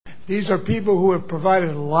These are people who have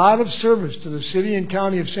provided a lot of service to the city and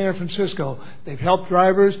county of San Francisco. They've helped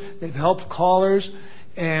drivers, they've helped callers,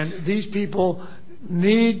 and these people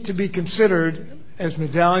need to be considered as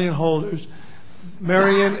medallion holders.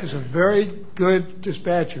 Marion is a very good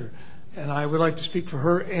dispatcher, and I would like to speak for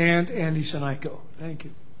her and Andy Sinaiko. Thank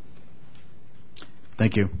you.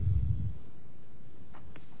 Thank you.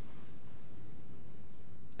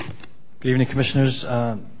 Good evening, Commissioners.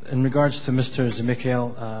 In regards to Mr.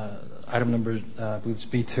 Zemikhail, item number, I believe it's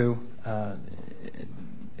B2,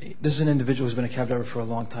 this is an individual who's been a cab driver for a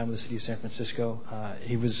long time with the city of San Francisco.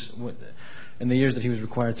 He was, in the years that he was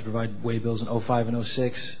required to provide way bills in 05 and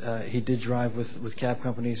 06, he did drive with cab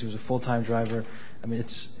companies. He was a full-time driver. I mean,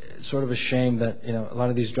 it's sort of a shame that, a lot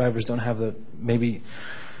of these drivers don't have the maybe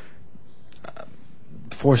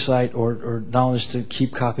foresight or knowledge to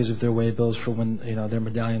keep copies of their way bills for when their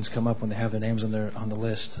medallions come up, when they have their names on the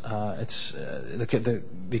list. It's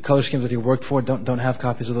the color schemes that he worked for don't have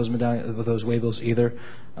copies of those way bills either.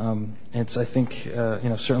 I think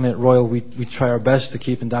certainly at Royal we try our best to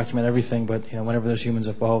keep and document everything, but whenever there's humans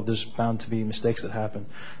involved, there's bound to be mistakes that happen.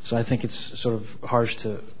 So I think it's sort of harsh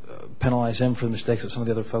to penalize him for the mistakes that some of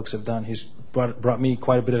the other folks have done. He's brought me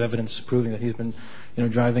quite a bit of evidence proving that he's been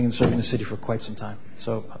driving and serving the city for quite some time.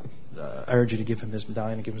 So I urge you to give him his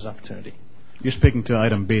medallion and give him his opportunity. You're speaking to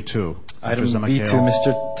item B2. Item B2,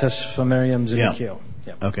 Mr. Tesfamariam Zemikhail.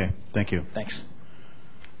 Yeah. Okay, thank you. Thanks.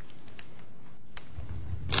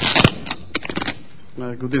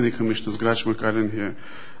 Good evening, Commissioners. Grach McCarran here.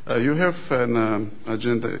 You have an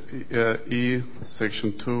agenda E,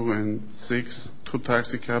 section 2 and 6, 2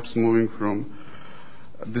 taxi cabs moving from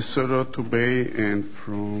DeSoto to Bay and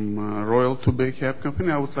from Royal to Bay Cab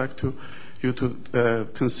Company. I would like you to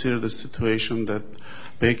consider the situation that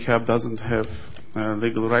Bay Cab doesn't have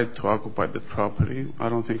legal right to occupy the property. I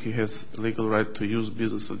don't think he has legal right to use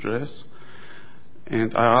business address.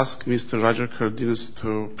 And I asked Mr. Roger Cardenas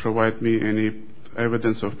to provide me any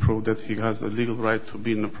evidence of proof that he has a legal right to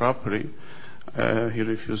be in the property. He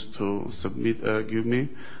refused to give me.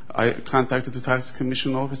 I contacted the Tax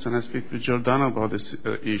Commission office and I speak with Jordana about this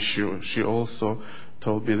issue. She also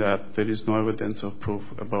told me that there is no evidence of proof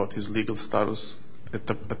about his legal status at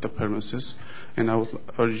the premises. And I would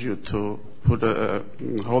urge you to put a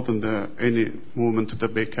hold on any movement to the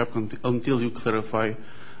Bay Cab until you clarify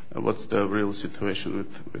what's the real situation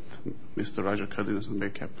with Mr. Roger Cardenas and Bay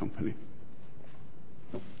Cab Company.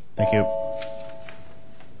 Thank you.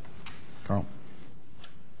 Carl.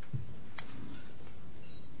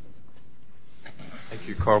 Thank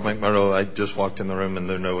you, Carl McMurrow. I just walked in the room and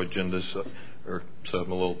there are no agendas, so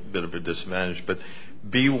I'm a little bit of a disadvantage. But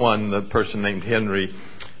B1, the person named Henry,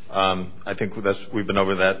 I think we've been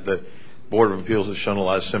over that. The Board of Appeals has shown a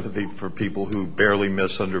lot of sympathy for people who barely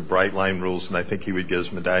miss under bright line rules, and I think he would get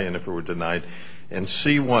his medallion if it were denied. And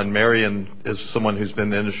C1, Marion is someone who's been in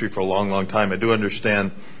the industry for a long, long time. I do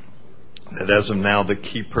understand that as of now, the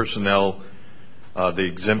key personnel, the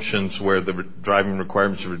exemptions where the driving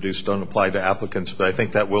requirements are reduced don't apply to applicants, but I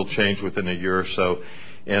think that will change within a year or so.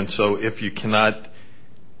 And so if you cannot,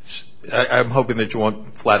 I'm hoping that you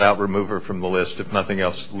won't flat out remove her from the list. If nothing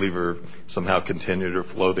else, leave her somehow continued or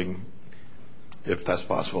floating, if that's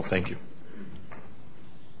possible. Thank you.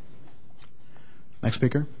 Next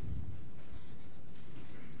speaker.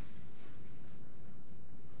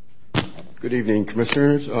 Good evening,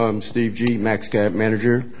 Commissioners. Steve G., Max Cab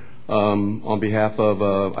Manager. On behalf of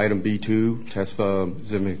item B2, Tesfa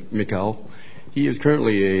Zemikhail, he is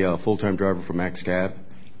currently a full-time driver for Max Cab,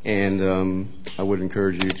 and I would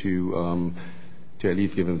encourage you to at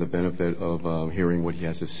least give him the benefit of hearing what he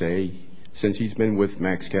has to say. Since he's been with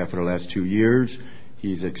Max Cab for the last 2 years,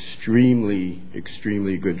 he's extremely,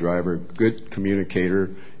 extremely good driver, good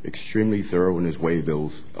communicator, extremely thorough in his way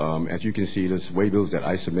bills. As you can see, the way bills that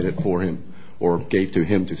I submitted for him or gave to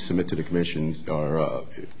him to submit to the commissions are,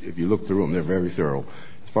 if you look through them, they're very thorough.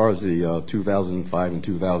 As far as the 2005 and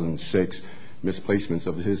 2006 misplacements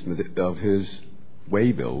of his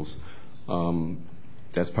way bills,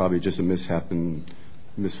 that's probably just a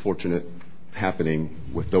misfortunate happening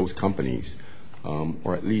with those companies,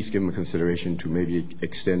 or at least give him a consideration to maybe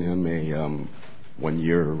extend him a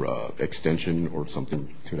 1-year extension or something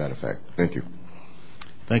to that effect. Thank you.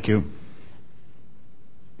 Thank you.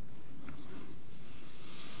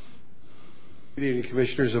 Good evening,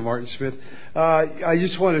 Commissioners. I'm Martin Smith. I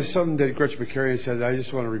just wanted something that Gretchen McCarran said. I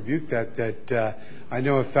just want to rebuke that I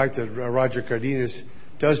know in fact that Roger Cardenas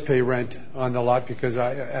does pay rent on the lot because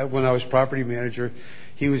when I was property manager,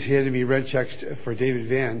 he was handing me rent checks for David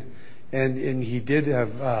Van, and he did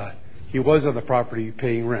have he was on the property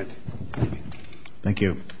paying rent. Thank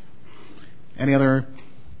you. Any other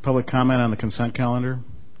public comment on the consent calendar?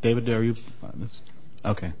 David, are you?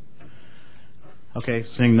 Okay. Okay,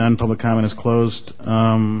 seeing none, public comment is closed.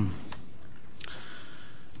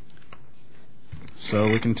 So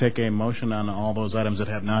we can take a motion on all those items that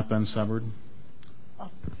have not been severed.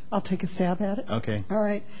 I'll take a stab at it. Okay. All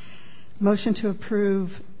right. Motion to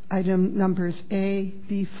approve item numbers A,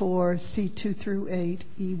 B4, C2 through 8,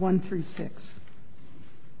 E1 through 6.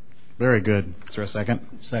 Very good. Is there a second?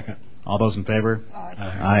 Second. All those in favor? Aye.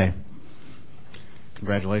 Aye.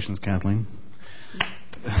 Congratulations, Kathleen.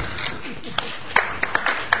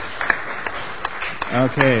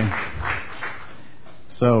 Okay.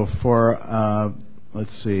 So for,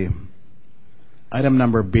 let's see, item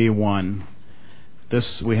number B1,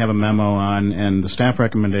 this we have a memo on, and the staff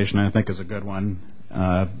recommendation I think is a good one,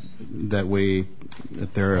 that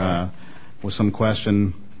there was some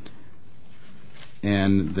question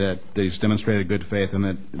and that they've demonstrated good faith and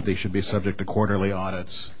that they should be subject to quarterly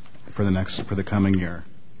audits for the coming year.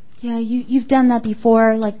 Yeah, you've done that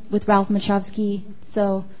before, like with Ralph Machovsky.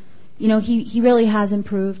 So, he really has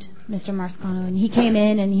improved, Mr. Marsicano, and he came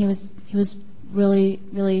in and he was really,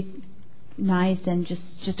 really nice and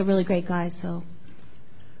just a really great guy. So.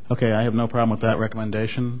 Okay, I have no problem with that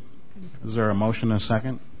recommendation. Is there a motion and a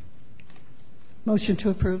second? Motion to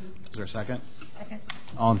approve. Is there a second? Second.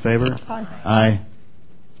 All in favor? Aye. Aye.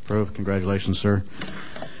 It's approved. Congratulations, sir.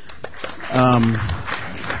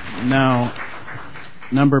 Now,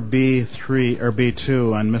 number B3 or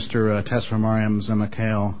B2 on Mr. Tesfamariam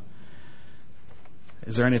Zemakail.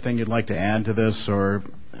 Is there anything you'd like to add to this, or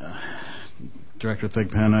Director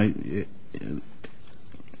Thigpen?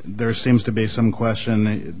 There seems to be some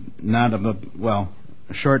question,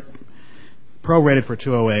 short, prorated for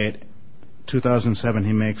 208, 2007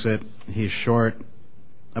 he makes it, he's short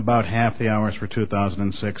about half the hours for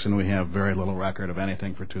 2006, and we have very little record of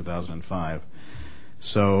anything for 2005.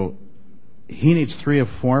 So he needs 3 of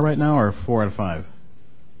 4 right now, or 4 out of 5?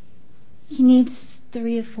 He needs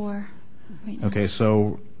 3 of 4 right now. Okay,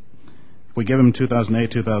 so if we give him 2008,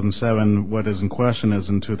 2007, what is in question is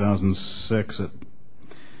in 2006.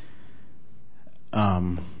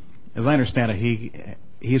 As I understand it,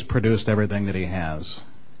 he's produced everything that he has,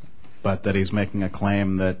 but that he's making a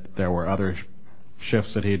claim that there were other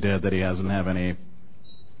shifts that he did that he doesn't have any.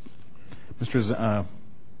 Mr.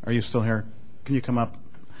 Are you still here? Can you come up?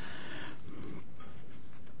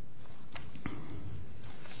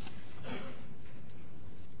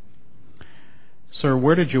 Sir,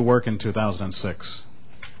 where did you work in 2006?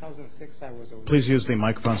 2006 I was a... Please use the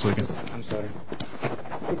microphone so we can... I'm sorry.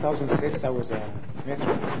 2006 I was a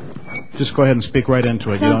metro. Just go ahead and speak right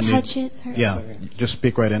into it. Don't touch it, sir. Yeah, Sorry. just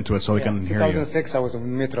speak right into it so we can hear you. 2006 I was a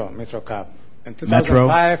metro cab. In Metro?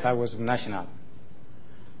 2005 I was national.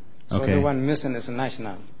 So Okay. the one missing is a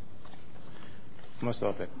national. Most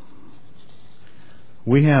of it.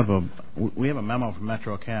 We have a memo from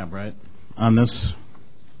Metro Cab, right? On this,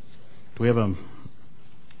 do we have a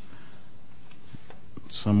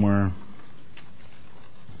somewhere?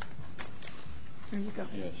 There you go.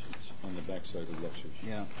 Yes, it's on the back side of Lexus.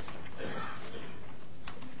 Yeah.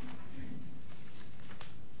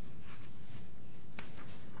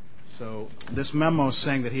 So this memo is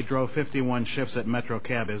saying that he drove 51 shifts at Metro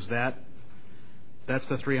Cab. Is that's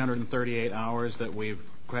the 338 hours that we've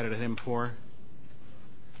credited him for?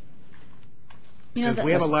 We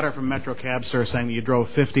have a letter from Metro Cab, sir, saying that you drove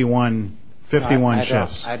 51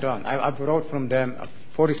 shifts. I don't. I wrote from them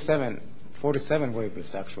 47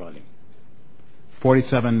 waybills actually.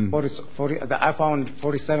 47. 40, I found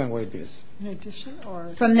 47 waybills. In addition,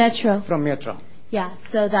 or? From Metro. From Metro. Yeah,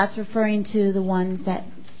 so that's referring to the ones that...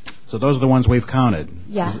 So those are the ones we've counted?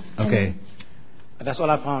 Yeah. Okay. That's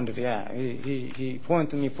all I found. Yeah, he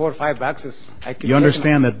pointed to me 4 or 5 boxes. You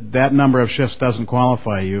understand that number of shifts doesn't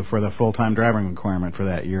qualify you for the full-time driving requirement for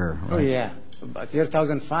that year, right? Oh yeah, but year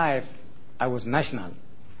 2005, I was national.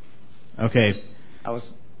 Okay.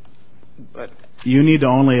 But you need to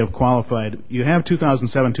only have qualified. You have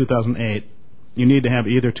 2007, 2008. You need to have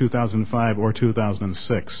either 2005 or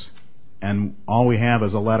 2006, and all we have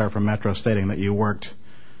is a letter from Metro stating that you worked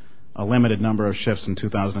a limited number of shifts in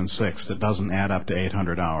 2006 that doesn't add up to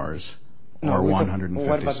 800 hours or 156.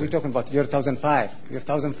 What about we're talking about year 2005? Year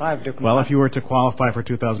 2005. Well, if you were to qualify for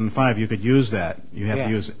 2005, you could use that. You have to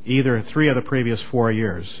use either 3 of the previous 4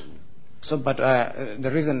 years. So, but the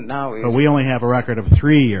reason now is. But we only have a record of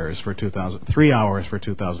 3 years for 3 hours for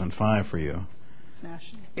 2005 for you. It's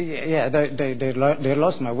national. Yeah, they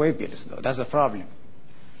lost my way bills though. That's the problem.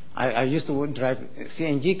 I used to drive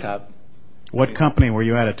CNG cab. What company were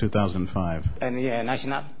you at 2005? And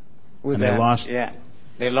national. And they lost. Yeah,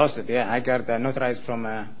 they lost it. Yeah, I got notarized from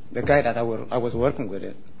the guy that I was working with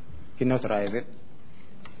it. He notarized it.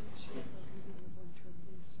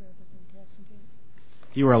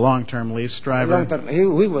 You were a long-term lease driver? He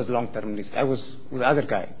was long-term lease. I was with the other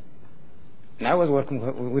guy. And I was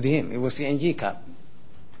working with him. It was CNG cab.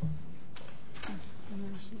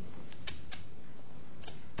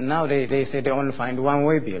 And now they say they only find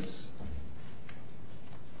one-way bills.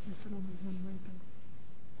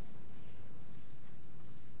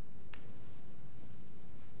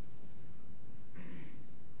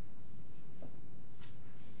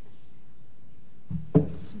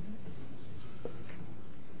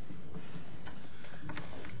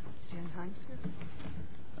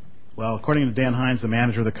 Well, according to Dan Hines, the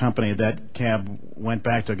manager of the company, that cab went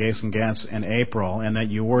back to Gason Gas in April, and that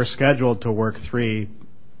you were scheduled to work a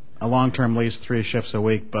long-term lease 3 shifts a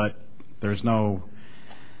week, but there's no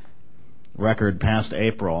record past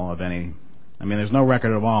April of any. I mean, there's no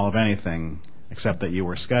record at all of anything except that you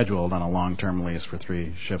were scheduled on a long-term lease for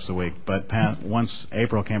 3 shifts a week. But once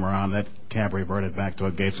April came around, that cab reverted back to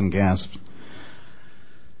a Gason Gas.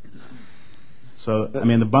 So, I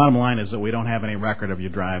mean, the bottom line is that we don't have any record of you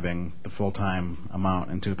driving the full-time amount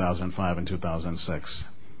in 2005 and 2006.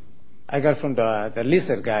 I got from the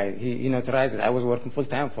leaser guy. He notarized it. I was working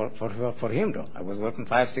full-time for him, though. I was working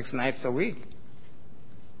 5-6 nights a week.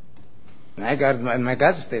 And I got my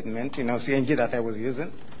gas statement, CNG that I was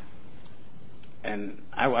using. And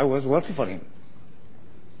I was working for him.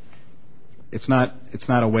 It's not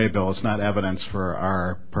a way bill. It's not evidence for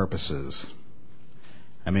our purposes.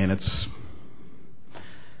 I mean,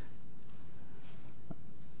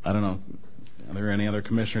 I don't know. Are there any other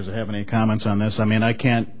commissioners that have any comments on this? I mean, I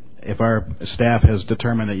can't, if our staff has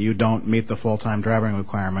determined that you don't meet the full-time driving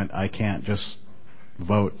requirement, I can't just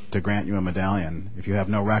vote to grant you a medallion. If you have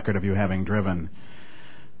no record of you having driven,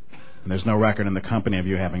 and there's no record in the company of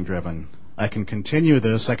you having driven, I can continue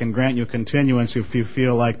this. I can grant you continuance if you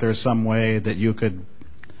feel like there's some way that you could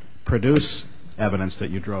produce evidence that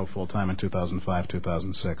you drove full-time in 2005,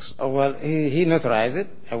 2006. Oh, well, he notarized it.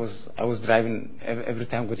 I was driving every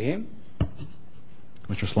time with him.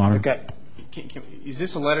 Mr. Slaughter? Okay. Is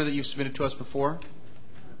this a letter that you've submitted to us before,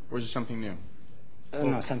 or is it something new?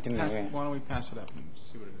 No, something new. Why don't we pass it up and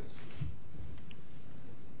see what it is.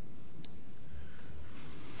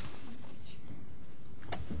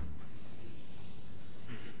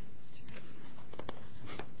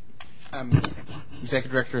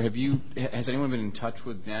 Executive Director, has anyone been in touch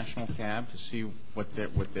with National Cab to see what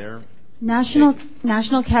their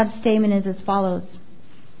National Cab's statement is as follows.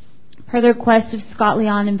 Per the request of Scott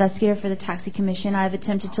Leon, investigator for the Taxi Commission, I have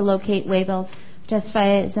attempted to locate Waybills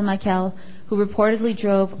Tesfaye Zemichael, who reportedly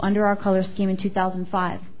drove under our color scheme in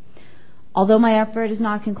 2005. Although my effort is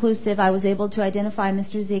not conclusive, I was able to identify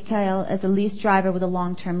Mr. Zemichael as a lease driver with a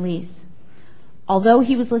long-term lease. Although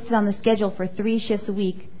he was listed on the schedule for 3 shifts a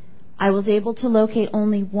week, I was able to locate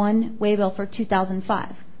only one waybill for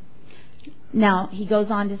 2005. Now, he goes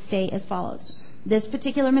on to state as follows. This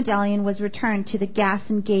particular medallion was returned to the Gas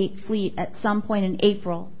and Gate fleet at some point in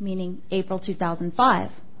April, meaning April 2005.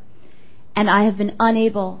 And I have been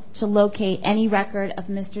unable to locate any record of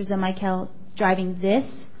Mr. Zemichael driving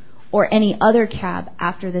this or any other cab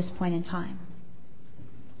after this point in time.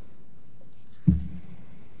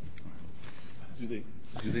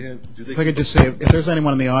 If I could just say, if there's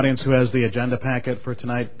anyone in the audience who has the agenda packet for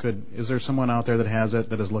tonight, is there someone out there that has it,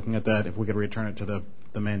 that is looking at that? If we could return it to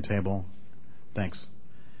the main table. Thanks.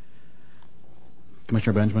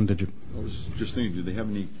 Commissioner Benjamin, did you? I was just thinking, do they have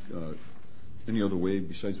any other way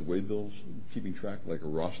besides the waybills, keeping track, like a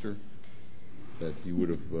roster that he would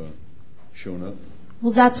have shown up?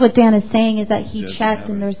 Well, that's what Dan is saying, is that he checked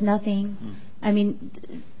and there's nothing. I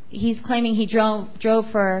mean, he's claiming he drove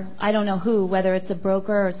for I don't know who, whether it's a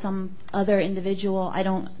broker or some other individual, I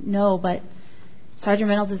don't know, but Sergeant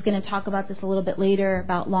Reynolds is going to talk about this a little bit later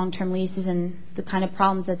about long-term leases and the kind of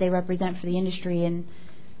problems that they represent for the industry, and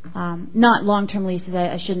not long-term leases,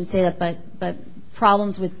 I shouldn't say that, but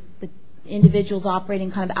problems with individuals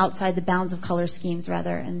operating kind of outside the bounds of color schemes,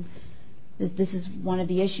 rather, and this is one of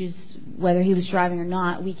the issues, whether he was driving or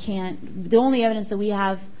not. The only evidence that we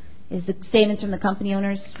have is the statements from the company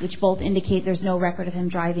owners, which both indicate there's no record of him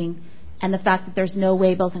driving, and the fact that there's no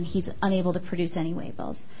waybills and he's unable to produce any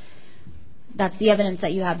waybills. That's the evidence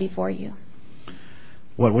that you have before you.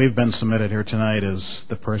 What we've been submitted here tonight is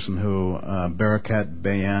the person who, Barakat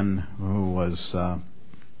Bayen, who was,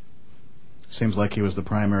 seems like he was the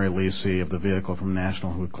primary leasee of the vehicle from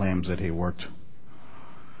National, who claims that he worked.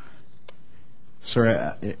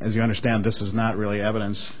 Sir, as you understand, this is not really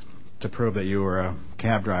evidence to prove that you were a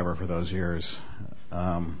cab driver for those years.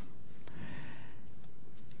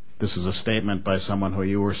 This is a statement by someone who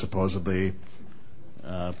you were supposedly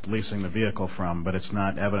leasing the vehicle from, but it's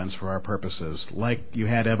not evidence for our purposes. Like you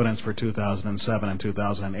had evidence for 2007 and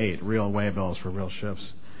 2008, real way bills for real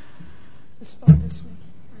shifts.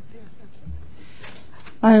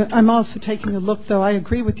 I'm also taking a look, though. I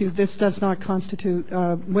agree with you. This does not constitute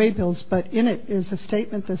way bills, but in it is a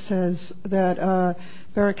statement that says that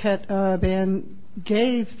Barakat Ban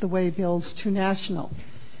gave the way bills to National.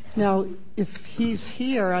 Now, if he's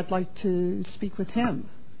here, I'd like to speak with him.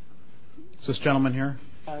 Is this gentleman here?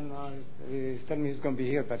 No, he's telling me he's going to be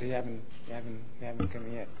here, but he haven't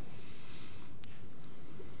come yet.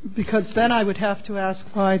 Because then I would have to ask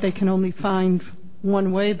why they can only find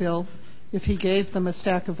one way bill if he gave them a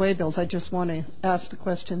stack of way bills. I just want to ask the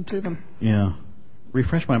question to them. Yeah.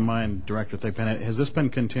 Refresh my mind, Director Thigpen. Has this been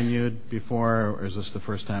continued before, or is this the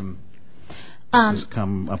first time this has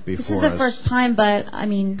come up before? This is the first time, but I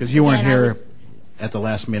mean... Because you weren't here at the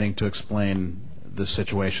last meeting to explain the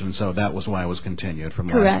situation, so that was why it was continued from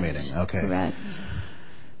last meeting. Okay. Correct.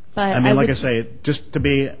 But I mean, like I say, just to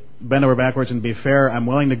bend over backwards and be fair, I'm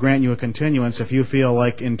willing to grant you a continuance if you feel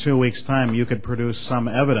like in 2 weeks' time you could produce some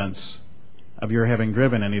evidence of your having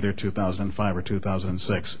driven in either 2005 or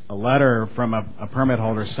 2006. A letter from a permit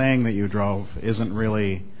holder saying that you drove isn't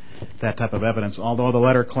really that type of evidence, although the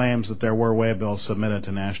letter claims that there were way bills submitted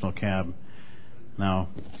to National Cab. Now,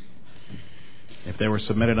 if they were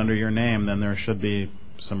submitted under your name, then there should be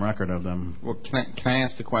some record of them. Well, can I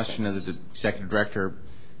ask the question of the Executive Director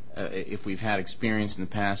if we've had experience in the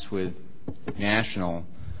past with National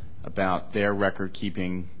about their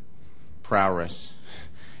record-keeping prowess,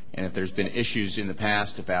 and if there's been issues in the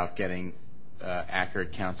past about getting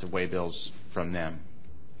accurate counts of way bills from them?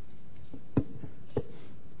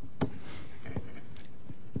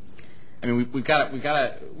 I mean, we've got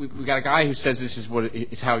a guy who says this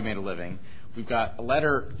is how he made a living. We've got a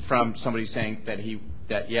letter from somebody saying that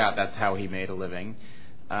that's how he made a living,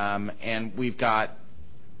 and we've got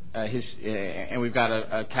a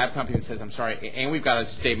cab company that says I'm sorry, and we've got a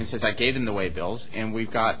statement that says I gave them the way bills, and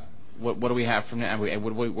we've got what do we have from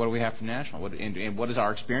what do we have from National, and what has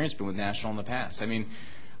our experience been with National in the past? I mean,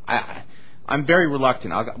 I'm very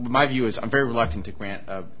reluctant. My view is I'm very reluctant to grant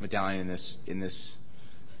a medallion in this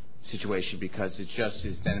situation because it just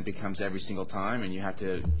is then it becomes every single time, and you have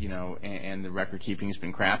to and the record keeping has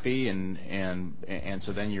been crappy, and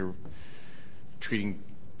so then you're treating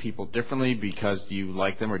people differently because you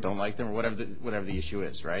like them or don't like them or whatever the issue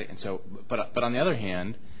is, right? And so, but on the other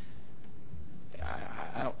hand,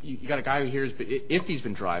 you got a guy who hears if he's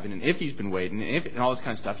been driving and if he's been waiting and all this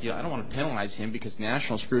kind of stuff. I don't want to penalize him because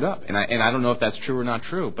National screwed up, and I don't know if that's true or not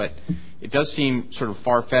true, but it does seem sort of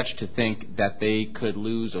far-fetched to think that they could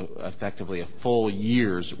lose effectively a full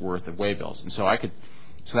year's worth of way bills, and so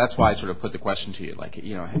that's why I sort of put the question to you, like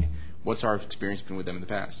hey, what's our experience been with them in the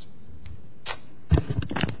past?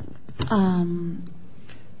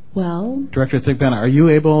 Well, Director Thigpen, are you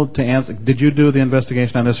able to answer? Did you do the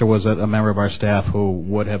investigation on this, or was it a member of our staff who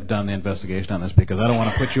would have done the investigation on this? Because I don't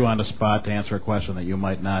want to put you on the spot to answer a question that you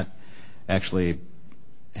might not actually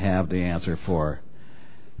have the answer for.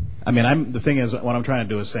 I mean, the thing is, what I'm trying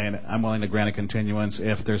to do is saying I'm willing to grant a continuance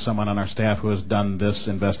if there's someone on our staff who has done this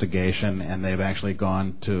investigation and they've actually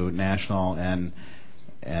gone to National and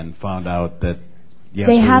found out that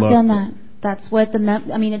they have done that. That's what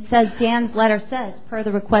it says, Dan's letter says, per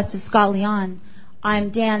the request of Scott Leon, I'm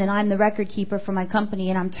Dan and I'm the record keeper for my company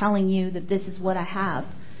and I'm telling you that this is what I have.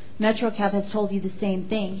 MetroCab has told you the same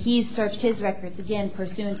thing. He's searched his records, again,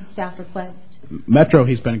 pursuant to staff request. Metro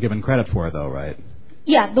he's been given credit for, though, right?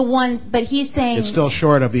 Yeah, the ones, but he's saying... It's still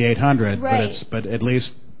short of the 800, right. but at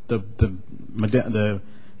least the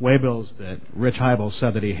way bills that Rich Heibel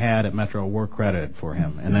said that he had at Metro were credited for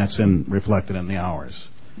him, and that's reflected in the hours.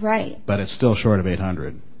 Right. But it's still short of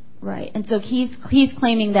 800. Right. And so he's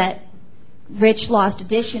claiming that Rich lost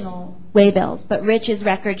additional way bills, but Rich's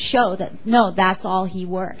records show that, no, that's all he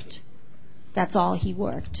worked. That's all he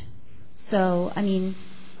worked. So, I mean,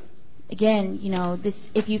 again, this,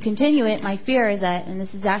 if you continue it, my fear is that, and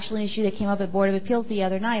this is actually an issue that came up at Board of Appeals the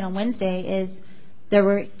other night on Wednesday, is there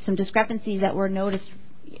were some discrepancies that were noticed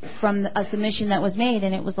from a submission that was made,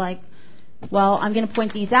 and it was like, well, I'm going to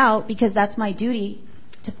point these out because that's my duty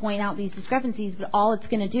to point out these discrepancies, but all it's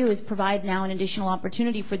going to do is provide now an additional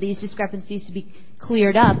opportunity for these discrepancies to be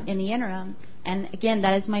cleared up in the interim. And again,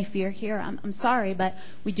 that is my fear here. I'm sorry, but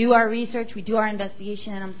we do our research, we do our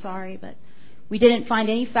investigation, and I'm sorry, but we didn't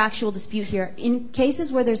find any factual dispute here. In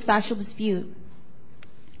cases where there's factual dispute,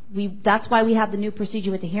 that's why we have the new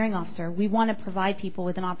procedure with the hearing officer. We want to provide people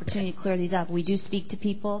with an opportunity to clear these up. We do speak to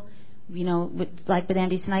people, like with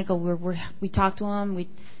Andy Snico, we talk to him,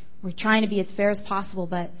 we're trying to be as fair as possible,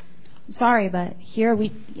 but I'm sorry, but here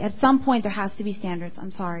at some point there has to be standards.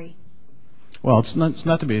 I'm sorry. Well, it's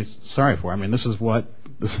not to be sorry for. I mean,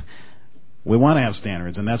 we want to have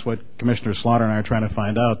standards, and that's what Commissioner Slaughter and I are trying to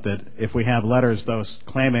find out, that if we have letters, those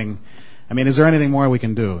claiming, I mean, is there anything more we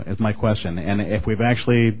can do, is my question. And if we've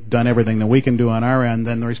actually done everything that we can do on our end,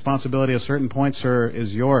 then the responsibility at certain points, sir,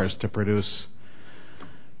 is yours to produce,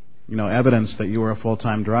 evidence that you were a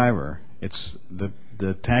full-time driver. It's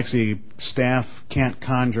the taxi staff can't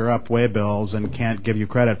conjure up waybills and can't give you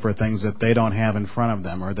credit for things that they don't have in front of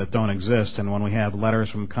them or that don't exist. And when we have letters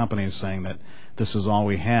from companies saying that this is all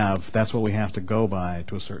we have, that's what we have to go by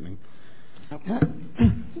to a certain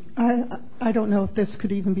I don't know if this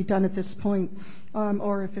could even be done at this point,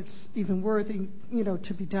 or if it's even worthy,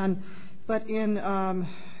 to be done. But in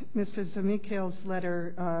Mr. Zamikhail's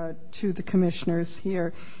letter to the commissioners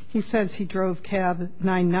here, he says he drove cab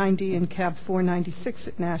 990 and cab 496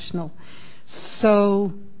 at National.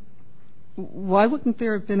 So why wouldn't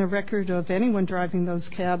there have been a record of anyone driving those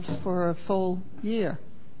cabs for a full year?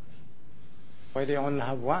 Why they only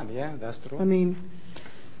have one? Yeah, that's true. I mean,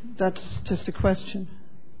 that's just a question.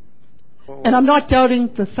 And I'm not doubting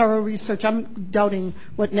the thorough research. I'm doubting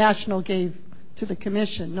what National gave to the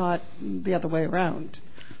commission, not the other way around.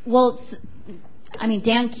 Well,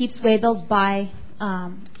 Dan keeps waybills by,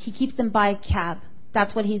 he keeps them by cab.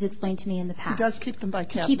 That's what he's explained to me in the past. He does keep them by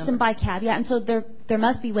cab. He keeps them by cab, yeah. And so there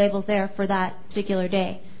must be waybills there for that particular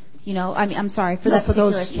day. I'm sorry, for that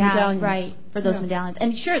particular cab. Medallions. Right, for those medallions.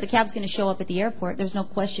 And sure, the cab's going to show up at the airport. There's no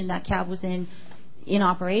question that cab was in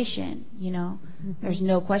operation, Mm-hmm. There's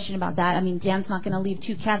no question about that. I mean, Dan's not going to leave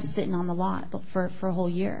two cabs sitting on the lot for a whole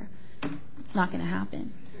year. It's not going to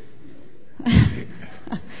happen.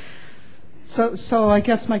 So I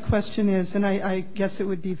guess my question is, and I guess it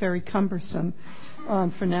would be very cumbersome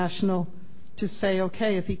for National to say,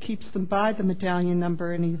 okay, if he keeps them by the medallion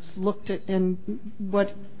number and he's looked at, and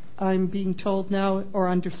what I'm being told now or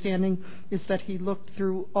understanding is that he looked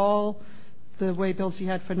through all the waybills he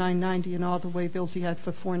had for 990 and all the waybills he had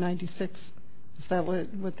for 496. Is that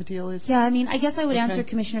what the deal is? Yeah, I guess I would answer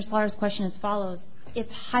Commissioner Slaughter's question as follows.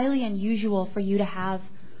 It's highly unusual for you to have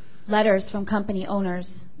letters from company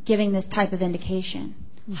owners giving this type of indication.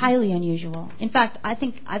 Mm-hmm. Highly unusual. In fact, I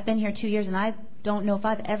think I've been here 2 years and I don't know if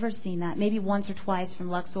I've ever seen that. Maybe once or twice from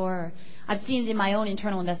Luxor. Or I've seen it in my own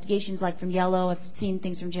internal investigations, like from Yellow. I've seen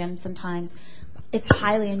things from Jim sometimes. It's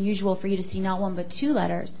highly unusual for you to see not one but two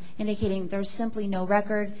letters indicating there's simply no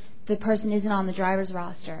record, the person isn't on the driver's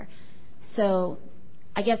roster. So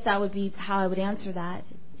I guess that would be how I would answer that,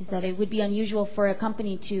 is that it would be unusual for a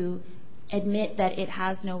company to admit that it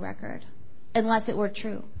has no record, unless it were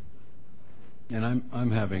true. And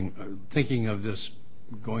I'm thinking of this,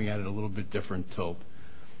 going at it a little bit different. So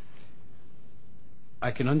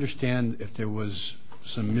I can understand if there was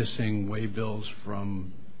some missing waybills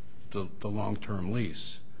from the long-term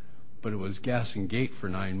lease, but it was gas and gate for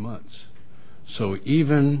 9 months. So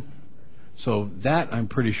that I'm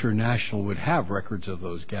pretty sure National would have records of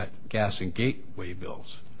those gas and gate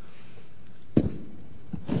waybills.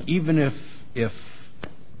 Even if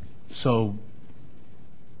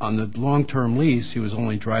on the long-term lease, he was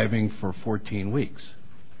only driving for 14 weeks.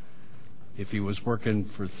 If he was working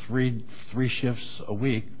for three shifts a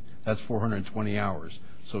week, that's 420 hours.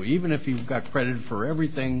 So even if he got credited for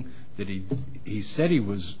everything that he said he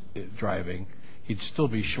was driving, he'd still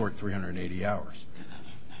be short 380 hours.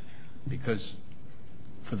 Because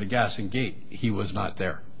for the gas and gate, he was not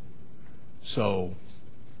there. So,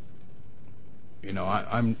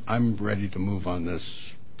 I'm ready to move on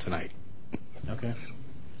this tonight. Okay.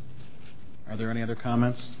 Are there any other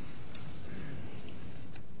comments?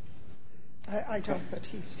 I don't, but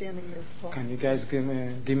he's standing there. Can you guys give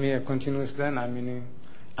me a continuous then?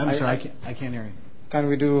 I'm sorry, I can't hear you. Can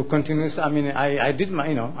we do continuous? I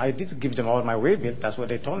did give them all my way bill. That's what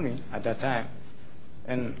they told me at that time.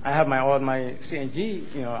 And I have all my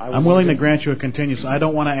CNG, I'm willing to grant you a continuous. I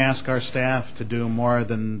don't want to ask our staff to do more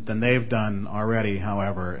than they've done already,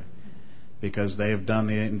 however, because they've done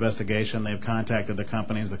the investigation, they've contacted the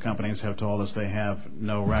companies have told us they have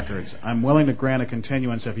no records. I'm willing to grant a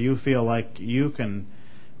continuance if you feel like you can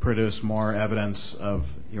produce more evidence of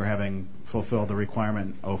your having fulfilled the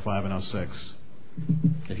requirement 05 and 06.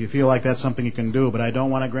 If you feel like that's something you can do, but I don't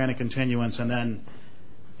want to grant a continuance and then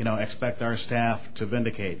expect our staff to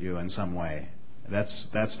vindicate you in some way.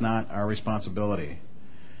 That's not our responsibility.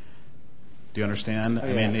 Do you understand? Yes.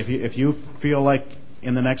 I mean, if you feel like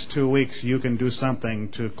in the next 2 weeks you can do something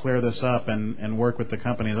to clear this up and work with the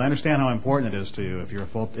companies, I understand how important it is to you.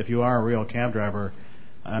 If you are a real cab driver,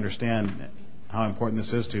 I understand how important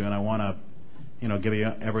this is to you, and I want to give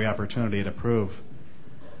you every opportunity to prove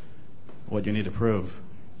what you need to prove.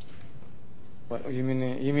 What, you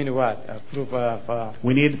mean what? Proof of...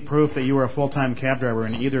 We need proof that you were a full-time cab driver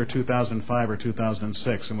in either 2005 or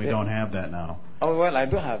 2006, and we don't have that now. Oh, well, I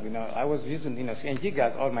do have, I was using, CNG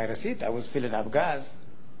gas, all my receipt. I was filling up gas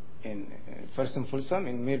in First and Folsom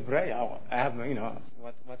in Millbrae. I have,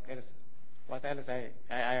 what else I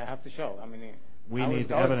have to show? I mean, we I need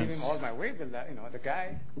was evidence. giving all my way bill, the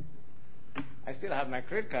guy. I still have my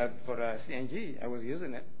credit card for CNG. I was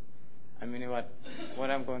using it. I mean, what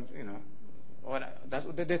I'm going to, that's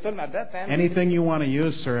what they told me at that time. Anything you want to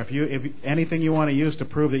use, sir. If anything you want to use to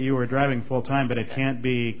prove that you were driving full time, but it can't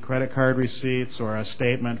be credit card receipts or a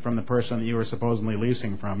statement from the person that you were supposedly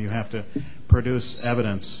leasing from. You have to produce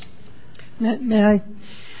evidence. May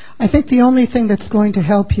I think the only thing that's going to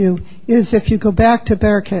help you is if you go back to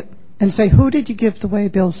Bearcat and say, who did you give the way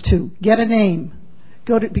bills to? Get a name.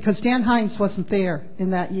 Because Dan Hines wasn't there in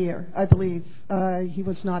that year, I believe. He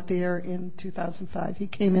was not there in 2005. He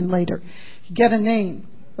came in later. Get a name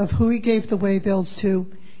of who he gave the way bills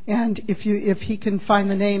to, and if he can find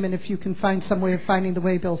the name, and if you can find some way of finding the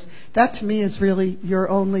way bills. That to me is really your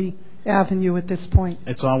only avenue at this point.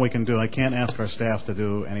 It's all we can do. I can't ask our staff to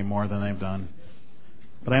do any more than they've done.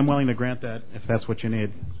 But I'm willing to grant that if that's what you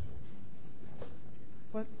need.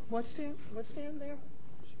 What's Dan there?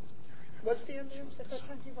 Was Dan there at that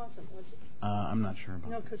time? He wasn't, was he? I'm not sure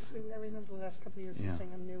about No, because I remember the last couple of years he was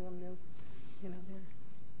saying, I'm new.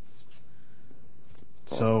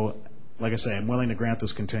 So, like I say, I'm willing to grant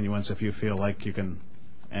this continuance if you feel like you can,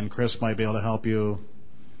 and Chris might be able to help you.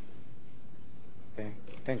 Okay,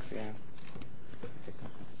 thanks, yeah.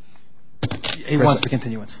 He wants the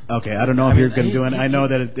continuance. Okay, I don't know if you're going to do it. I know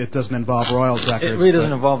that it doesn't involve Royals records. It really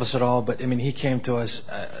doesn't involve us at all, but, he came to us,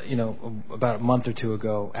 about a month or two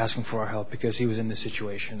ago asking for our help because he was in this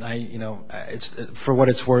situation. It's for what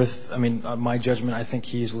it's worth. My judgment, I think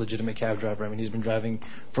he's a legitimate cab driver. He's been driving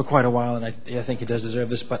for quite a while, and I think he does deserve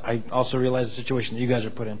this, but I also realize the situation that you guys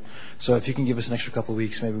are put in. So if you can give us an extra couple of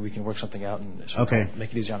weeks, maybe we can work something out and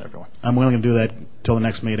make it easy on everyone. I'm willing to do that till the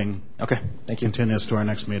next meeting. Okay, thank you. Continue this to our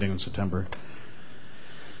next meeting in September.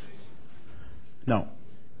 No.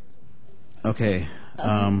 Okay.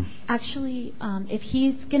 Actually,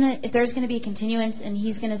 if there's gonna be a continuance and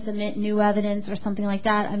he's gonna submit new evidence or something like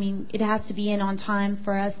that, it has to be in on time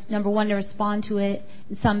for us. Number one, to respond to it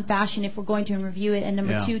in some fashion if we're going to review it, and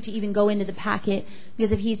number two, to even go into the packet.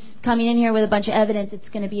 Because if he's coming in here with a bunch of evidence, it's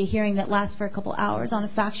going to be a hearing that lasts for a couple hours on a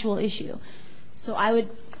factual issue. So I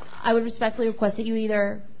would respectfully request that you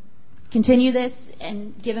either continue this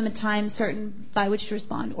and give him a time certain by which to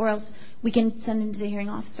respond, or else we can send him to the hearing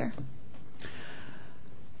officer.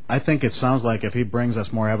 I think it sounds like if he brings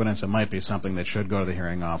us more evidence, it might be something that should go to the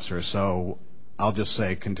hearing officer. So I'll just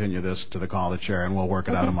say continue this to the call of the chair, and we'll work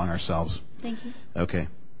it out among ourselves. Thank you. Okay.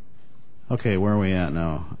 Okay, where are we at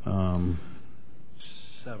now?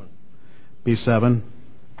 7. B7.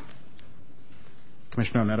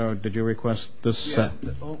 Commissioner Neto, did you request this? Yeah,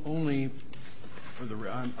 only...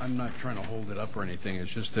 I'm not trying to hold it up or anything.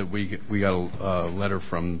 It's just that we got a letter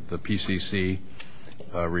from the PCC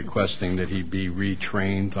requesting that he be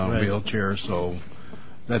retrained on wheelchair. So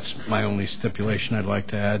that's my only stipulation I'd like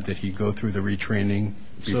to add, that he go through the retraining.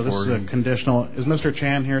 So this is a conditional. Is Mr.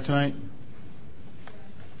 Chan here tonight?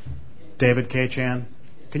 David K. Chan?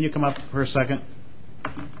 Can you come up for a second?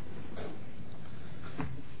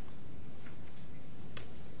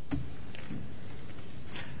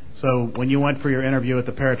 So when you went for your interview at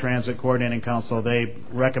the Paratransit Coordinating Council, they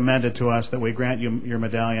recommended to us that we grant you your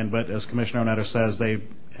medallion, but as Commissioner Oneta says, they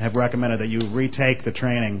have recommended that you retake the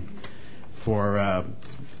training for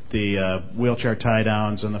the wheelchair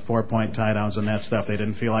tie-downs and the 4-point tie-downs and that stuff. They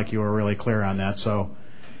didn't feel like you were really clear on that, so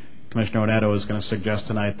Commissioner Oneta is going to suggest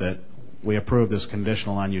tonight that we approve this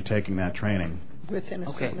conditional on you taking that training. Within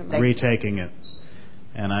a certain amount. Retaking it.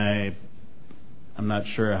 And I'm not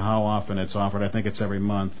sure how often it's offered. I think it's every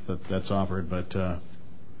month that's offered, but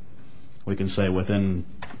we can say within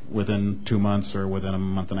 2 months or within a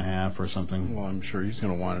month and a half or something. Well, I'm sure he's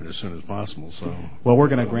going to want it as soon as possible. So. Well, we're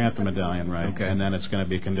going to grant the medallion, right? Okay. And then it's going to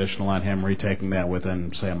be conditional on him retaking that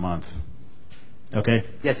within, say, a month. Okay?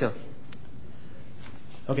 Yes, sir.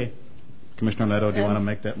 Okay. Commissioner Neto, do you want to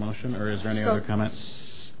make that motion, or is there any other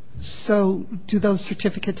comments? So do those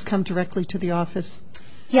certificates come directly to the office?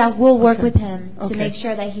 Yeah, we'll work with him to make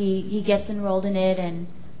sure that he gets enrolled in it, and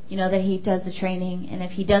that he does the training. And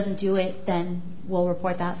if he doesn't do it, then we'll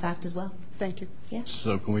report that fact as well. Thank you. Yeah.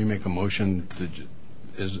 So can we make a motion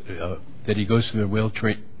that he goes through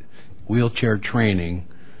the wheelchair training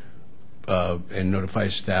and notify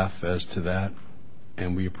staff as to that,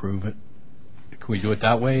 and we approve it? Can we do it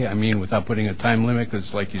that way? I mean, without putting a time limit,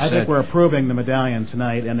 because like you said... I think we're approving the medallion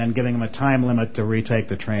tonight and then giving them a time limit to retake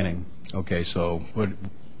the training. Okay, so what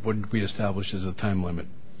did we establish as a time limit?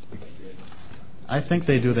 I think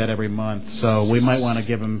they do that every month, so we might want to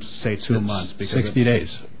give them, say, 2 months. 60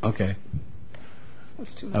 days. Okay.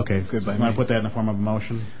 Okay, good by me. Want to put that in the form of a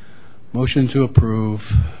motion? Motion to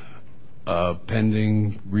approve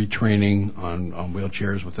pending retraining on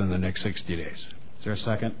wheelchairs within the next 60 days. Is there a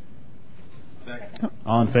second? Second.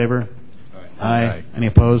 All in favor? Aye. Any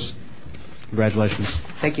opposed? Congratulations.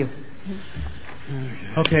 Thank you.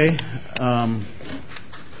 Okay.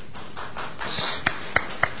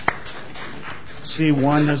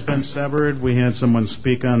 C1 has been severed. We had someone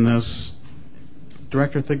speak on this.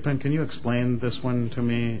 Director Thigpen, can you explain this one to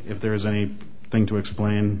me, if there is anything to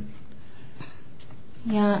explain?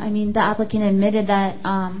 Yeah, I mean, the applicant admitted that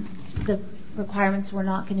the requirements were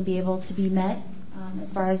not going to be able to be met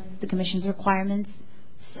as far as the commission's requirements.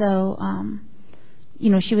 So,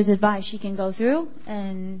 she was advised she can go through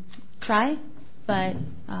and try, but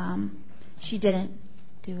she didn't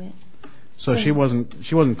do it. So she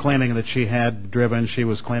wasn't claiming that she had driven. She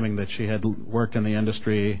was claiming that she had worked in the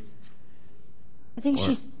industry. I think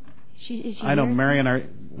she's. I know, Marion.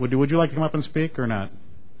 Would you like to come up and speak or not?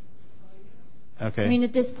 Okay. I mean,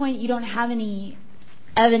 at this point, you don't have any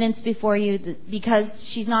evidence before you because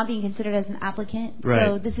she's not being considered as an applicant. Right.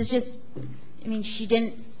 So this is just. I mean, she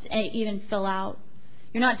didn't even fill out.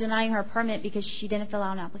 You're not denying her a permit because she didn't fill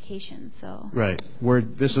out an application. So. Right.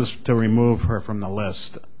 This is to remove her from the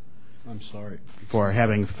list. I'm sorry. For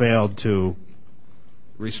having failed to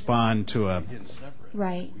respond to a...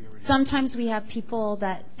 Right. Sometimes we have people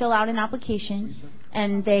that fill out an application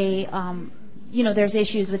and they, there's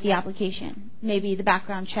issues with the application. Maybe the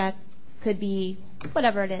background check could be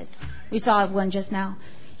whatever it is. We saw one just now.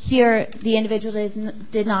 Here, the individual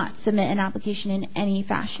did not submit an application in any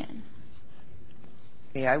fashion.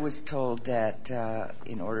 Okay, I was told that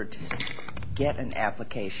in order to get an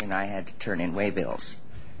application, I had to turn in waybills.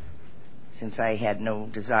 Since I had no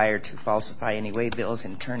desire to falsify any waybills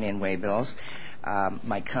and turn in waybills,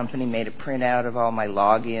 my company made a printout of all my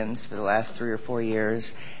logins for the last 3 or 4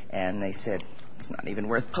 years, and they said it's not even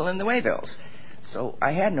worth pulling the waybills. So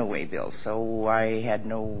I had no waybills, so I had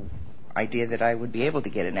no idea that I would be able to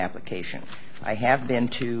get an application. I have been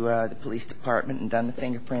to the police department and done the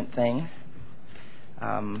fingerprint thing.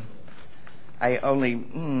 I only,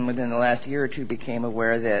 within the last year or two, became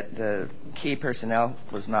aware that the key personnel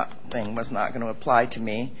was not going to apply to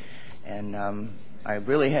me, and I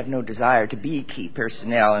really have no desire to be key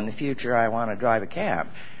personnel. In the future, I want to drive a cab.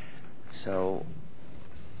 So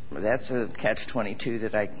that's a catch-22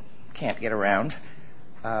 that I can't get around.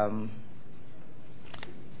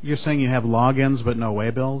 You're saying you have logins but no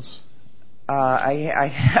waybills? I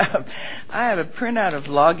have a printout of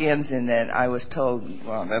logins, and then I was told,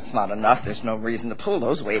 well, that's not enough. There's no reason to pull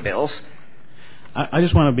those waybills. I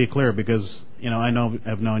just want to be clear because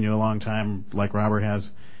I've known you a long time, like Robert has,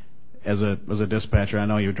 as a dispatcher. I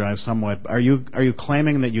know you drive somewhat. Are you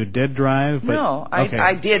claiming that you did drive? No, okay.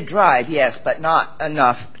 I did drive, yes, but not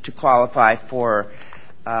enough to qualify for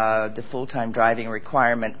the full-time driving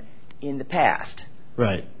requirement in the past.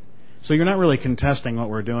 Right. So you're not really contesting what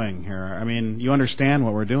we're doing here. I mean, you understand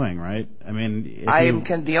what we're doing, right? I mean,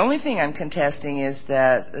 the only thing I'm contesting is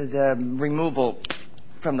that the removal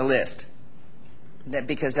from the list,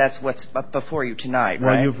 because that's what's up before you tonight,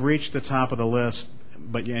 right? Well, you've reached the top of the list,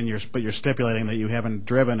 but you're stipulating that you haven't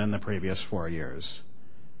driven in the previous 4 years.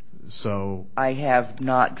 So I have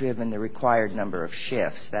not driven the required number of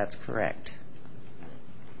shifts. That's correct.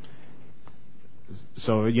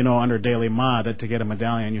 So, under Daily Ma, that to get a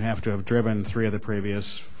medallion, you have to have driven 3 of the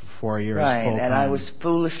previous 4 years right, full-time. And I was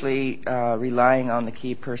foolishly relying on the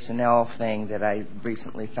key personnel thing that I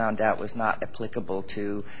recently found out was not applicable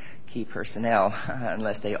to key personnel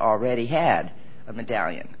unless they already had a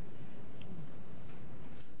medallion.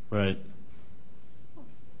 Right.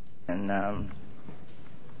 And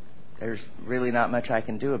there's really not much I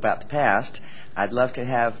can do about the past. I'd love to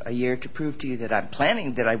have a year to prove to you that I'm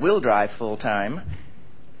planning that I will drive full-time.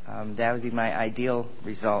 That would be my ideal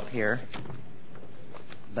result here.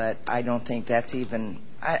 But I don't think that's even...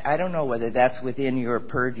 I don't know whether that's within your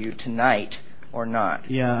purview tonight or not.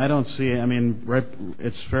 Yeah, I don't see... I mean,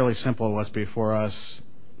 it's fairly simple what's before us.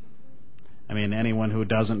 I mean, anyone who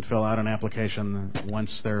doesn't fill out an application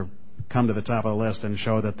once they're come to the top of the list and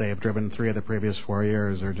show that they have driven 3 of the previous 4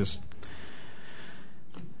 years are just...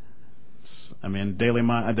 I mean,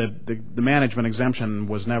 the management exemption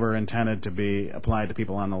was never intended to be applied to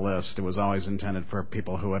people on the list. It was always intended for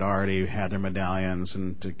people who had already had their medallions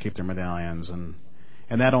and to keep their medallions. And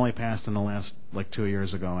And that only passed in the last, 2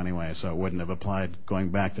 years ago anyway, so it wouldn't have applied going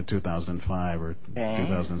back to 2005 or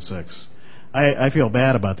 2006. I feel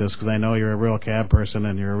bad about this because I know you're a real cab person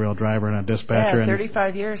and you're a real driver and a dispatcher. Yeah,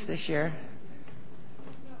 35 years this year.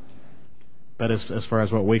 But as far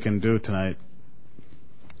as what we can do tonight,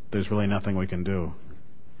 there's really nothing we can do.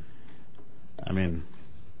 I mean...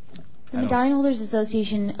 The Medallion Holders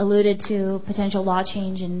Association alluded to potential law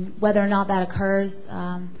change, and whether or not that occurs,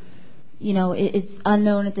 it's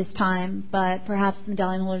unknown at this time, but perhaps the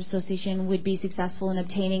Medallion Holders Association would be successful in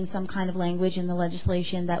obtaining some kind of language in the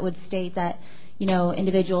legislation that would state that,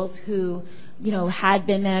 individuals who, had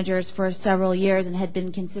been managers for several years and had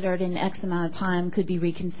been considered in X amount of time could be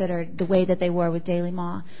reconsidered the way that they were with Daily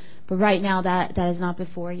Ma. But right now that is not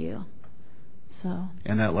before you. So.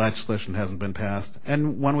 And that legislation hasn't been passed.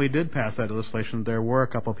 And when we did pass that legislation, there were a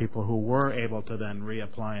couple of people who were able to then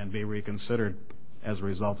reapply and be reconsidered as a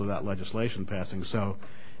result of that legislation passing. So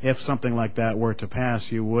if something like that were to pass,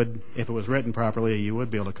 you would, if it was written properly, you would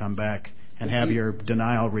be able to come back and have your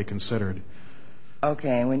denial reconsidered.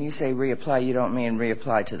 Okay, and when you say reapply, you don't mean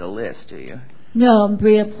reapply to the list, do you? No,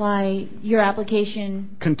 reapply your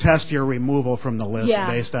application. Contest your removal from the list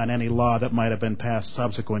based on any law that might have been passed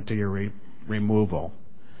subsequent to your removal.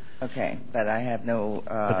 Okay, but I have no...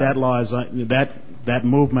 But that law is, that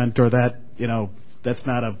movement or that, that's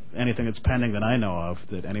not anything that's pending that I know of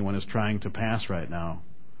that anyone is trying to pass right now.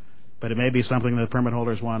 But it may be something that permit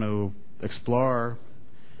holders want to explore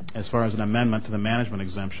as far as an amendment to the management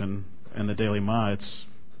exemption and the Daily Ma. It's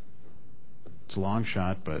a long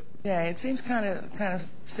shot, but... Yeah, it seems kind of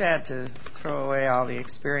sad to throw away all the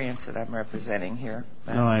experience that I'm representing here.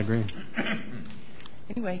 But no, I agree.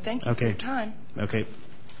 Anyway, thank you for your time. Okay.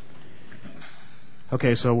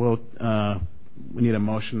 Okay, so we need a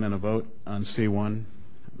motion and a vote on C1.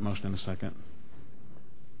 Motion and a second.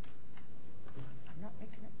 I'm not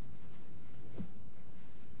making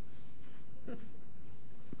it.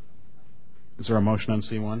 Is there a motion on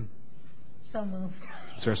C1? So moved.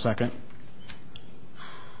 Is there a second?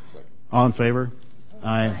 All in favor?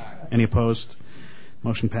 Aye. Any opposed?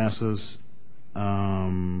 Motion passes.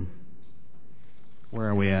 Where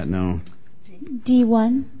are we at now?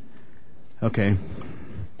 D1. Okay.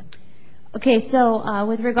 Okay, so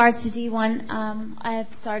with regards to D1, I have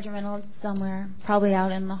Sergeant Reynolds somewhere, probably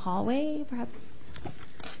out in the hallway, perhaps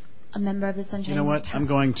a member of the Sunshine. You know what? I'm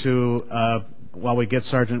going to, while we get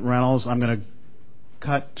Sergeant Reynolds, I'm going to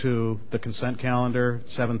cut to the consent calendar,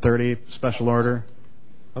 7:30, special order.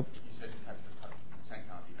 Oh.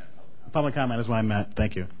 Public comment is what I meant.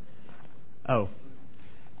 Thank you. Oh.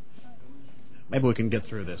 Maybe we can get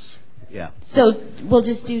through this. Yeah. So we'll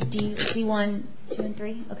just do D1, 2, and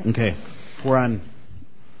 3? Okay. Okay. We're on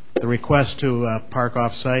the request to park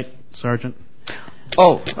off-site, Sergeant.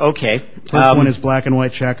 Oh, okay. First one is black and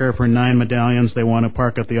white checker for 9 medallions. They want to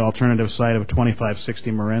park at the alternative site of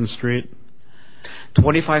 2560 Marin Street.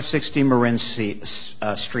 2560 Marin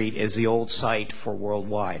Street is the old site for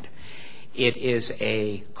Worldwide. It is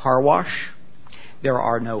a car wash. There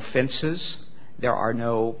are no fences. There are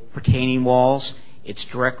no retaining walls. It's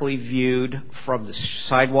directly viewed from the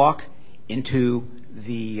sidewalk into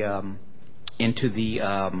the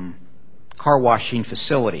car washing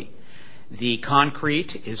facility. The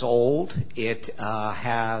concrete is old. It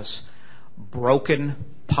has broken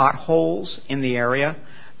potholes in the area.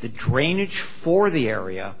 The drainage for the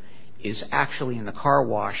area is actually in the car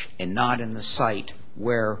wash and not in the site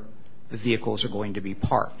where the vehicles are going to be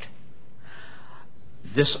parked.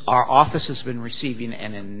 Our office has been receiving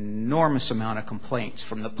an enormous amount of complaints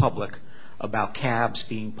from the public about cabs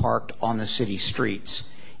being parked on the city streets,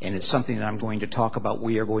 and it's something that I'm going to talk about.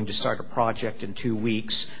 We are going to start a project in 2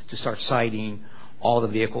 weeks to start citing all the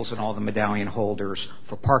vehicles and all the medallion holders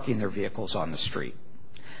for parking their vehicles on the street.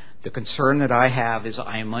 The concern that I have is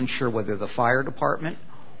I am unsure whether the fire department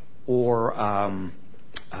or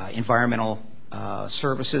environmental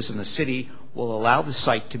services in the city will allow the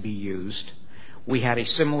site to be used. We had a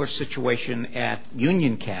similar situation at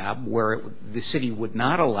Union Cab where the city would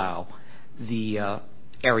not allow the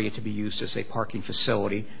area to be used as a parking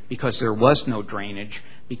facility because there was no drainage,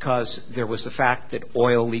 because there was the fact that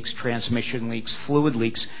oil leaks, transmission leaks, fluid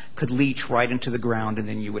leaks could leach right into the ground, and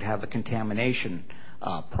then you would have a contamination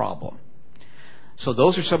problem. So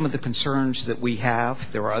those are some of the concerns that we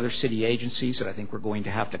have. There are other city agencies that I think we're going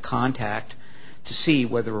to have to contact to see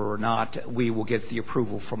whether or not we will get the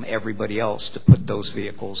approval from everybody else to put those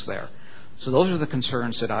vehicles there. So those are the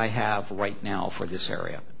concerns that I have right now for this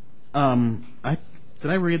area. Did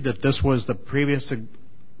I read that this was the previous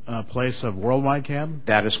place of Worldwide Cab?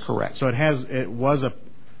 That is correct. So it was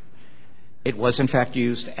It was, in fact,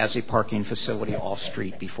 used as a parking facility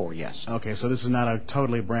off-street before, yes. Okay, so this is not a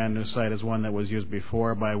totally brand new site as one that was used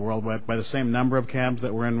before by Worldwide, by the same number of cabs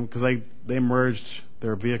that were in, because they merged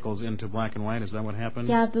their vehicles into Black and White. Is that what happened?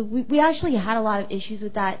 Yeah, but we actually had a lot of issues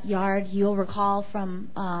with that yard. You'll recall from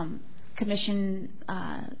commission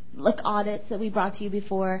audits that we brought to you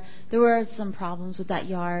before. There were some problems with that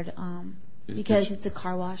yard because it's a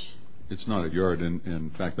car wash. It's not a yard. In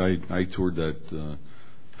fact, I toured that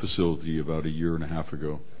facility about a year and a half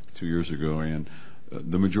ago, 2 years ago, and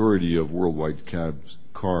the majority of Worldwide cabs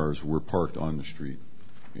cars were parked on the street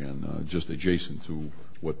and just adjacent to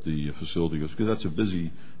what the facility was, because that's a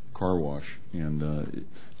busy car wash, and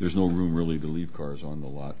there's no room really to leave cars on the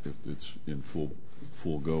lot if it's in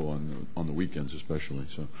full go on the weekends especially.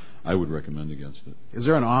 So I would recommend against it. Is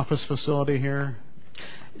there an office facility here?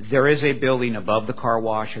 There is a building above the car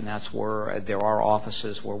wash, and that's where there are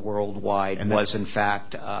offices where Worldwide was, in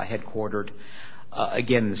fact, headquartered.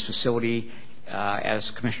 Again, this facility,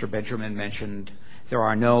 as Commissioner Benjamin mentioned, there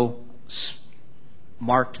are no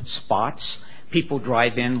marked spots. People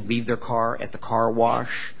drive in, leave their car at the car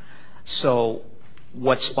wash. So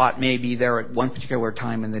what spot may be there at one particular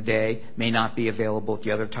time in the day may not be available at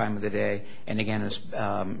the other time of the day. And again, as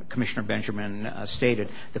Commissioner Benjamin stated,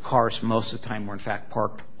 the cars most of the time were in fact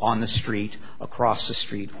parked on the street, across the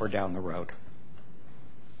street, or down the road.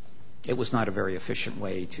 It was not a very efficient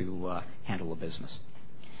way to handle a business.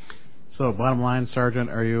 So bottom line, Sergeant,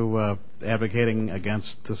 are you advocating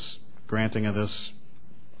against this granting of this?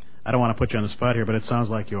 I don't want to put you on the spot here, but it sounds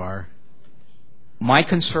like you are. My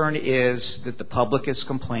concern is that the public is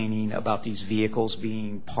complaining about these vehicles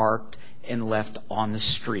being parked and left on the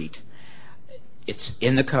street. It's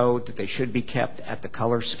in the code that they should be kept at the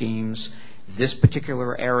color schemes. This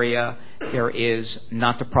particular area, there is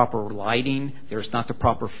not the proper lighting, there's not the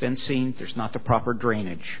proper fencing, there's not the proper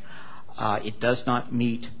drainage. It does not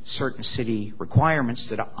meet certain city requirements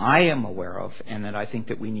that I am aware of, and that I think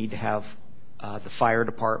that we need to have the fire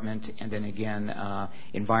department and then again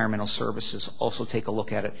environmental services also take a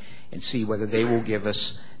look at it and see whether they will give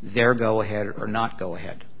us their go-ahead or not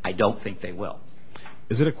go-ahead. I don't think they will.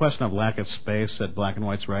 Is it a question of lack of space at Black and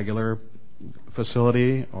White's regular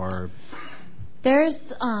facility, or?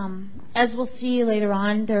 There's, as we'll see later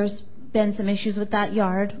on, there's been some issues with that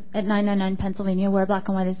yard at 999 Pennsylvania where Black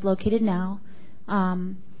and White is located now.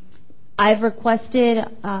 I've requested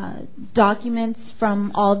documents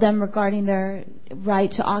from all of them regarding their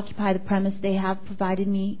right to occupy the premise. They have provided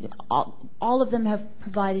me, all of them have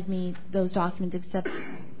provided me those documents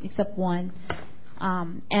except one.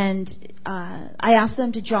 And I asked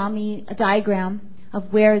them to draw me a diagram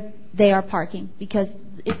of where they are parking because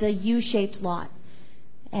it's a U-shaped lot.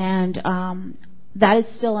 And that is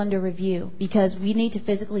still under review because we need to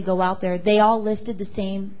physically go out there. They all listed the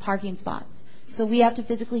same parking spots. So we have to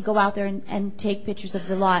physically go out there and take pictures of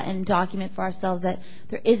the lot and document for ourselves that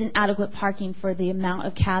there isn't adequate parking for the amount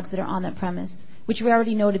of cabs that are on that premise, which we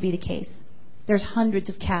already know to be the case. There's hundreds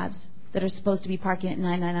of cabs that are supposed to be parking at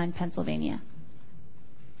 999 Pennsylvania.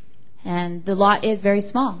 And the lot is very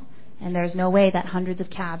small, and there's no way that hundreds of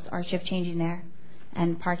cabs are shift changing there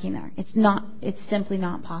and parking there. It's simply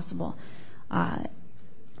not possible.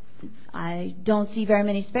 I don't see very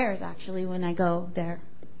many spares actually when I go there,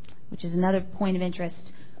 which is another point of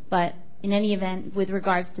interest. But in any event, with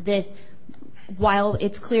regards to this, while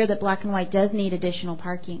it's clear that Black and White does need additional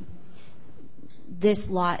parking, this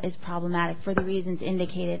lot is problematic for the reasons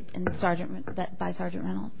indicated in by Sergeant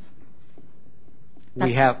Reynolds.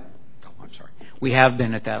 We have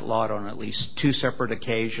been at that lot on at least 2 separate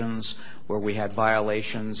occasions where we had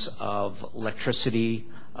violations of electricity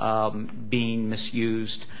being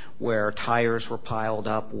misused, where tires were piled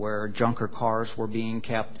up, where junker cars were being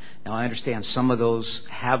kept. Now, I understand some of those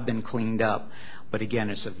have been cleaned up, but again,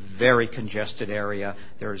 it's a very congested area.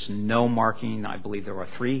 There's no marking. I believe there are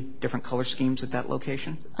 3 different color schemes at that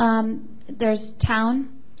location. There's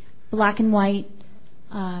Town, Black and White.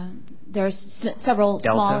 There's several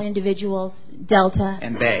Delta. Small individuals, Delta.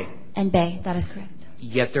 And Bay. And Bay, that is correct.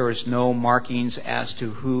 Yet there is no markings as to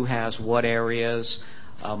who has what areas.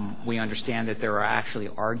 We understand that there are actually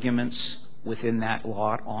arguments within that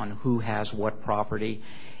lot on who has what property,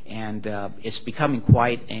 and it's becoming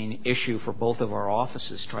quite an issue for both of our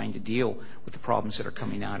offices trying to deal with the problems that are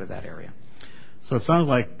coming out of that area. So it sounds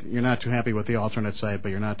like you're not too happy with the alternate site, but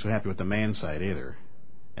you're not too happy with the main site either.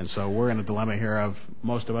 And so we're in a dilemma here of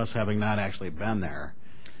most of us having not actually been there.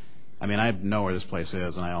 I mean, I know where this place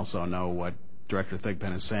is, and I also know what Director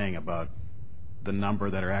Thigpen is saying about the number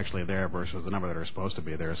that are actually there versus the number that are supposed to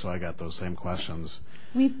be there. So I got those same questions.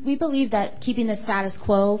 We believe that keeping the status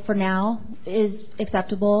quo for now is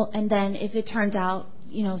acceptable, and then if it turns out,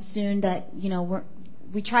 soon that,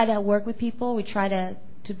 we try to work with people, we try to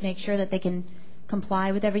make sure that they can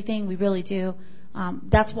comply with everything. We really do.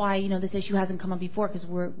 That's why, this issue hasn't come up before, because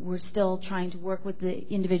we're still trying to work with the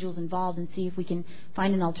individuals involved and see if we can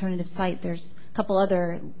find an alternative site. There's a couple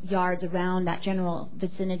other yards around that general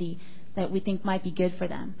vicinity that we think might be good for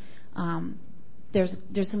them. There's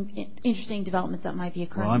some interesting developments that might be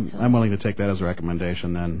occurring. Well, I'm willing to take that as a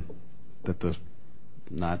recommendation then, that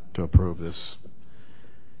not to approve this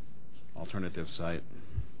alternative site.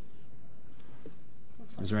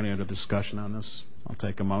 Is there any other discussion on this? I'll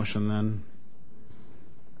take a motion then.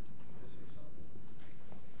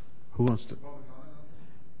 Who wants to?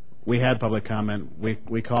 We had public comment.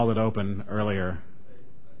 We called it open earlier.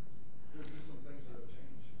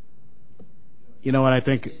 You know what? I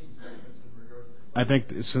think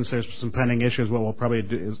since there's some pending issues, what we'll probably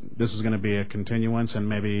do is this is going to be a continuance and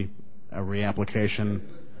maybe a reapplication.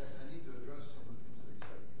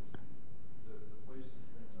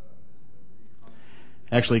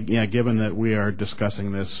 Actually, yeah, given that we are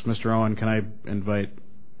discussing this, Mr. Owen, can I invite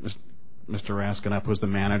Mr. Raskin up, who's the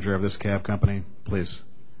manager of this cab company, please?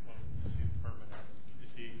 Is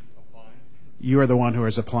he applying? You are the one who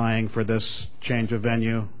is applying for this change of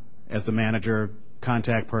venue as the manager,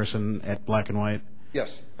 contact person at Black and White?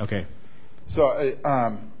 Yes. Okay. So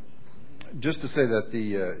just to say that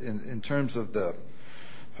in terms of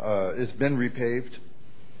it's been repaved.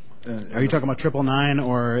 Are you talking about 999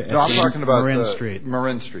 or no, I'm talking about Marin Street?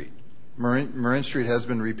 Marin Street. Marin Street has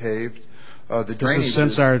been repaved. The drainage. This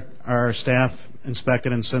is since our staff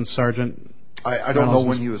inspected and since Sergeant. I don't know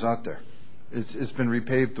when he was out there. It's been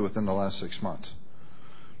repaved within the last 6 months.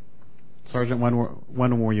 Sergeant,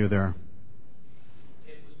 when were you there?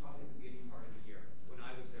 It was probably the beginning part of the year. When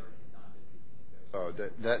I was there, it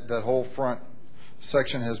did not. That whole front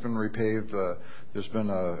section has been repaved. There's been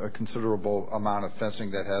a considerable amount of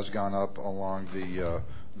fencing that has gone up along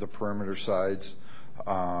the perimeter sides.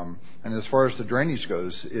 And as far as the drainage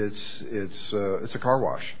goes, it's a car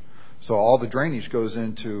wash. So all the drainage goes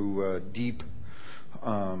into deep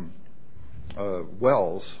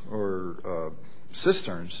wells or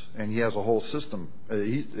cisterns, and he has a whole system.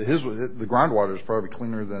 The groundwater is probably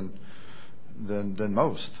cleaner than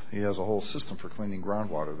most. He has a whole system for cleaning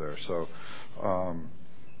groundwater there. So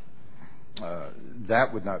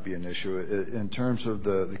that would not be an issue. In terms of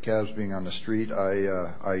the cabs being on the street,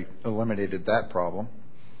 I eliminated that problem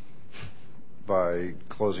by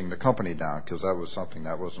closing the company down, because that was something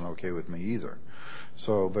that wasn't okay with me either.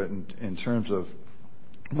 So, but in terms of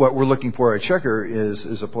what we're looking for at Checker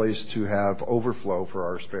is a place to have overflow for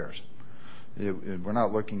our spares. We're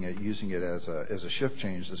not looking at using it as a shift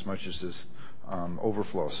change as much as this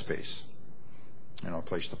overflow space, a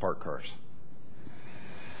place to park cars.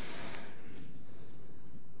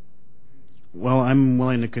 Well, I'm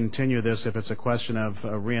willing to continue this if it's a question of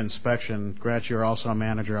reinspection. Gretsch, you're also a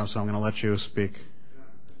manager, so I'm going to let you speak.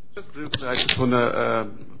 Just briefly, I just want to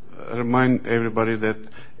remind everybody that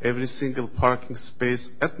every single parking space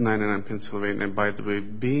at 99 Pennsylvania, by the way,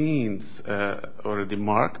 being already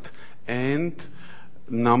marked and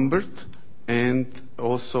numbered and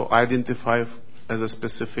also identified as a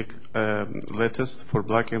specific letters for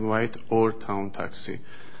Black and White or Town Taxi.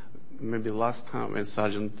 Maybe last time when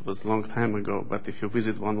Sergeant was a long time ago, but if you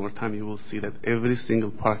visit one more time, you will see that every single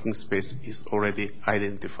parking space is already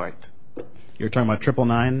identified. You're talking about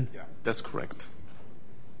 999? Yeah, that's correct.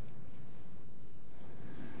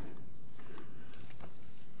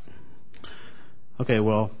 Okay,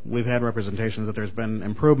 well, we've had representations that there's been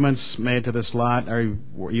improvements made to this lot.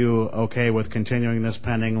 Were you okay with continuing this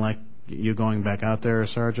pending, like you going back out there,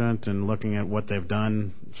 Sergeant, and looking at what they've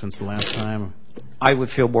done since the last time? I would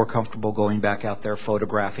feel more comfortable going back out there,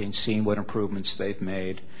 photographing, seeing what improvements they've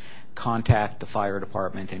made, contact the fire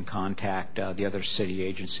department and contact the other city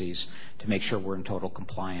agencies to make sure we're in total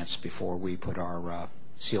compliance before we put our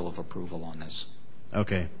seal of approval on this.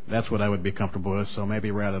 Okay, that's what I would be comfortable with. So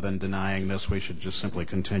maybe rather than denying this, we should just simply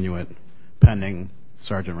continue it pending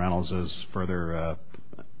Sergeant Reynolds' further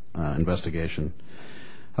investigation.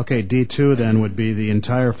 Okay, D2 then would be the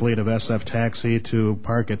entire fleet of SF Taxi to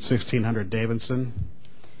park at 1600 Davidson.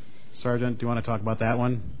 Sergeant, do you want to talk about that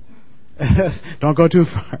one? Don't go too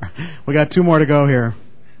far. We got 2 more to go here.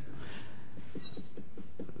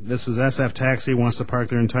 This is SF Taxi wants to park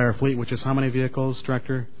their entire fleet, which is how many vehicles,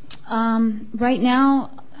 Director? Right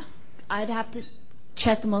now, I'd have to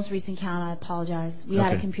check the most recent count. I apologize. We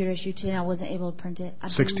had a computer issue today, and I wasn't able to print it.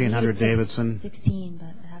 1600 Davidson. 16, but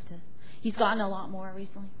I'd have to. he's gotten a lot more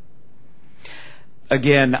recently.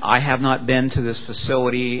 Again, I have not been to this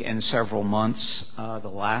facility in several months. The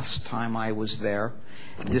last time I was there,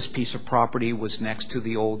 this piece of property was next to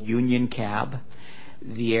the old Union Cab.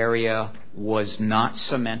 The area was not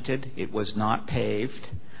cemented. It was not paved.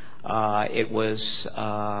 It was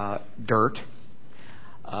dirt.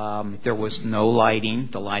 There was no lighting.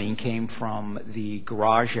 The lighting came from the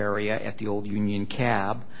garage area at the old Union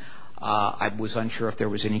Cab. I was unsure if there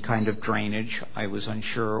was any kind of drainage. I was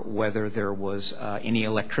unsure whether there was any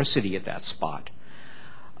electricity at that spot.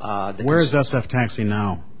 Where is SF Taxi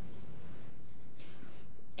now?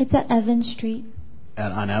 It's at Evans Street.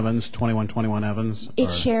 On Evans, 2121 Evans? It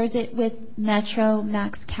shares it with Metro,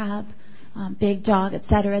 Max Cab, Big Dog,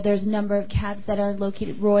 etc. There's a number of cabs that are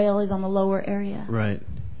located. Royal is on the lower area. Right.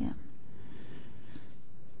 Yeah.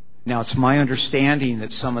 Now, it's my understanding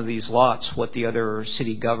that some of these lots, what the other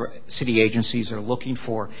city agencies are looking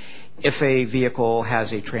for, if a vehicle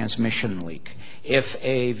has a transmission leak, if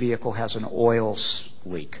a vehicle has an oil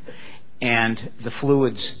leak, and the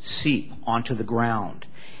fluids seep onto the ground,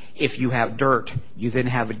 if you have dirt, you then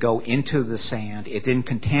have it go into the sand, it then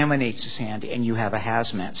contaminates the sand, and you have a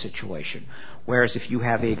hazmat situation. Whereas if you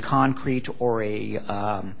have a concrete or a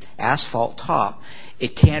asphalt top,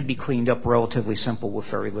 it can be cleaned up relatively simple with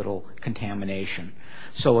very little contamination.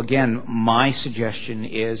 So again, my suggestion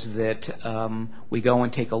is that we go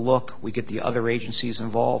and take a look, we get the other agencies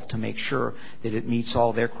involved to make sure that it meets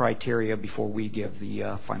all their criteria before we give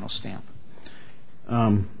the final stamp.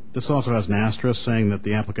 This also has an asterisk saying that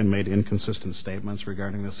the applicant made inconsistent statements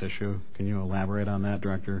regarding this issue. Can you elaborate on that,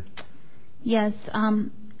 Director? Yes.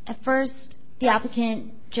 At first, the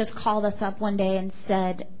applicant just called us up one day and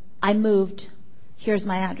said, I moved. Here's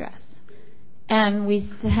my address. And we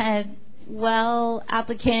said, well,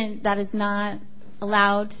 applicant, that is not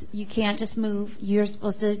allowed. You can't just move. You're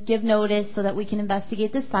supposed to give notice so that we can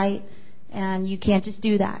investigate the site, and you can't just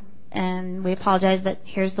do that. And we apologize, but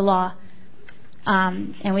here's the law.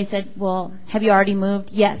 And we said, well, have you already moved?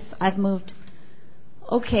 Yes, I've moved.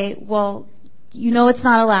 Okay, well, you know it's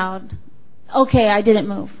not allowed. Okay, I didn't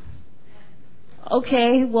move.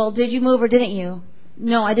 Okay, well, did you move or didn't you?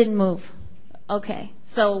 No, I didn't move. Okay,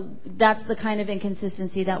 so that's the kind of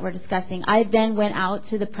inconsistency that we're discussing. I then went out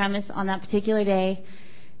to the premise on that particular day.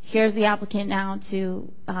 Here's the applicant now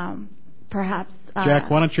to perhaps Jack,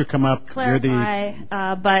 why don't you come up?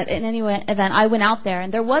 Clarify. But in any event, I went out there,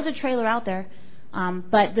 and there was a trailer out there.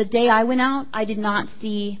 But the day I went out, I did not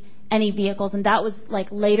see any vehicles, and that was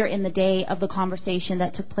like later in the day of the conversation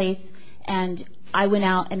that took place. And I went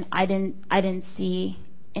out, and I didn't see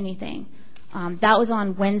anything. That was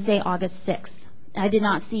on Wednesday, August 6th. I did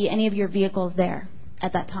not see any of your vehicles there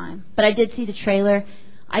at that time, but I did see the trailer.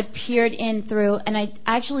 I peered in through, and I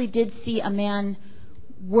actually did see a man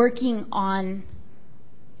working on.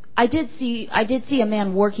 I did see a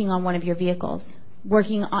man working on one of your vehicles,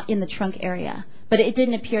 working in the trunk area. But it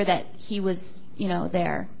didn't appear that he was,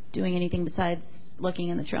 there doing anything besides looking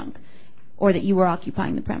in the trunk, or that you were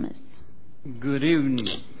occupying the premise. Good evening,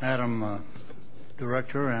 Madam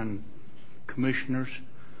Director and Commissioners.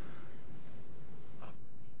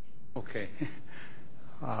 Okay.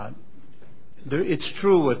 It's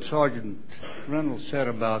true what Sergeant Reynolds said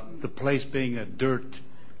about the place being a dirt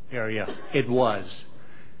area. It was.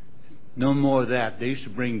 No more of that. They used to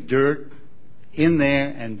bring dirt in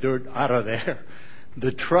there and dirt out of there.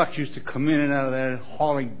 The trucks used to come in and out of there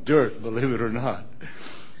hauling dirt, believe it or not.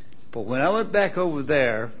 But when I went back over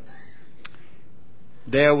there,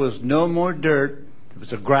 there was no more dirt. It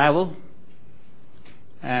was a gravel.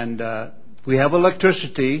 And we have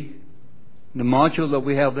electricity. The module that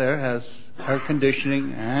we have there has air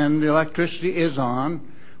conditioning, and the electricity is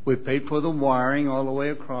on. We paid for the wiring all the way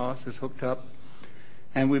across. It's hooked up.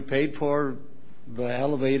 And we paid for the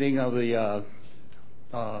elevating of the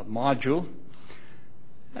module.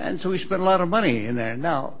 And so we spent a lot of money in there.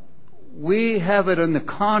 Now, we have it in the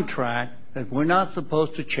contract that we're not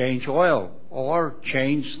supposed to change oil or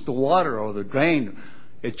change the water or the drain.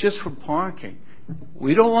 It's just for parking.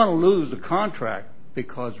 We don't want to lose the contract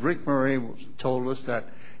because Rick Murray told us that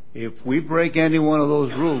if we break any one of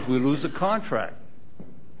those rules, we lose the contract.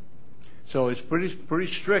 So it's pretty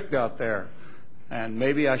strict out there. And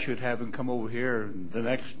maybe I should have him come over here in the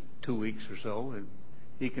next 2 weeks or so, and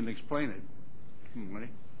he can explain it.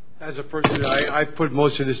 As a person, I put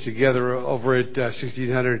most of this together over at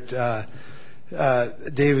 1600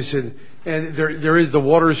 Davidson, and there is the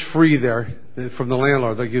water is free there from the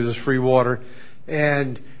landlord. That gives us free water,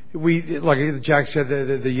 and we, like Jack said,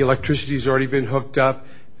 the electricity's already been hooked up.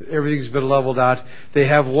 Everything's been leveled out. They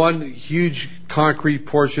have one huge concrete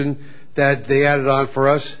portion that they added on for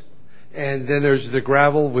us, and then there's the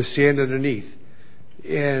gravel with sand underneath.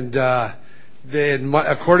 And then,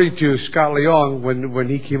 according to Scott Leong, when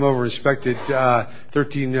he came over and inspected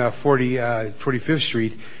 1340 25th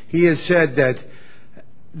Street, he had said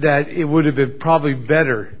that it would have been probably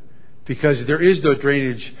better because there is no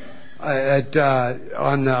drainage on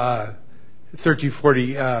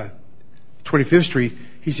 1340 25th Street.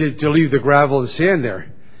 He said to leave the gravel and sand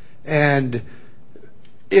there, and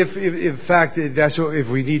if in fact if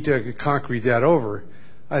we need to concrete that over,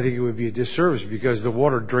 I think it would be a disservice because the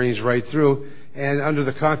water drains right through. And under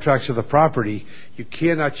the contracts of the property, you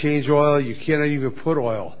cannot change oil. You cannot even put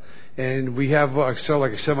oil. And we have like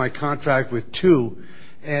a semi-contract with two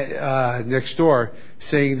next door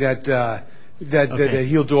saying that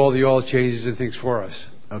he'll do all the oil changes and things for us.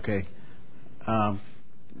 Okay.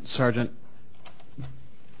 Sergeant,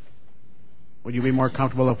 would you be more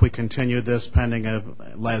comfortable if we continued this pending,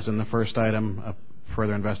 as in the first item, a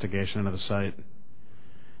further investigation into the site?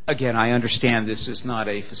 Again, I understand this is not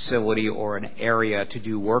a facility or an area to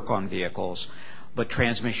do work on vehicles, but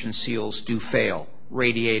transmission seals do fail.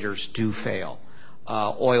 Radiators do fail.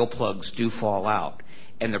 Oil plugs do fall out.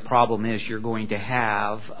 And the problem is you're going to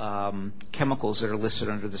have chemicals that are listed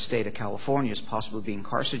under the state of California as possibly being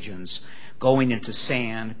carcinogens going into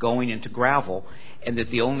sand, going into gravel, and that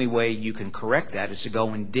the only way you can correct that is to go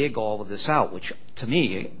and dig all of this out, which to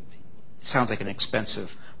me sounds like an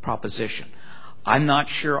expensive proposition. I'm not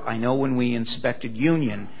sure. I know when we inspected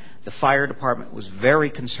Union, the fire department was very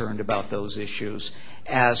concerned about those issues,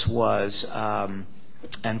 as was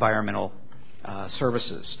environmental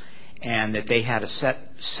services, and that they had a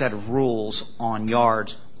set of rules on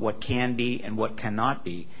yards, what can be and what cannot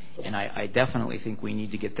be. And I definitely think we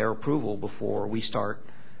need to get their approval before we start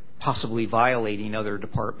possibly violating other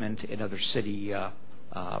department and other city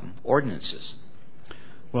ordinances.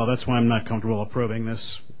 Well, that's why I'm not comfortable approving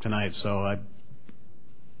this tonight, so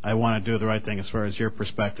I want to do the right thing as far as your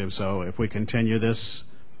perspective. So if we continue this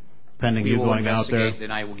pending you going out there, then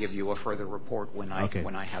I will give you a further report when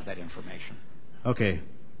I have that information. Okay.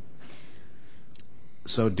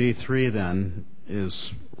 So D3 then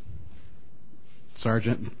is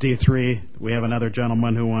Sergeant D3. We have another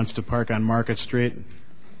gentleman who wants to park on Market Street.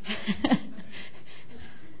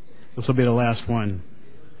 This will be the last one.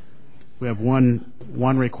 We have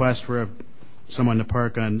one request for someone to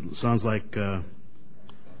park on. Sounds like.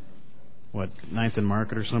 9th and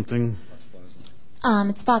Market or something?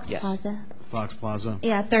 It's Fox Yes. Plaza. Fox Plaza?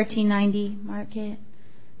 Yeah, 1390 Market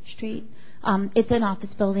Street. It's an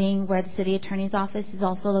office building where the city attorney's office is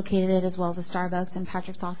also located, as well as a Starbucks and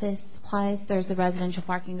Patrick's Office Supplies. There's a residential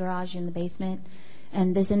parking garage in the basement,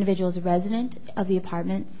 and this individual is a resident of the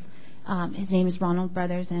apartments. His name is Ronald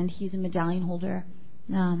Brothers, and he's a medallion holder.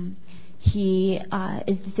 He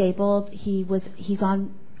is disabled. He's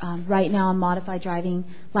on right now on modified driving.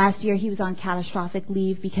 Last year he was on catastrophic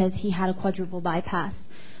leave because he had a quadruple bypass.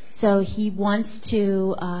 So he wants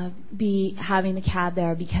to be having the cab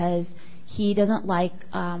there because he doesn't like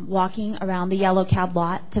walking around the yellow cab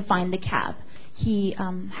lot to find the cab. He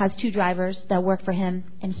has two drivers that work for him,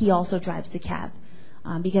 and he also drives the cab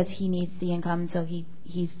because he needs the income, so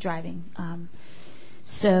he's driving.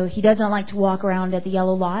 So he doesn't like to walk around at the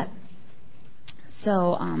yellow lot.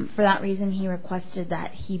 So for that reason, he requested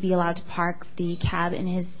that he be allowed to park the cab in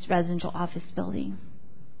his residential office building.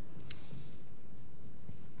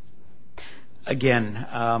 Again,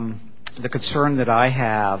 the concern that I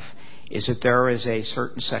have is that there is a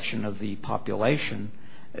certain section of the population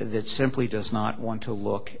that simply does not want to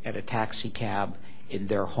look at a taxi cab in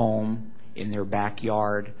their home, in their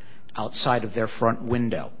backyard, outside of their front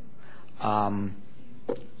window.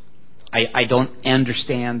 I don't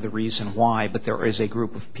understand the reason why, but there is a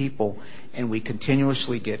group of people, and we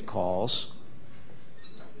continuously get calls.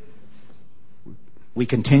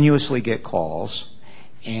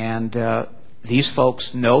 And these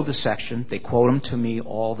folks know the section. They quote them to me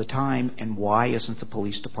all the time, and why isn't the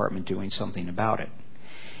police department doing something about it?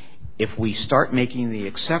 If we start making the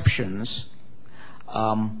exceptions,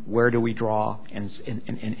 where do we draw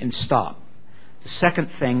and stop? The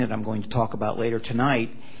second thing that I'm going to talk about later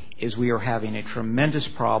tonight is we are having a tremendous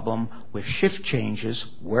problem with shift changes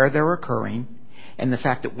where they're occurring, and the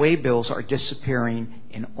fact that waybills are disappearing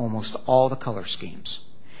in almost all the color schemes.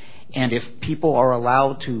 And if people are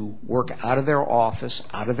allowed to work out of their office,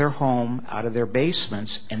 out of their home, out of their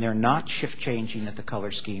basements, and they're not shift changing at the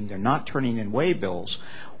color scheme, they're not turning in waybills,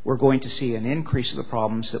 we're going to see an increase of the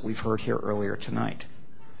problems that we've heard here earlier tonight.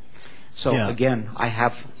 So again, I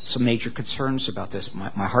have some major concerns about this.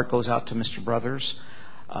 My heart goes out to Mr. Brothers.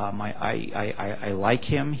 I like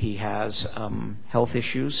him. He has health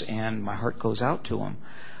issues, and my heart goes out to him.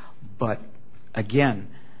 But again,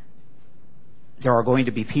 there are going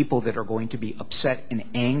to be people that are going to be upset and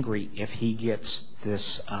angry if he gets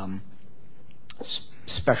this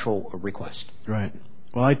special request. Right.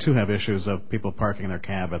 Well, I too have issues of people parking their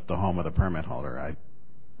cab at the home of the permit holder.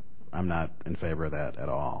 I'm not in favor of that at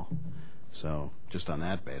all. So just on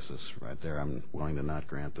that basis right there, I'm willing to not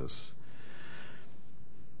grant this.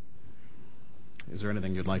 Is there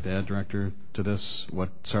anything you'd like to add, Director, to this, what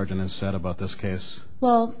Sergeant has said about this case?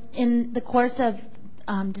 Well, in the course of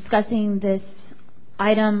discussing this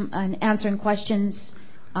item and answering questions,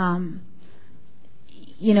 in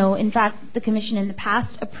fact, the Commission in the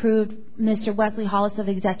past approved Mr. Wesley Hollis of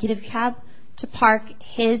Executive Cab to park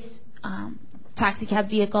his taxi cab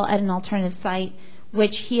vehicle at an alternative site,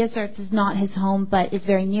 which he asserts is not his home but is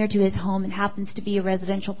very near to his home and happens to be a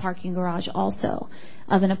residential parking garage also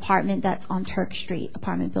of an apartment that's on Turk Street,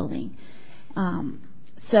 apartment building.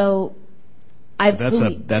 So I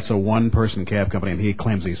believe that's a one-person cab company, and he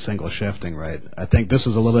claims he's single shifting, right? I think this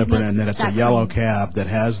is a little different in that it's a yellow cab that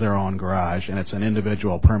has their own garage, and it's an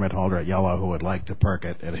individual permit holder at Yellow who would like to park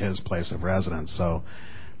it at his place of residence. So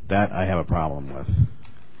that I have a problem with.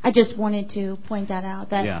 I just wanted to point that out.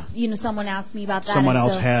 That's, someone asked me about that. Someone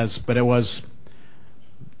else has, but it was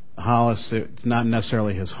Hollis. It's not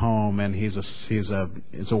necessarily his home, and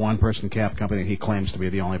it's a one-person cab company. And he claims to be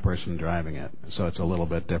the only person driving it, so it's a little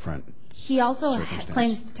bit different. He also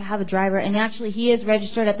claims to have a driver, and actually he is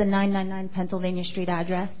registered at the 999 Pennsylvania Street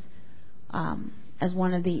address as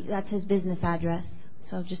that's his business address.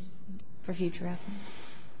 So just for future reference.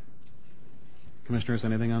 Commissioners,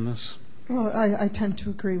 anything on this? Well, I tend to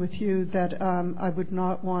agree with you that I would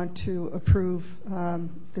not want to approve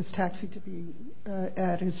this taxi to be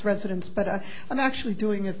at his residence, but I'm actually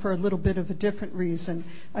doing it for a little bit of a different reason.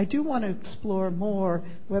 I do want to explore more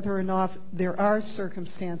whether or not there are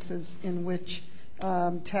circumstances in which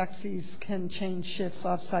taxis can change shifts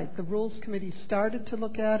off-site. The Rules Committee started to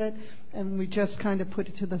look at it, and we just kind of put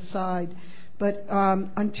it to the side. But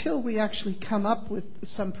until we actually come up with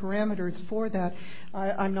some parameters for that,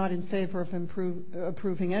 I'm not in favor of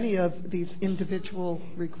approving any of these individual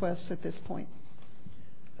requests at this point.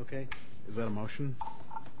 Okay. Is that a motion? No,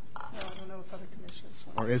 I don't know if other commissioners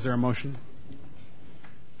want. Or is there a motion?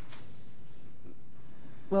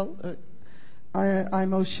 Well, I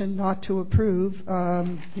motion not to approve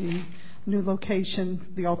the new location,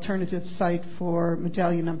 the alternative site for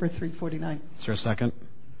medallion number 349. Is there a second?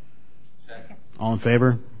 All in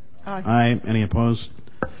favor? Aye. Aye. Any opposed?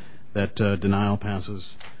 That denial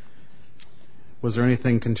passes. Was there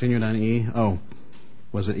anything continued on E? Oh,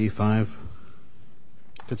 was it E5?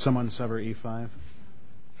 Did someone sever E5?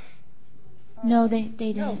 No, they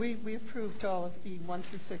didn't. No, we approved all of E1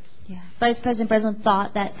 through 6. Yeah. Vice President Breslin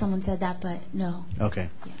thought that someone said that, but no. Okay.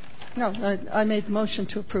 Yeah. No, I made the motion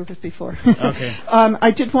to approve it before. Okay. I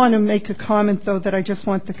did want to make a comment, though, that I just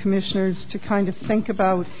want the commissioners to kind of think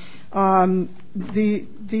about.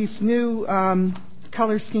 These new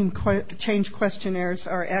color scheme change questionnaires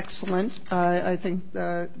are excellent. I think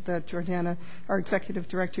that Jordana, our executive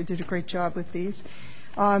director, did a great job with these.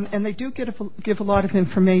 And they do give a lot of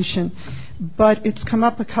information. But it's come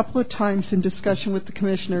up a couple of times in discussion with the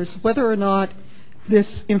commissioners whether or not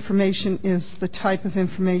this information is the type of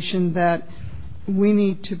information that we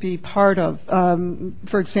need to be part of.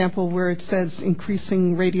 For example, where it says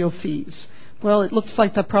increasing radio fees. Well, it looks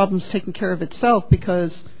like that problem's taken care of itself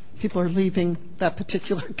because people are leaving that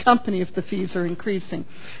particular company if the fees are increasing.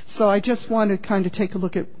 So I just want to kind of take a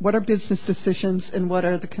look at what are business decisions and what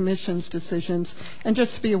are the commission's decisions, and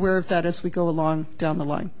just to be aware of that as we go along down the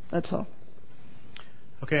line. That's all.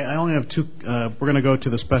 Okay, I only have two. We're going to go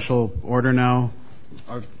to the special order now.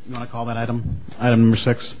 Or you want to call that item? Item number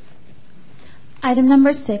 6. Item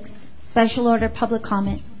number 6, special order public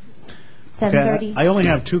comment. 7:30. Okay, I only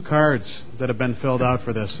have 2 cards that have been filled out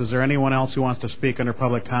for this. Is there anyone else who wants to speak under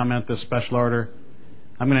public comment this special order?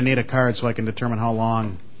 I'm going to need a card so I can determine how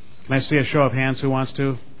long. Can I see a show of hands who wants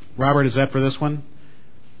to? Robert, is that for this one?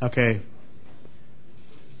 Okay.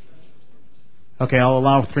 Okay, I'll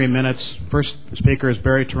allow 3 minutes. First speaker is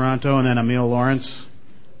Barry Toronto and then Emil Lawrence.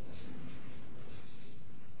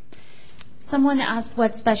 Someone asked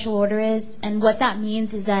what special order is, and what that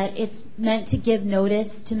means is that it's meant to give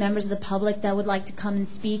notice to members of the public that would like to come and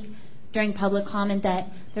speak during public comment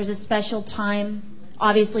that there's a special time,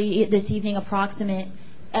 obviously this evening approximate,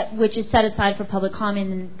 which is set aside for public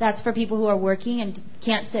comment, and that's for people who are working and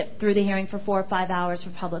can't sit through the hearing for 4 or 5 hours for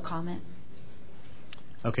public comment.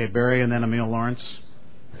 Okay, Barry and then Emil Lawrence.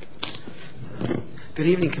 Good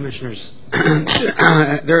evening, Commissioners.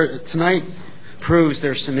 Tonight proves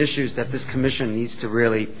there's some issues that this commission needs to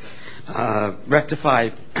really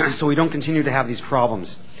rectified so we don't continue to have these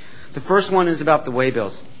problems. The first one is about the way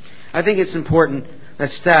bills. I think it's important that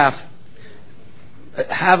staff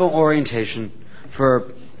have an orientation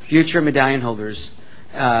for future medallion holders.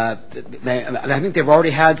 I think they've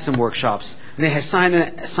already had some workshops, and they have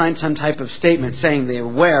signed some type of statement saying they're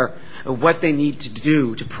aware of what they need to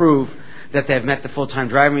do to prove that they've met the full-time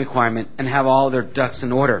driving requirement and have all their ducks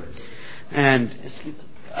in order. And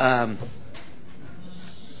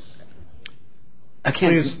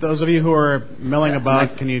please, those of you who are milling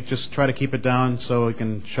about, can you just try to keep it down so we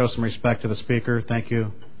can show some respect to the speaker? Thank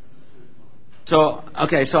you. So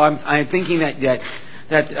I'm thinking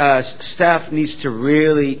that staff needs to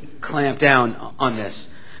really clamp down on this,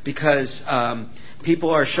 because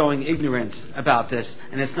people are showing ignorance about this,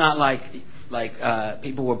 and it's not like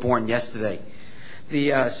people were born yesterday.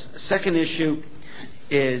 The second issue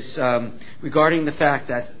is regarding the fact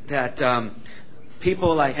that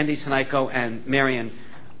people like Andy Sinaiko and Marion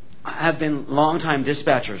have been longtime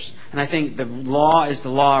dispatchers, and I think the law is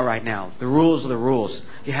the law right now. The rules are the rules.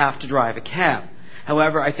 You have to drive a cab.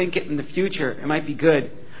 However, I think in the future it might be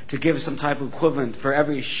good to give some type of equivalent for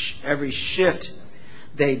every shift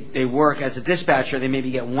they work as a dispatcher. They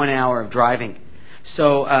maybe get 1 hour of driving.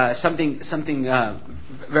 So something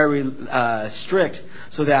very strict,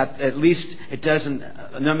 so that at least it doesn't,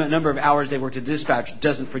 a number of hours they work to dispatch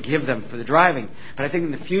doesn't forgive them for the driving. But I think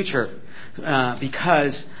in the future,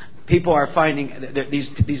 because people are finding that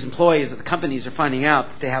these employees at the companies are finding out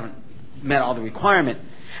that they haven't met all the requirement,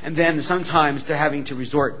 and then sometimes they're having to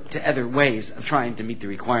resort to other ways of trying to meet the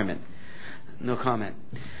requirement. No comment.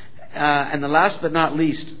 And the last but not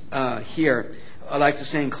least here, I'd like to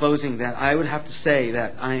say in closing that I would have to say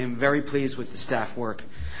that I am very pleased with the staff work.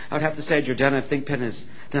 I would have to say Jordana Thigpen has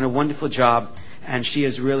done a wonderful job, and she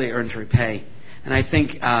has really earned her pay. And I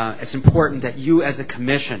think it's important that you as a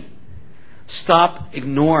commission stop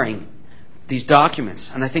ignoring these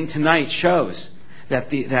documents. And I think tonight shows that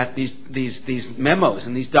these memos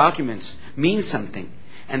and these documents mean something,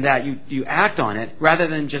 and that you act on it rather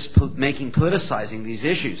than just politicizing these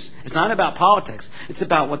issues. It's not about politics. It's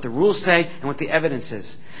about what the rules say and what the evidence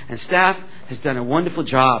is. And staff has done a wonderful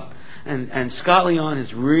job. And Scott Leon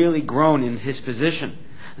has really grown in his position.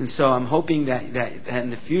 And so I'm hoping that in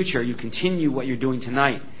the future you continue what you're doing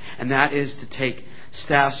tonight. And that is to take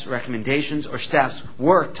staff's recommendations or staff's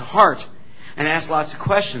work to heart and ask lots of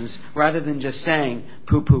questions rather than just saying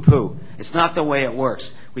poo, poo, poo. It's not the way it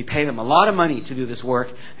works. We pay them a lot of money to do this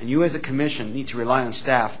work, and you as a commission need to rely on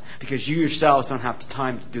staff, because you yourselves don't have the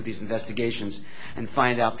time to do these investigations and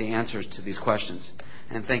find out the answers to these questions.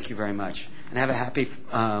 And thank you very much. And have a happy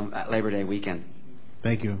Labor Day weekend.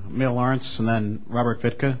 Thank you. Emil Lawrence and then Robert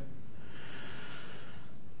Vitka.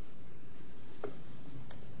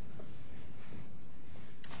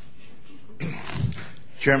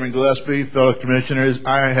 Chairman Gillespie, fellow commissioners,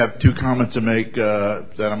 I have two comments to make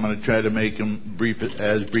that I'm going to try to make them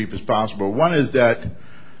as brief as possible. One is that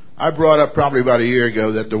I brought up probably about a year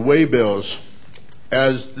ago that the way bills,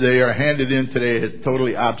 as they are handed in today, is a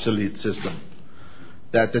totally obsolete system.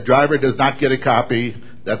 That the driver does not get a copy,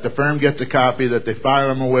 that the firm gets a copy, that they file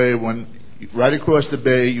them away when right across the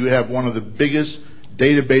bay you have one of the biggest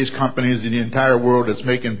database companies in the entire world that's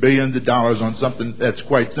making billions of dollars on something that's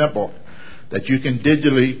quite simple. That you can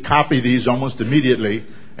digitally copy these almost immediately,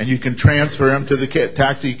 and you can transfer them to the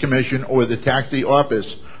taxi commission or the taxi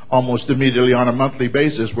office almost immediately on a monthly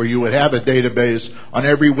basis, where you would have a database on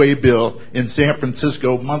every way bill in San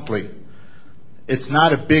Francisco monthly. It's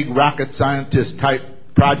not a big rocket scientist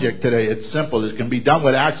type project today. It's simple. It can be done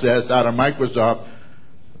with Access out of Microsoft,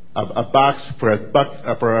 a box for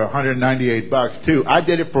 $198 too. I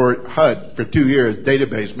did it for HUD for 2 years,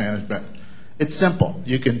 database management. It's simple.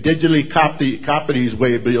 You can digitally copy these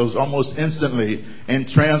way bills almost instantly and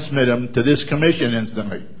transmit them to this commission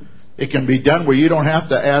instantly. It can be done where you don't have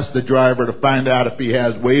to ask the driver to find out if he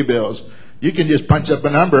has way bills. You can just punch up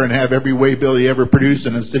a number and have every way bill he ever produced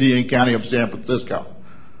in the city and county of San Francisco.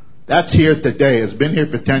 That's here today. It's been here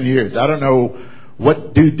for 10 years. I don't know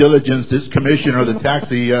what due diligence this commission or the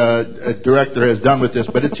taxi director has done with this,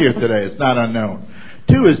 but it's here today. It's not unknown.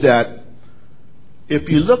 Two is that if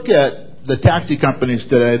you look at the taxi companies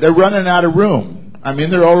today, they're running out of room. I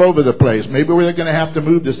mean, they're all over the place. Maybe we're going to have to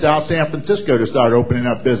move to South San Francisco to start opening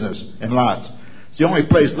up business in lots. It's the only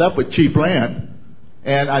place left with cheap land.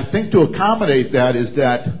 And I think to accommodate that is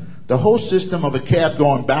that the whole system of a cab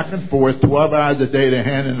going back and forth 12 hours a day to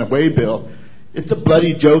hand in a way bill, it's a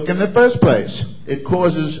bloody joke in the first place. It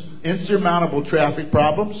causes insurmountable traffic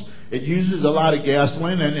problems. It uses a lot of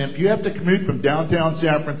gasoline. And if you have to commute from downtown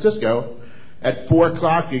San Francisco, at 4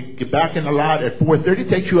 o'clock, you get back in the lot at 4:30, it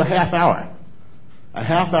takes you a half hour. A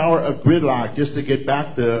half hour of gridlock just to get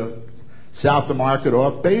back to South of Market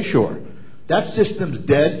off Bayshore. That system's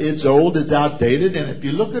dead, it's old, it's outdated, and if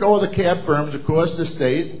you look at all the cab firms across the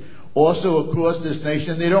state, also across this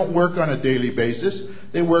nation, they don't work on a daily basis,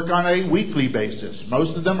 they work on a weekly basis.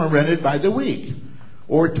 Most of them are rented by the week,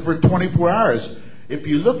 or for 24 hours. If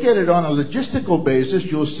you look at it on a logistical basis,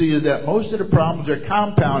 you'll see that most of the problems are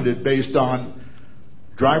compounded based on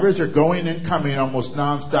drivers are going and coming almost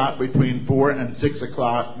nonstop between 4 and 6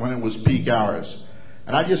 o'clock when it was peak hours.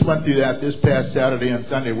 And I just went through that this past Saturday and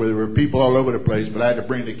Sunday where there were people all over the place, but I had to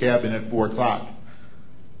bring the cab in at 4 o'clock.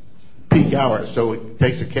 Peak hours. So it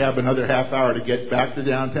takes a cab another half hour to get back to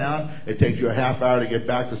downtown. It takes you a half hour to get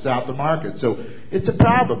back to South of Market. So it's a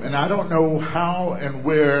problem. And I don't know how and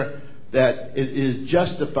where that it is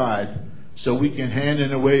justified so we can hand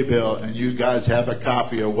in a waybill and you guys have a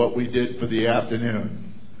copy of what we did for the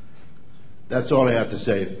afternoon. That's all I have to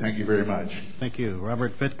say. Thank you very much. Thank you.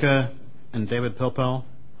 Robert Vitka and David Pilpel.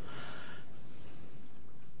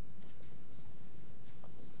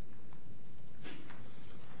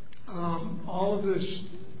 All of this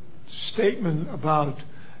statement about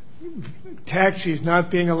taxis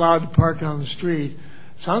not being allowed to park on the street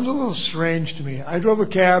sounds a little strange to me. I drove a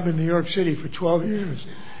cab in New York City for 12 years,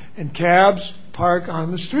 and cabs park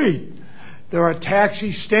on the street. There are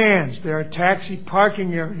taxi stands. There are taxi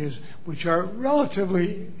parking areas which are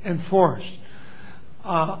relatively enforced.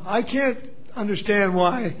 I can't understand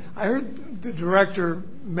why. I heard the director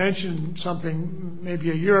mention something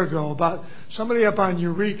maybe a year ago about somebody up on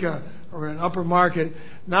Eureka or in Upper Market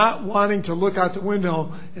not wanting to look out the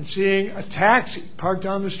window and seeing a taxi parked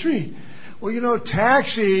on the street. Well, you know,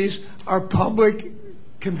 taxis are public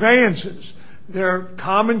conveyances. They're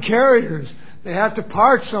common carriers. They have to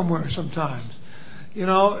park somewhere sometimes. You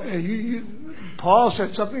know, Paul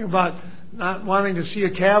said something about not wanting to see a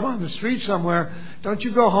cab on the street somewhere. Don't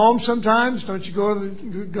you go home sometimes? Don't you go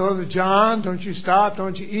to the John? Don't you stop?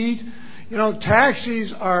 Don't you eat? You know,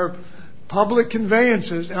 taxis are public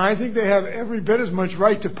conveyances, and I think they have every bit as much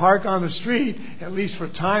right to park on the street, at least for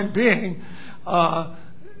time being,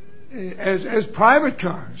 as private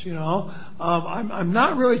cars. You know, I'm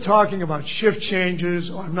not really talking about shift changes,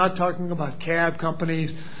 or I'm not talking about cab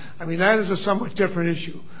companies. I mean, that is a somewhat different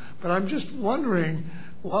issue. But I'm just wondering,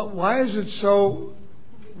 why is it so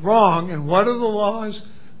wrong, and what are the laws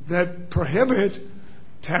that prohibit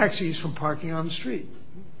taxis from parking on the street?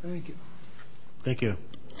 Thank you. Thank you.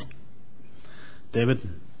 David,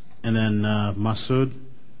 and then Masood.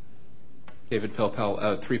 David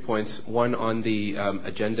Pilpel, 3 points. One, on the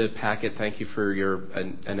agenda packet, thank you for your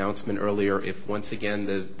announcement earlier. If once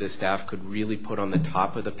again the staff could really put on the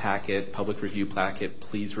top of the packet, public review packet,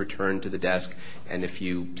 please return to the desk. And if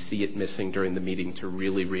you see it missing during the meeting, to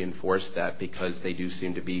really reinforce that, because they do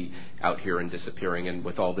seem to be out here and disappearing. And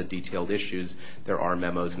with all the detailed issues, there are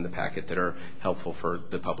memos in the packet that are helpful for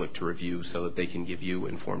the public to review so that they can give you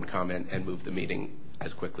informed comment and move the meeting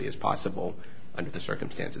as quickly as possible under the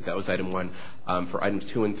circumstances. That was item 1. For items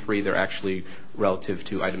 2 and 3, they're actually relative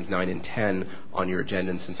to items 9 and 10 on your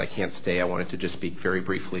agenda. And since I can't stay, I wanted to just speak very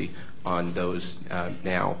briefly on those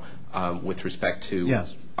now. With respect to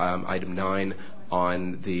item 9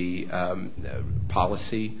 on the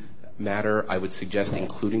policy matter, I would suggest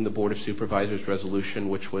including the Board of Supervisors resolution,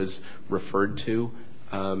 which was referred to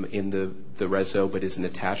in the reso but isn't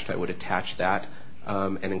attached. I would attach that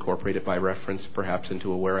and incorporate it by reference, perhaps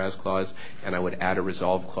into a whereas clause, and I would add a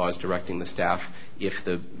resolve clause directing the staff, if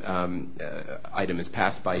the item is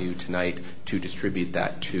passed by you tonight, to distribute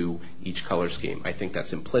that to each color scheme. I think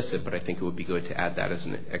that's implicit, but I think it would be good to add that as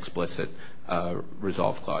an explicit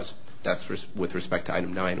resolve clause. That's with respect to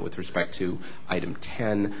item 9. With respect to item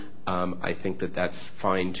 10, I think that that's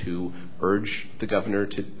fine to urge the governor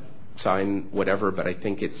to sign whatever, but I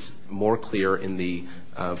think it's more clear in the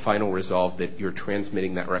final resolve that you're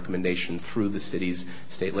transmitting that recommendation through the city's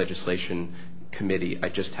state legislation committee. I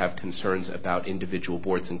just have concerns about individual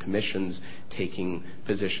boards and commissions taking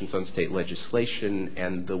positions on state legislation,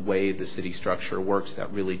 and the way the city structure works,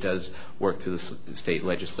 that really does work through the state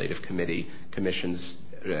legislative committee. Commissions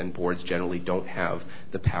and boards generally don't have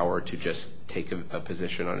the power to just take a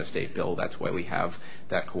position on a state bill. That's why we have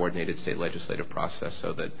that coordinated state legislative process,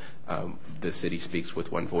 so that the city speaks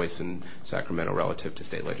with one voice in Sacramento relative to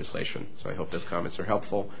state legislation. So I hope those comments are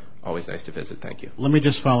helpful. Always nice to visit. Thank you. Let me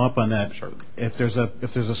just follow up on that. Sure. If there's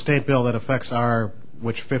a state bill that affects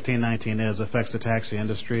which 1519 affects the taxi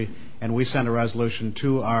industry, and we send a resolution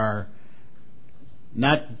to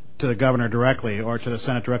not to the governor directly or to the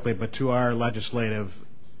Senate directly, but to our legislative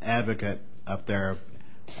advocate up there,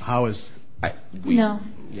 how is No.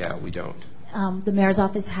 Yeah, we don't. The mayor's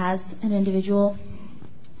office has an individual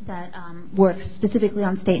that works specifically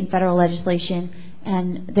on state and federal legislation,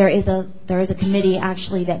 and there is a committee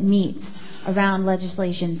actually that meets around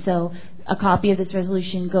legislation. So a copy of this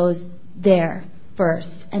resolution goes there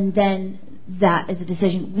first, and then that is a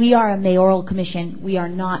decision. We are a mayoral commission. We are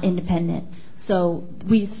not independent. So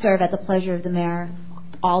we serve at the pleasure of the mayor,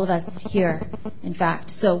 all of us here, in fact.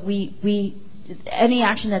 So we any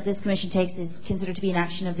action that this commission takes is considered to be an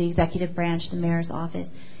action of the executive branch, the mayor's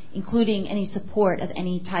office, including any support of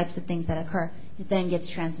any types of things that occur. It then gets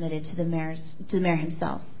transmitted to the mayor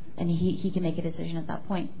himself, and he can make a decision at that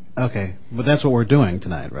point. Okay, but that's what we're doing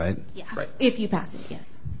tonight, right? Yeah. Right. If you pass it,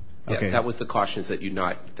 yes. Yeah, Okay. that was the caution, is that you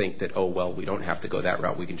not think that, oh, well, we don't have to go that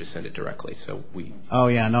route. We can just send it directly. So we. Oh,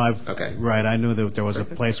 yeah, no, Okay. Right, I knew that there was a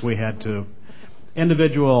place we had to.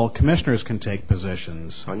 Individual commissioners can take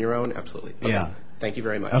positions. On your own? Absolutely. Okay. Yeah. Thank you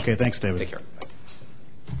very much. Okay, thanks, David. Take care.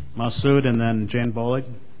 Masood and then Jane Bolig.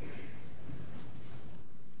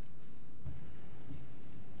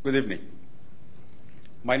 Good evening.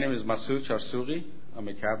 My name is Masood Charsuri. I'm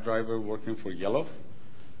a cab driver working for Yellow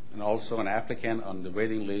and also an applicant on the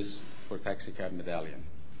waiting list for taxi cab medallion.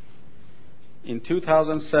 In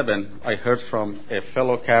 2007, I heard from a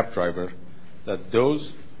fellow cab driver that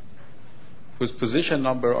those whose position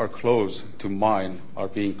number are close to mine are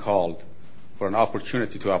being called for an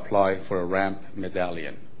opportunity to apply for a ramp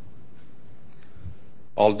medallion.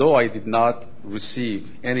 Although I did not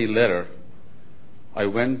receive any letter, I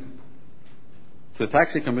went to the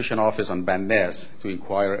Taxi Commission office on Van Ness to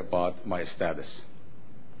inquire about my status.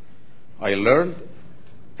 I learned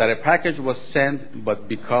that a package was sent, but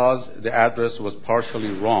because the address was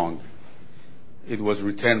partially wrong, it was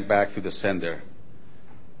returned back to the sender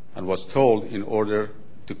and was told in order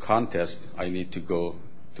to contest, I need to go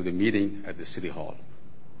to the meeting at the City Hall.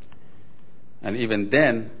 And even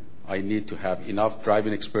then, I need to have enough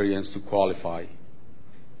driving experience to qualify.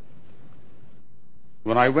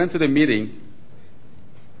 When I went to the meeting,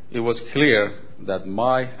 it was clear that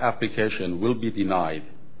my application will be denied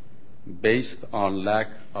based on lack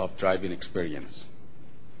of driving experience.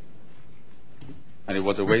 And it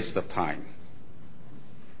was a waste of time.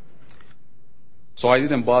 So I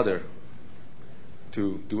didn't bother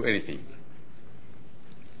to do anything.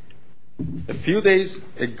 A few days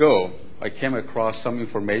ago, I came across some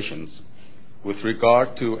information with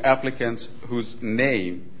regard to applicants whose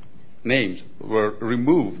names were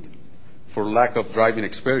removed for lack of driving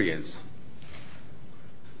experience.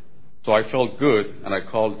 So I felt good, and I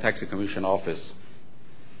called the Taxi Commission office.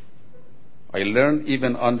 I learned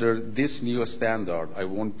even under this new standard, I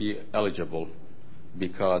won't be eligible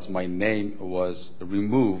because my name was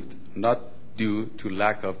removed not due to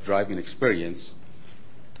lack of driving experience,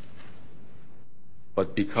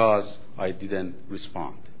 but because I didn't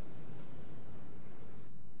respond.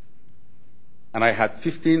 And I had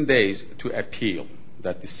 15 days to appeal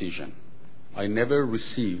that decision. I never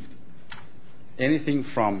received anything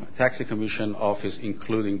from Taxi Commission office,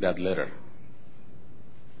 including that letter,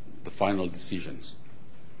 the final decisions.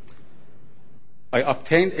 I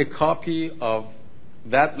obtained a copy of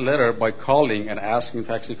that letter by calling and asking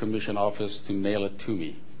Taxi Commission office to mail it to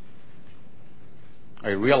me. I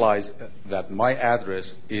realized that my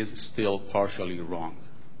address is still partially wrong.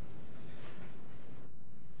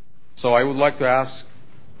 So I would like to ask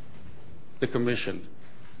the Commission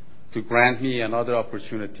to grant me another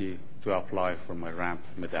opportunity to apply for my ramp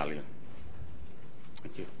medallion.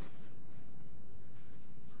 Thank you.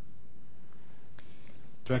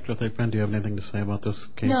 Director Thigpen, do you have anything to say about this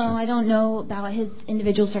case? No, I don't know about his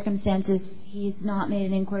individual circumstances. He's not made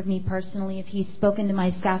an inquiry of me personally. If he's spoken to my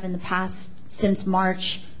staff in the past since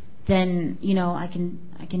March, then I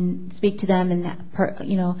can speak to them and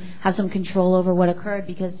have some control over what occurred,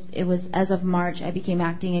 because it was as of March I became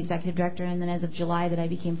acting executive director, and then as of July that I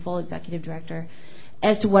became full executive director.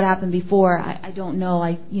 As to what happened before, I don't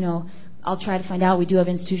know. I'll try to find out. We do have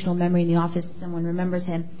institutional memory in the office. Someone remembers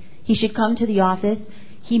him. He should come to the office.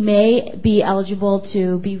 He may be eligible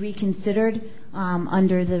to be reconsidered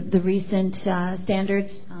under the recent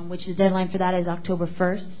standards, which the deadline for that is October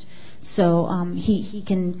 1st. So he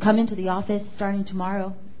can come into the office starting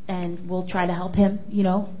tomorrow, and we'll try to help him,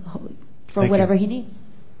 for whatever he needs.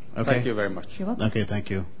 Okay. Thank you very much. You're welcome. Okay, thank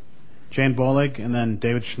you. Jane Bolig and then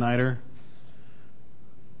David Schneider.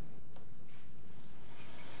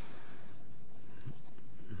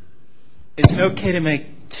 It's okay to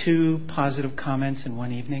make two positive comments in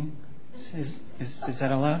one evening? Is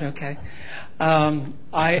that allowed? Okay.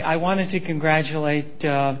 I wanted to congratulate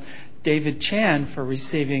David Chan for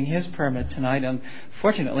receiving his permit tonight.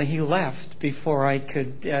 Unfortunately, he left before he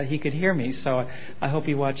could hear me, so I hope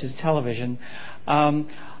he watches television.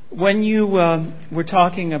 When you were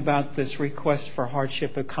talking about this request for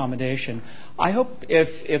hardship accommodation, I hope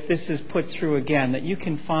if this is put through again that you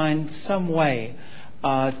can find some way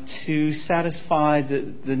to satisfy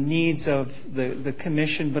the needs of the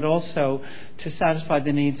commission, but also to satisfy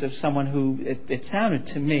the needs of someone who, it sounded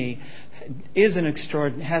to me, has an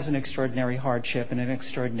extraordinary hardship and an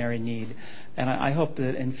extraordinary need. And I hope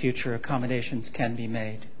that in future accommodations can be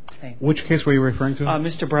made. Which case were you referring to?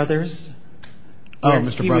 Mr. Brothers. Oh,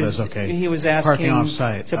 Mr. Brothers, okay. He was asking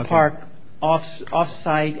to park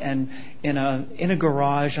off-site and in a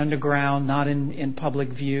garage underground, not in public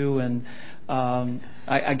view. And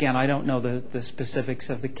I don't know the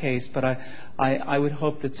specifics of the case, but I would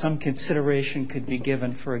hope that some consideration could be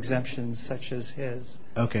given for exemptions such as his.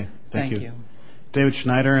 Okay, thank you. You. David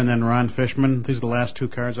Schneider and then Ron Fishman. These are the last two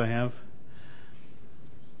cards I have.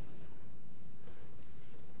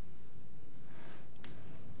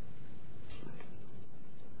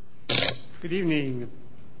 Good evening,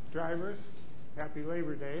 drivers. Happy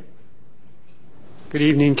Labor Day. Good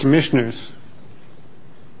evening, commissioners.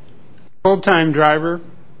 Full-time driver,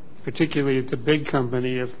 particularly at the big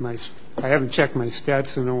company, I haven't checked my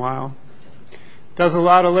stats in a while, does a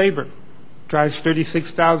lot of labor. Drives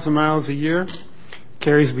 36,000 miles a year,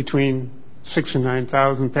 carries between 6,000 and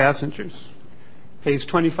 9,000 passengers, pays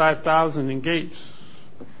 $25,000 in gates.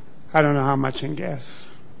 I don't know how much in gas.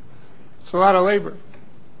 It's a lot of labor.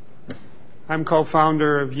 I'm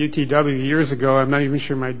co-founder of UTW years ago. I'm not even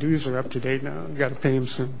sure my dues are up to date now. I've got to pay them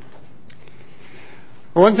soon.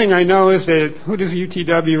 One thing I know is that who does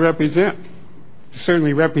UTW represent? They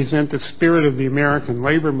certainly represent the spirit of the American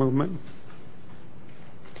labor movement.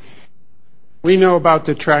 We know about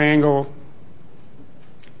the Triangle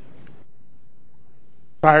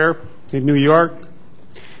fire in New York.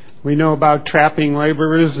 We know about trapping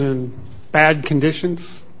laborers in bad conditions.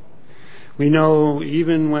 We know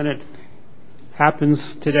even when it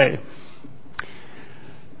happens today.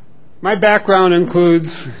 My background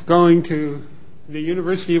includes going to the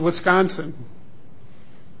University of Wisconsin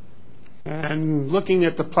and looking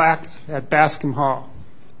at the plaque at Bascom Hall.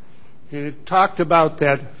 And it talked about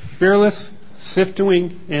that fearless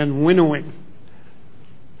sifting and winnowing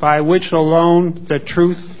by which alone the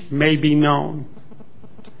truth may be known.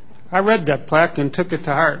 I read that plaque and took it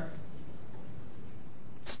to heart.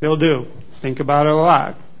 Still do. Think about it a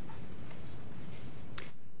lot.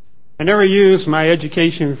 I never used my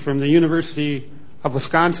education from the University of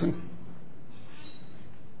Wisconsin,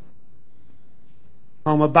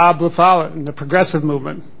 home of Bob La Follette and the progressive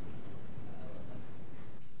movement.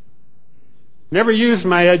 Never used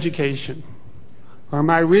my education or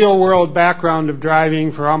my real-world background of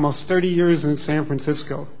driving for almost 30 years in San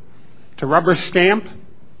Francisco to rubber stamp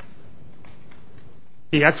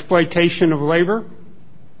the exploitation of labor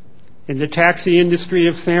in the taxi industry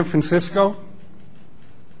of San Francisco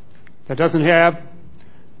that doesn't have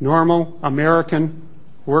normal American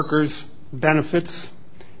workers' benefits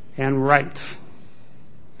and rights.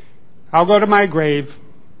 I'll go to my grave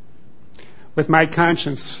with my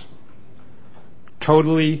conscience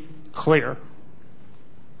totally clear.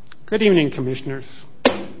 Good evening, commissioners.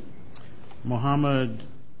 Mohammed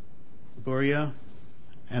Buria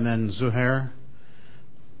and then Zuhair.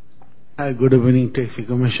 Hi, good evening, Taxi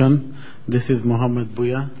Commission. This is Mohammed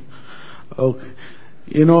Buya. Okay.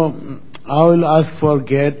 I will ask for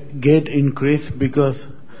gate increase because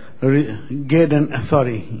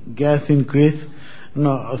gas increase.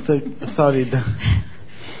 No, sorry, the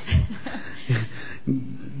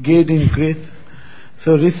gate increase.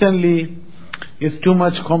 So recently, it's too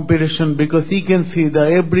much competition because you can see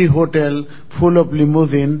that every hotel full of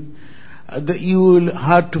limousine. You will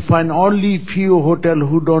have to find only few hotels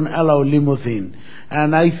who don't allow limousine.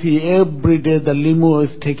 And I see every day the limo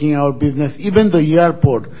is taking our business. Even the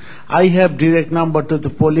airport. I have direct number to the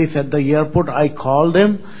police at the airport. I call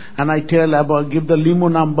them and I give the limo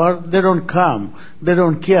number. They don't come. They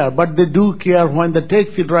don't care. But they do care when the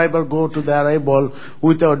taxi driver go to the arrival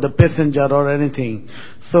without the passenger or anything.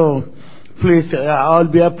 So, please, I'll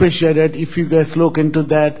be appreciated if you guys look into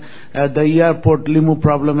that, the airport limo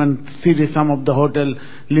problem and see some of the hotel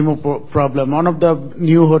limo problem. One of the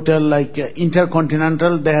new hotel like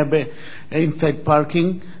Intercontinental, they have a inside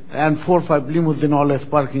parking and 4 or 5 limousine always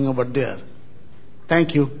parking over there.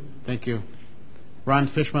 Thank you. Thank you. Ron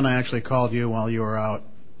Fishman, I actually called you while you were out,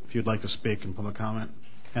 if you'd like to speak in public comment.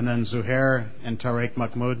 And then Zuhair and Tariq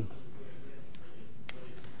Mahmoud.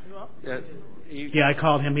 Yeah, I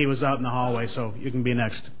called him. He was out in the hallway, so you can be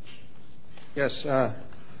next. Yes.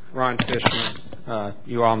 Ron Fishman.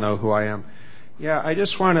 You all know who I am. Yeah, I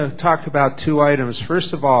just want to talk about two items.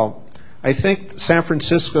 First of all, I think San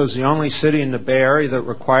Francisco is the only city in the Bay Area that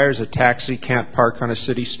requires a taxi can't park on a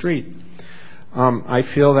city street. I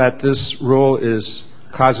feel that this rule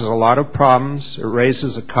causes a lot of problems. It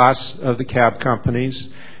raises the costs of the cab companies.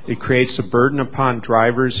 It creates a burden upon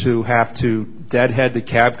drivers who have to deadhead the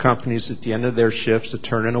cab companies at the end of their shifts to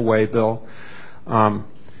turn in a waybill.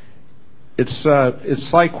 It's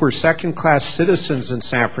like we're second-class citizens in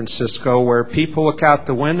San Francisco, where people look out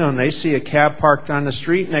the window and they see a cab parked on the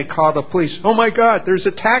street and they call the police. Oh my God, there's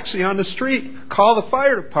a taxi on the street. Call the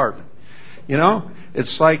fire department. You know,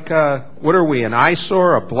 it's like, what are we, an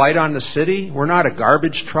eyesore, a blight on the city? We're not a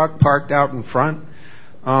garbage truck parked out in front.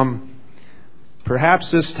 Perhaps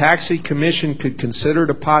this taxi commission could consider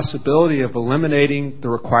the possibility of eliminating the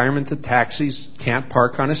requirement that taxis can't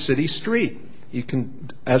park on a city street. You can,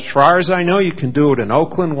 as far as I know, you can do it in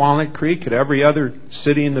Oakland, Walnut Creek, at every other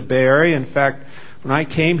city in the Bay Area. In fact, when I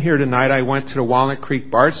came here tonight, I went to the Walnut Creek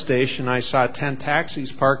BART station. I saw 10 taxis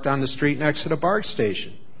parked on the street next to the BART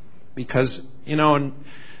station. Because, you know,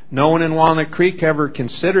 no one in Walnut Creek ever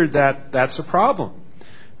considered that that's a problem.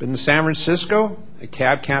 But in San Francisco, a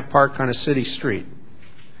cab can't park on a city street.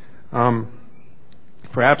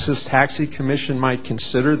 Perhaps this taxi commission might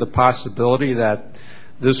consider the possibility that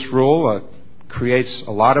this rule creates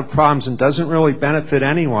a lot of problems and doesn't really benefit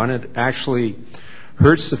anyone. It actually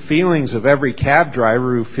hurts the feelings of every cab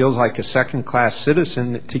driver who feels like a second-class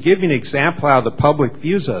citizen. To give you an example how the public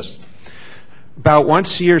views us, about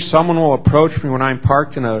once a year someone will approach me when I'm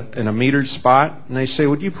parked in a metered spot, and they say,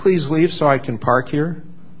 would you please leave so I can park here?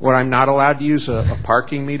 What, I'm not allowed to use a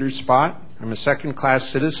parking metered spot? I'm a second-class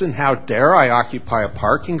citizen. How dare I occupy a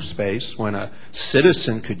parking space when a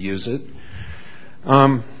citizen could use it?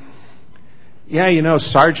 Yeah, you know,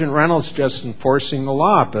 Sergeant Reynolds just enforcing the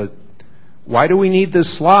law, but why do we need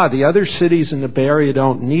this law? The other cities in the Bay Area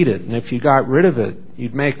don't need it, and if you got rid of it,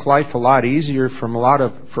 you'd make life a lot easier for a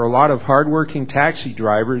lot of hardworking taxi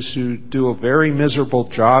drivers who do a very miserable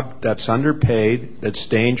job that's underpaid, that's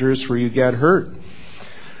dangerous, where you get hurt.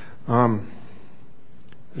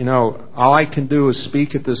 You know, all I can do is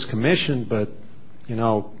speak at this commission, but, you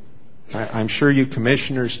know, I'm sure you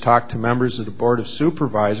commissioners talk to members of the Board of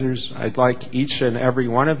Supervisors. I'd like each and every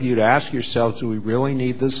one of you to ask yourselves, do we really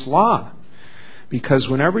need this law? Because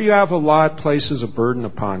whenever you have a law, it places a burden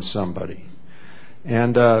upon somebody.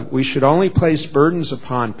 And we should only place burdens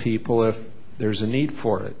upon people if there's a need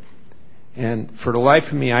for it. And for the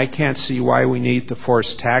life of me, I can't see why we need to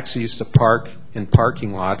force taxis to park in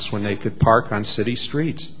parking lots when they could park on city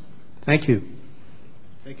streets. Thank you.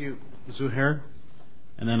 Thank you, Zuhair.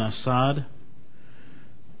 And then Assad.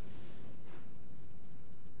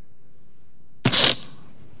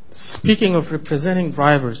 Speaking of representing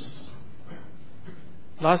drivers,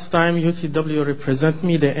 last time UTW represent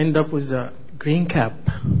me, they end up with a green cap.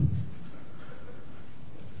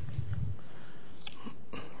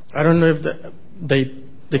 I don't know if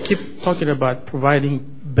they keep talking about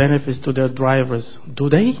providing benefits to their drivers. Do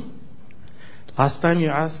they? Last time you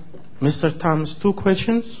asked Mr. Thomas 2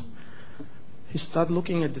 questions, he started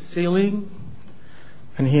looking at the ceiling,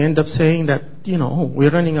 and he ended up saying that, you know, we're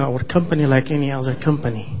running our company like any other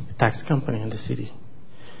company, tax company in the city.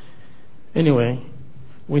 Anyway,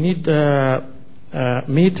 we need a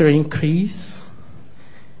meter increase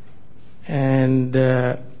and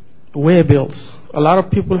way bills. A lot of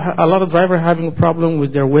drivers are having a problem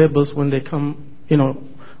with their way bills when they come, you know,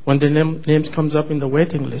 when their names comes up in the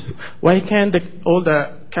waiting list. Why can't all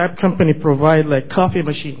the cab company provide like copy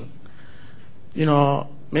machine? You know,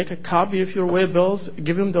 make a copy of your way bills,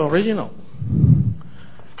 give them the original.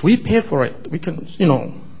 We pay for it. We can, you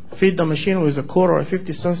know, feed the machine with a quarter or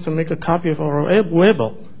 50 cents to make a copy of our way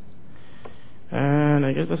bill. And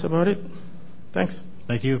I guess that's about it. Thanks.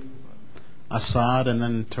 Thank you. Assad and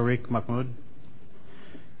then Tariq Mahmood.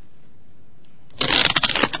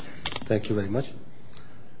 Thank you very much.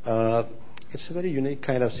 It's a very unique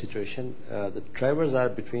kind of situation. The drivers are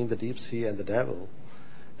between the deep sea and the devil.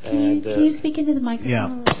 Can you speak into the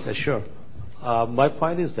microphone? Yeah, sure. My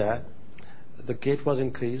point is that the gate was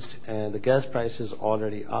increased and the gas price is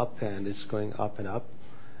already up and it's going up and up.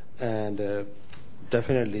 And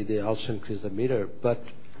definitely they also increased the meter. But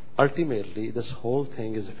ultimately, this whole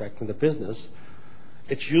thing is affecting the business.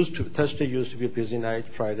 Thursday used to be a busy night,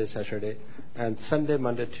 Friday, Saturday, and Sunday,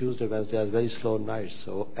 Monday, Tuesday, Wednesday are very slow nights.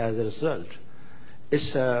 So as a result,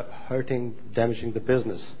 it's damaging the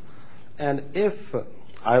business. And if,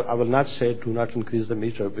 I will not say do not increase the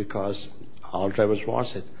meter because all drivers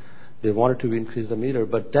want it. They wanted to increase the meter,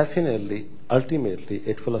 but definitely, ultimately,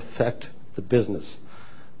 it will affect the business.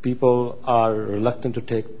 people are reluctant to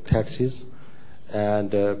take taxis,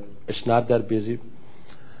 and it's not that busy.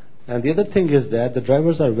 And the other thing is that the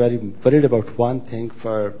drivers are very worried about one thing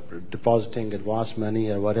for depositing advance money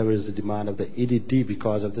or whatever is the demand of the EDD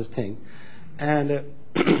because of this thing. And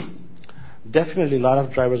definitely a lot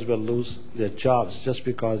of drivers will lose their jobs just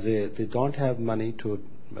because they don't have money to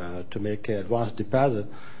make an advance deposit.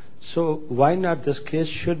 So why not this case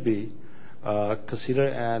should be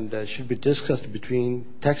considered and should be discussed between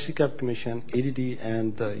Taxi Cab Commission, EDD,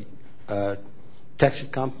 and the taxi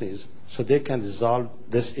companies so they can resolve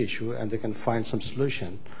this issue and they can find some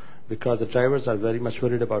solution, because the drivers are very much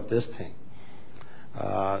worried about this thing,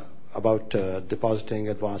 about depositing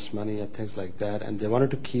advance money and things like that, and they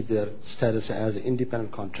wanted to keep their status as an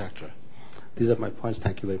independent contractor. These are my points.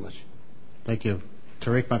 Thank you very much. Thank you.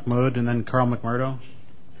 Tariq Mahmood and then Carl McMurdo.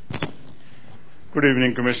 Good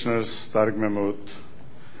evening, Commissioners. Tariq Mahmood.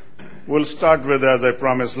 We'll start with, as I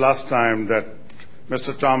promised last time, that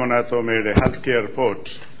Mr. Tominato made a healthcare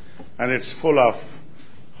report, and it's full of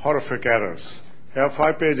horrific errors. I have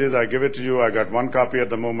 5 pages. I give it to you. I got 1 copy at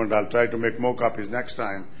the moment. I'll try to make more copies next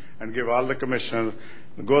time and give all the commissioners.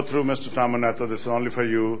 Go through Mr. Tominato. This is only for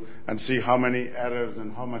you, and see how many errors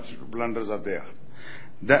and how much blunders are there.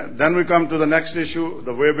 Then we come to the next issue,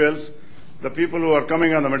 the way bills. The people who are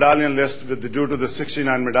coming on the medallion list due to the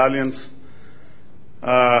 69 medallions,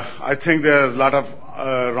 I think there are a lot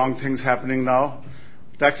of wrong things happening now.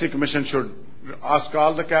 Taxi Commission should ask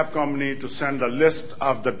all the cab company to send a list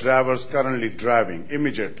of the drivers currently driving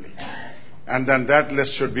immediately. And then that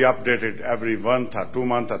list should be updated every month or 2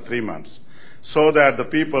 months or 3 months, so that the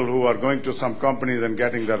people who are going to some companies and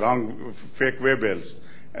getting the wrong fake way bills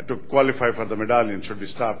to qualify for the medallion should be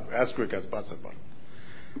stopped as quick as possible.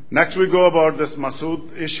 Next we go about this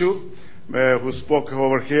Masood issue, who spoke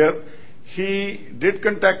over here. He did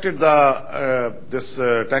contacted this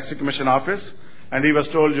Taxi Commission office, and he was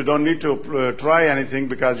told you don't need to try anything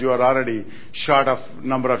because you are already short of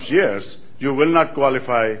number of years. You will not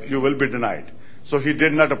qualify. You will be denied. So he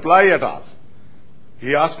did not apply at all.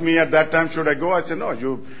 He asked me at that time, should I go? I said,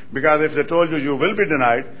 no, because if they told you you will be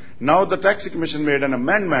denied, now the Taxi Commission made an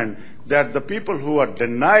amendment that the people who are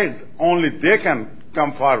denied, only they can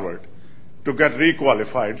come forward to get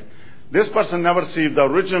requalified. This person never received the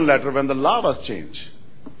original letter when the law was changed.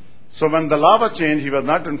 So when the law was changed, he was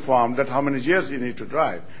not informed that how many years he need to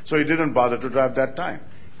drive. So he didn't bother to drive that time.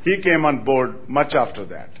 He came on board much after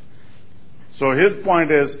that. So his point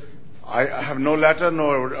is, I have no letter,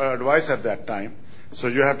 no advice at that time. So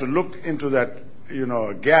you have to look into that,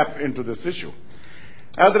 gap into this issue.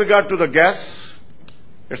 As regard to the gas,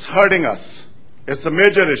 it's hurting us. It's a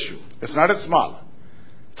major issue. It's not a small.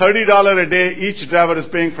 $30 a day each driver is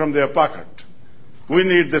paying from their pocket. We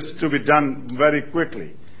need this to be done very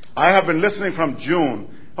quickly. I have been listening from June.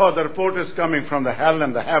 Oh, the report is coming from the hell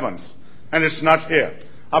and the heavens, and it's not here.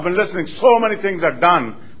 I've been listening. So many things are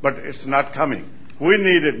done, but it's not coming. We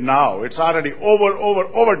need it now. It's already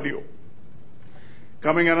overdue.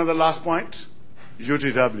 Coming another last point,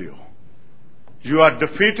 UTW. You are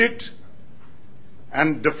defeated,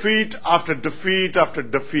 and defeat after defeat after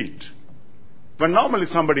defeat. When normally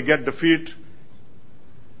somebody get defeat,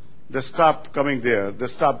 they stop coming there. They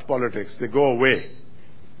stop politics. They go away.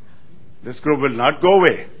 This group will not go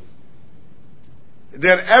away.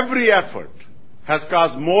 Their every effort has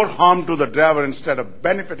caused more harm to the driver instead of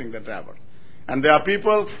benefiting the driver. And there are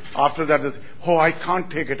people after that that say, oh, I can't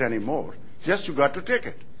take it anymore. Yes, you got to take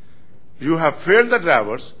it. You have failed the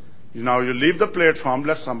drivers. Now you leave the platform,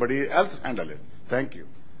 let somebody else handle it. Thank you.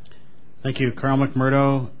 Thank you, Carl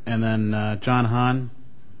McMurdo, and then John Hahn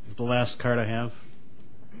is the last card I have.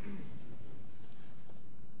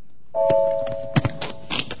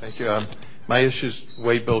 Thank you. My issue is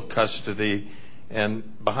way-bill custody,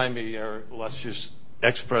 and behind me our illustrious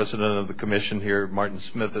ex-president of the commission here, Martin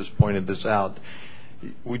Smith, has pointed this out.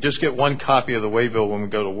 We just get 1 copy of the way-bill when we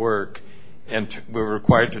go to work, and we're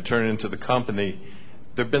required to turn it into the company.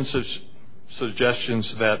 There have been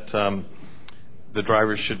suggestions that the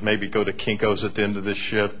drivers should maybe go to Kinko's at the end of this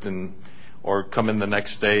shift or come in the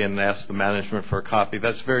next day and ask the management for a copy.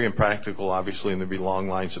 That's very impractical, obviously, and there'd be long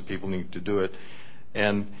lines of people need to do it.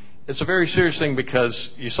 And it's a very serious thing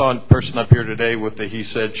because you saw a person up here today with the he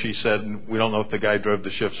said, she said, and we don't know if the guy drove the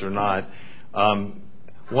shifts or not. One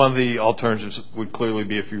of the alternatives would clearly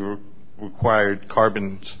be if you required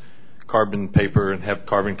carbon paper and have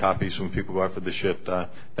carbon copies when people go out for the shift.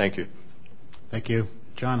 Thank you. Thank you.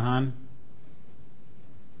 John Hahn.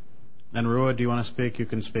 And Rua, do you want to speak? You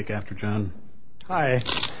can speak after John. Hi.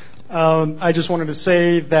 I just wanted to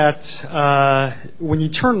say that when you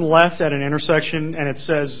turn left at an intersection and it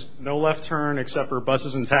says no left turn except for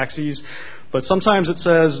buses and taxis, but sometimes it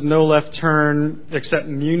says no left turn except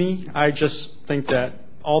Muni, I just think that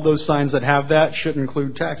all those signs that have that should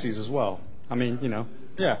include taxis as well. I mean,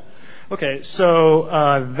 yeah. Okay, so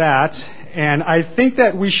that, and I think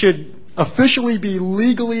that we should officially be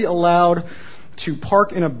legally allowed to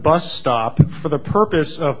park in a bus stop for the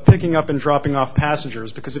purpose of picking up and dropping off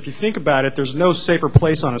passengers, because if you think about it, there's no safer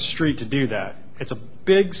place on a street to do that. It's a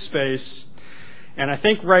big space, and I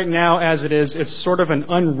think right now, as it is, it's sort of an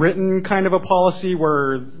unwritten kind of a policy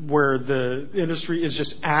where the industry is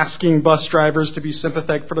just asking bus drivers to be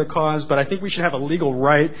sympathetic for the cause, but I think we should have a legal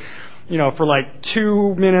right, for like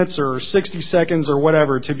 2 minutes or 60 seconds or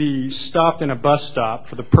whatever to be stopped in a bus stop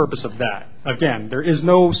for the purpose of that. Again, there is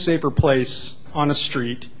no safer place on a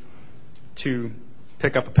street to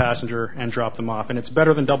pick up a passenger and drop them off, and it's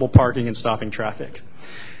better than double parking and stopping traffic.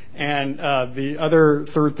 And the other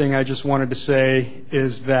third thing I just wanted to say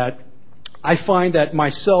is that I find that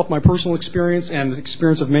myself, my personal experience and the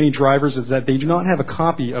experience of many drivers is that they do not have a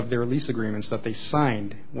copy of their lease agreements that they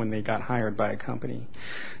signed when they got hired by a company.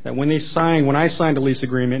 That when I signed a lease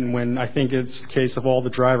agreement, and when I think it's the case of all the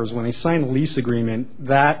drivers, when they sign a lease agreement,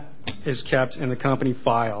 that is kept in the company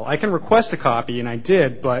file. I can request a copy, and I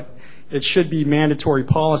did, but it should be mandatory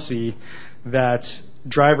policy that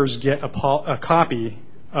drivers get a copy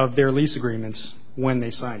of their lease agreements when they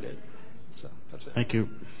signed it. So that's it. Thank you.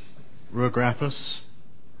 Ruagrafis.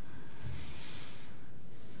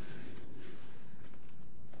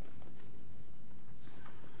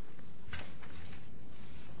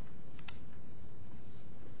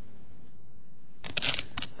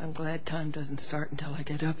 I'm glad time doesn't start until I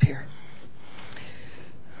get up here.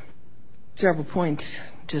 Several points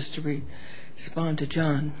just to respond to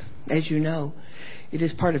John. As you know, it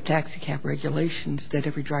is part of taxi cab regulations that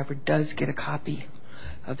every driver does get a copy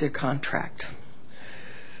of their contract.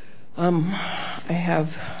 I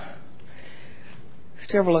have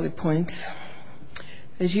several other points.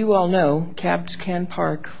 As you all know, cabs can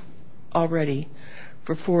park already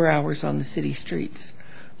for 4 hours on the city streets,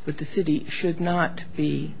 but the city should not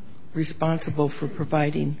be responsible for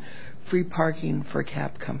providing free parking for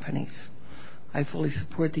cab companies. I fully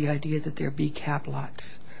support the idea that there be cab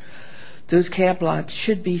lots. Those cab lots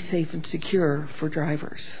should be safe and secure for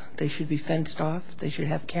drivers. They should be fenced off. They should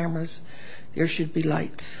have cameras. There should be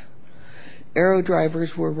lights. Aero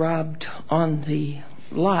drivers were robbed on the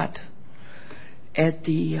lot at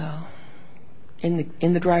in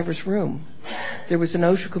the driver's room. There was an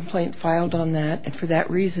OSHA complaint filed on that, and for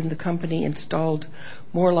that reason the company installed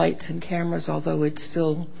more lights and cameras, although it's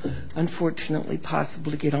still unfortunately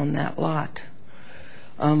possible to get on that lot.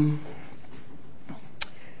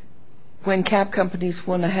 When cab companies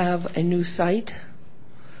want to have a new site,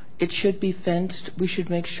 it should be fenced. We should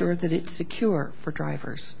make sure that it's secure for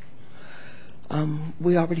drivers.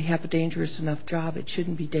 We already have a dangerous enough job. It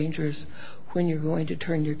shouldn't be dangerous when you're going to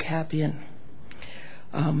turn your cab in.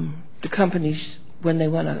 The companies, when they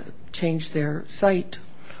want to change their site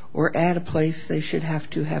or add a place, they should have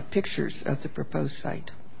to have pictures of the proposed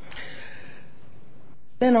site.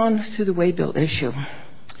 Then on to the waybill issue.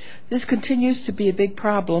 This continues to be a big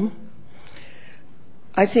problem.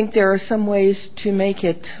 I think there are some ways to make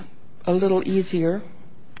it a little easier.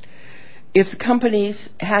 If the companies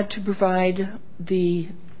had to provide the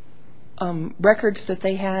records that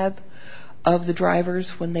they have of the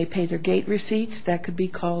drivers when they pay their gate receipts, that could be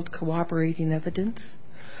called cooperating evidence.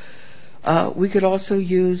 We could also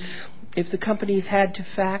use, if the companies had to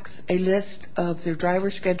fax a list of their driver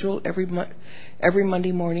schedule every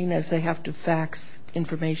Monday morning, as they have to fax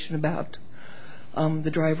information about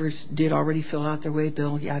the drivers did already fill out their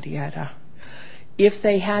waybill, yada yada. If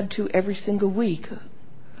they had to every single week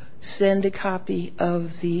send a copy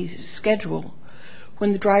of the schedule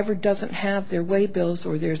when the driver doesn't have their waybills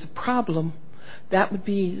or there's a problem, that would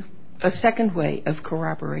be a second way of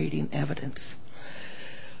corroborating evidence.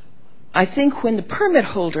 I think when the permit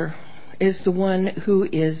holder is the one who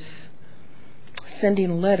is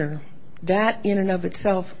sending a letter, that in and of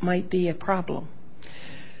itself might be a problem.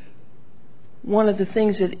 One of the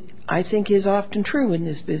things that I think is often true in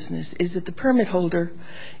this business is that the permit holder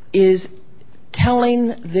is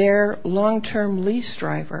telling their long-term lease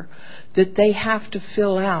driver that they have to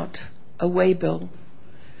fill out a waybill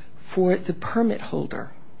for the permit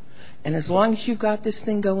holder. And as long as you've got this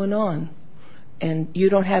thing going on and you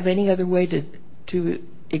don't have any other way to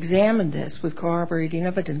examine this with corroborating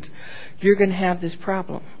evidence, you're going to have this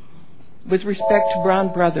problem. With respect to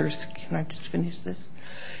Brown Brothers, can I just finish this?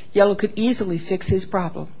 Yellow could easily fix his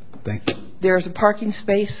problem. Thank you. There's a parking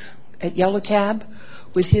space at Yellow Cab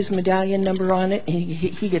with his medallion number on it, and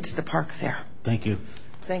he gets to park there. Thank you.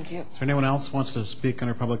 Thank you. Is there anyone else who wants to speak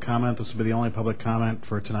under public comment? This will be the only public comment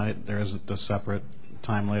for tonight. There isn't a separate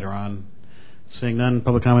time later on. Seeing none,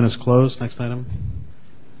 public comment is closed. Next item.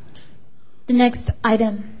 The next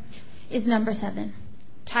item is number 7,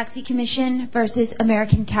 Taxi Commission versus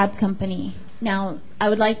American Cab Company. Now, I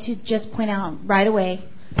would like to just point out right away,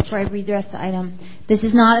 before I read the rest of the item, this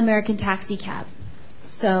is not American Taxi Cab.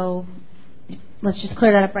 So let's just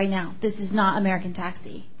clear that up right now. This is not American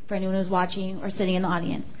Taxi, for anyone who's watching or sitting in the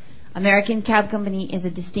audience. American Cab Company is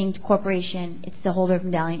a distinct corporation. It's the holder of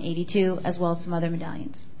Medallion 82, as well as some other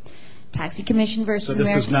medallions. Taxi Commission versus So this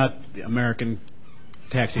American... is not the American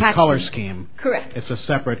Taxi color scheme. Correct. It's a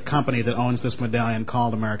separate company that owns this medallion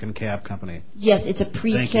called American Cab Company. Yes, it's a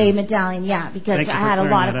pre-K medallion, because I had a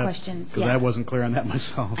lot of questions. Because I wasn't clear on that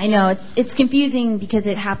myself. I know, it's confusing because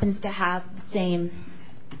it happens to have the same,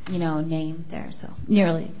 name there, so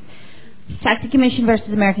nearly. Taxi Commission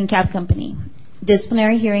versus American Cab Company.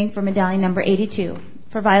 Disciplinary hearing for medallion number 82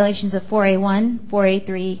 for violations of 4A1,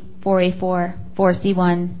 4A3, 4A4,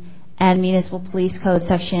 4C1, and Municipal Police Code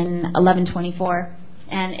Section 1124.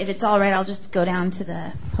 And if it's all right, I'll just go down to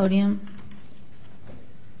the podium.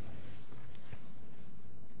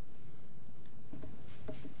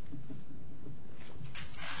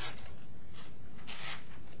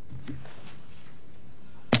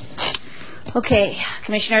 Okay,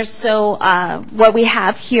 Commissioners, so what we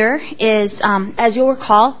have here is, as you'll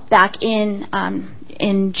recall, back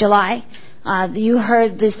in July, you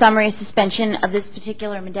heard the summary suspension of this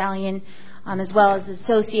particular medallion, as well as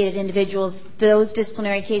associated individuals. Those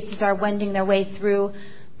disciplinary cases are wending their way through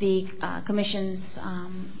the Commission's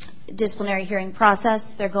disciplinary hearing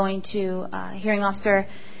process. They're going to hearing officer.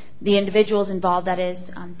 The individuals involved, that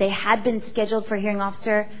is, they had been scheduled for hearing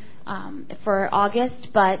officer for August,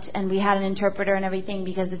 and we had an interpreter and everything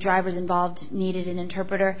because the drivers involved needed an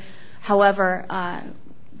interpreter. However,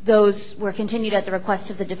 those were continued at the request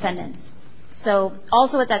of the defendants. So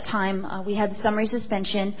also at that time, we had the summary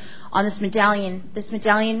suspension on this medallion. This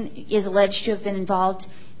medallion is alleged to have been involved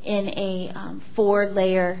in a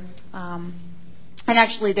 4-layer, and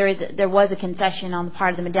actually there was a concession on the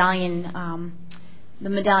part of the medallion,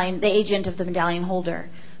 the agent of the medallion holder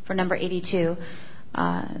for number 82,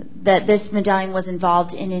 that this medallion was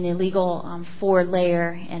involved in an illegal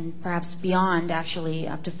 4-layer and perhaps beyond, actually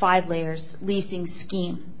up to 5 layers leasing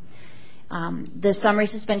scheme. The summary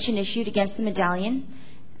suspension issued against the medallion,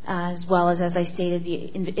 as well as I stated, the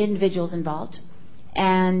individuals involved.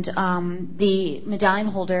 And the medallion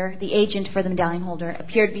holder, the agent for the medallion holder,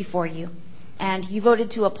 appeared before you. And you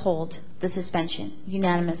voted to uphold the suspension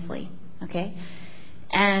unanimously, okay?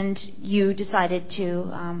 And you decided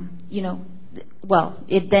to,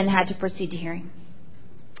 it then had to proceed to hearing.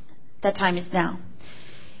 That time is now.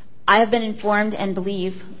 I have been informed and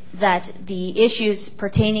believe that the issues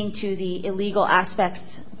pertaining to the illegal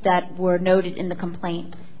aspects that were noted in the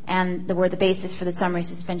complaint and that were the basis for the summary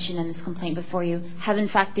suspension in this complaint before you have in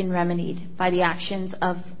fact been remedied by the actions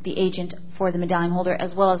of the agent for the medallion holder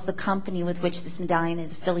as well as the company with which this medallion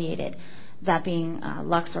is affiliated, that being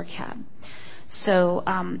Luxor Cab. So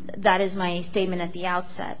that is my statement at the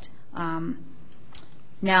outset.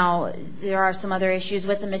 Now, there are some other issues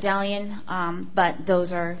with the medallion, but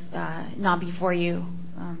those are not before you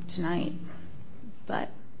tonight.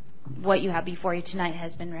 But what you have before you tonight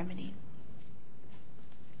has been remedied.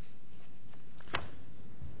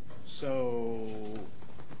 So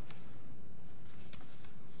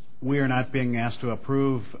we are not being asked to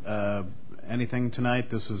approve anything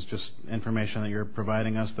tonight. This is just information that you're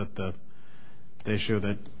providing us that the issue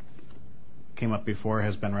that came up before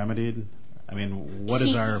has been remedied. I mean, what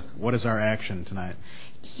is our action tonight?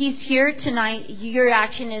 He's here tonight. Your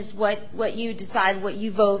action is what you decide, what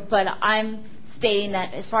you vote. But I'm stating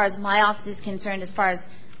that as far as my office is concerned, as far as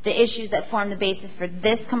the issues that form the basis for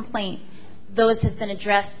this complaint, those have been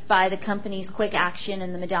addressed by the company's quick action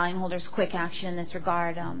and the medallion holder's quick action in this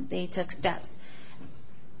regard. They took steps.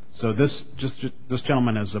 So this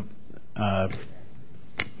gentleman has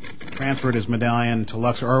transferred his medallion to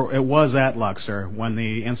Luxor, or it was at Luxor when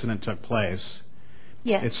the incident took place.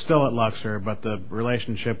 Yes. It's still at Luxor, but the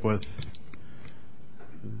relationship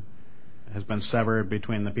has been severed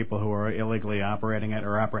between the people who are illegally operating it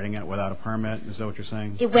or operating it without a permit. Is that what you're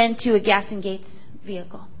saying? It went to a Gas and Gates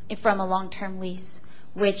vehicle from a long-term lease,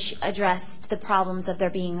 which addressed the problems of there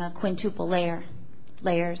being a quintuple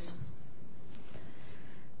layers.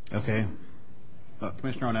 Okay.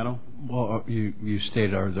 Commissioner Onetto? Well, you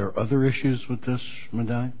stated, are there other issues with this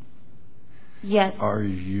medallion? Yes. Are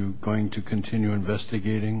you going to continue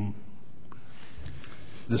investigating?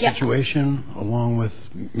 the situation, along with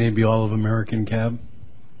maybe all of American Cab?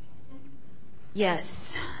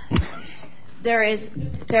 Yes.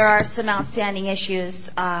 There are some outstanding issues,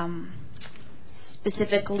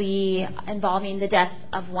 specifically involving the death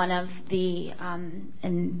of one of the,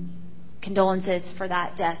 and condolences for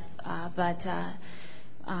that death, but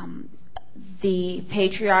the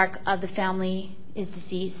patriarch of the family is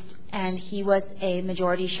deceased, and he was a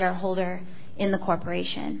majority shareholder in the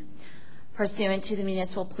corporation. Pursuant to the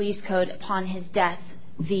Municipal Police Code, upon his death,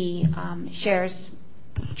 the shares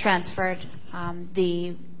transferred.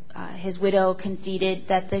 His widow conceded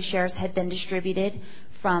that the shares had been distributed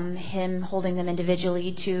from him holding them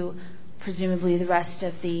individually to presumably the rest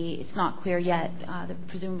of the, it's not clear yet,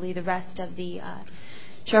 presumably the rest of the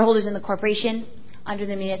shareholders in the corporation. Under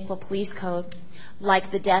the Municipal Police Code,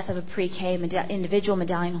 like the death of a pre-K individual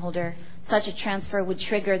medallion holder, such a transfer would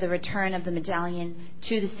trigger the return of the medallion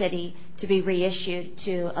to the city to be reissued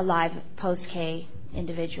to a live post-K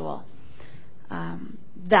individual.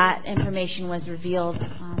 That information was revealed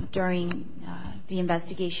during the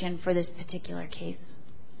investigation for this particular case.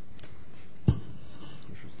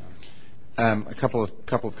 A couple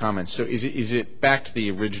of comments. So is it back to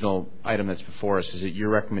the original item that's before us? Is it your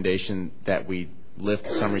recommendation that we lift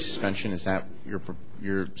the summary suspension? Is that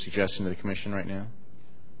your suggestion to the commission right now?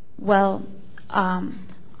 Well,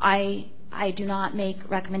 I do not make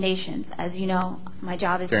recommendations. As you know, my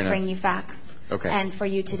job is to bring you facts and for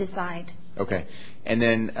you to decide. Okay. And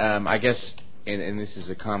then I guess, and this is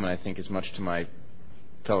a comment I think as much to my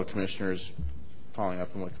fellow commissioners, following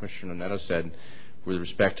up on what Commissioner Neto said, with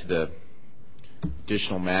respect to the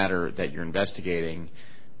additional matter that you're investigating,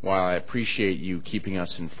 while I appreciate you keeping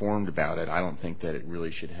us informed about it, I don't think that it really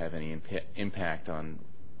should have any impact on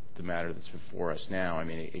the matter that's before us now. I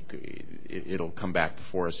mean, it'll come back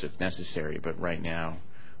before us if necessary, but right now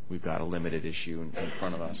we've got a limited issue in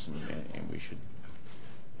front of us, and we should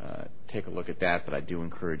take a look at that. But I do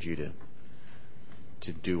encourage you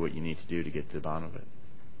to do what you need to do to get to the bottom of it.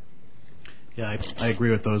 Yeah, I agree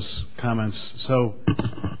with those comments. So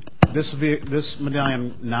this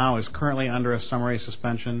medallion now is currently under a summary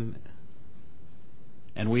suspension,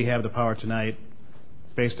 and we have the power tonight,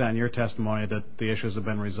 based on your testimony, that the issues have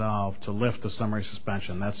been resolved, to lift the summary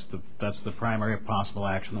suspension. That's the primary possible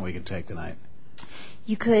action that we can take tonight.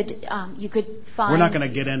 You could find. We're not going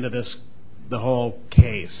to get into the whole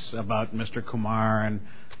case about Mr. Kumar and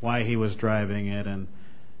why he was driving it, and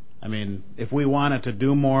I mean, if we wanted to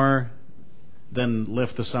do more than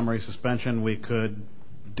lift the summary suspension, we could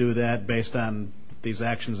do that based on these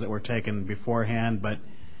actions that were taken beforehand, but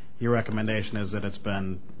your recommendation is that it's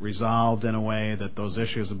been resolved in a way that those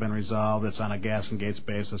issues have been resolved. It's on a gas and gates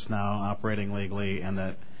basis now, operating legally, and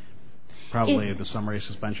that probably the summary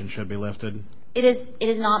suspension should be lifted. It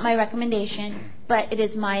is not my recommendation, but it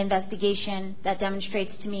is my investigation that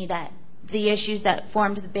demonstrates to me that the issues that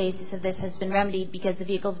formed the basis of this has been remedied because the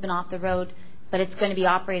vehicle's been off the road, but it's going to be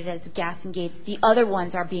operated as gas and gates. The other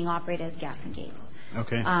ones are being operated as gas and gates.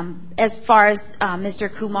 Okay. As far as Mr.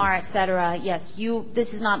 Kumar, et cetera, yes,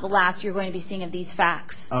 this is not the last you're going to be seeing of these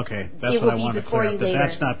facts. Okay, that's what I wanted to clear up.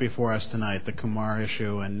 That's not before us tonight, the Kumar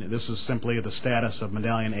issue, and this is simply the status of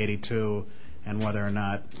Medallion 82 and whether or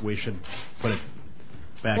not we should put it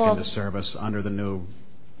back into service under the new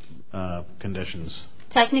conditions.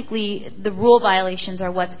 Technically, the rule violations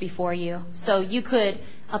are what's before you. So you could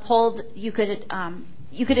uphold, you could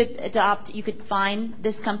adopt, you could fine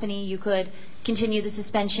this company, you could continue the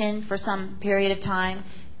suspension for some period of time.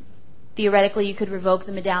 Theoretically, you could revoke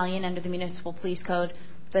the medallion under the Municipal Police Code.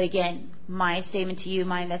 But again, my statement to you,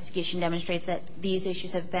 my investigation demonstrates that these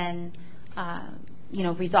issues have been,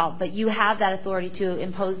 resolved. But you have that authority to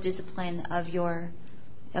impose discipline of your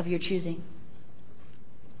choosing.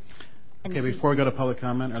 Okay, before we go to public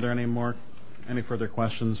comment, are there any further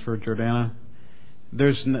questions for Jordana?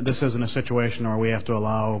 This isn't a situation where we have to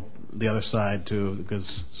allow the other side to,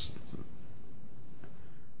 because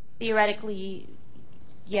theoretically,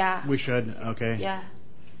 yeah. We should, okay. Yeah.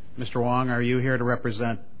 Mr. Wong, are you here to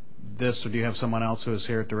represent this, or do you have someone else who is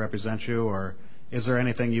here to represent you, or is there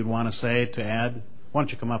anything you'd want to say to add? Why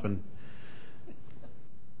don't you come up and...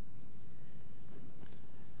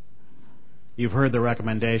 You've heard the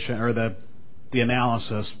recommendation, or the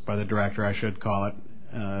analysis by the director, I should call it,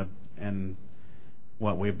 and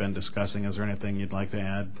what we've been discussing. Is there anything you'd like to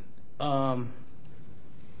add?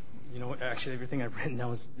 Actually, everything I've written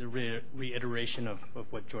now is the reiteration of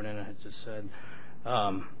what Jordana had just said.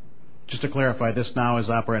 Just to clarify, this now is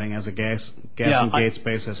operating as a gas and gates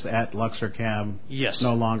basis at Luxor Cab. Yes.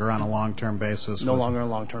 No longer on a long-term basis. No longer on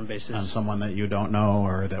a long-term basis. On someone that you don't know,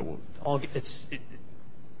 or that will...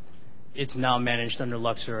 it's now managed under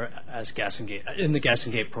Luxor as Gas and Gate in the Gas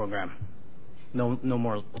and Gate program. No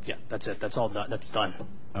more. Yeah, that's it. That's all done. That's done.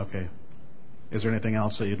 Okay. Is there anything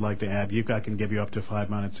else that you'd like to add? I can give you up to 5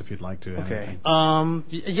 minutes if you'd like to. Okay.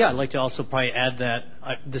 Yeah, I'd like to also probably add that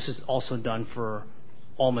this is also done for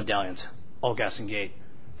all medallions, all Gas and Gate.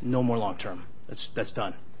 No more long term. That's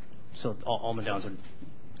done. So all medallions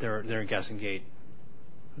are they're Gas and Gate.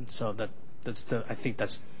 And so I think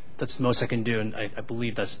that's the most I can do, and I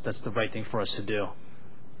believe that's the right thing for us to do.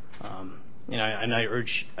 And I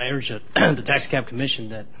urge the Taxi Cab Commission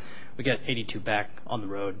that we get 82 back on the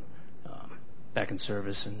road, back in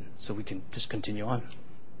service, and so we can just continue on.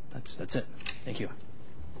 That's it. Thank you.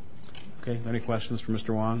 Okay. Any questions for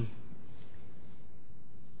Mr. Wong?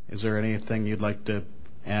 Is there anything you'd like to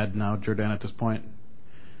add now, Jordan, at this point?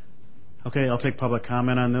 Okay, I'll take public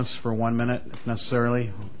comment on this for 1 minute, if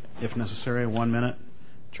necessary. 1 minute.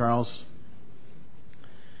 Charles?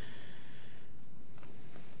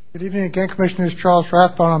 Good evening again, Commissioners. Charles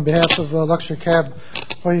Rathbone on behalf of Luxor Cab.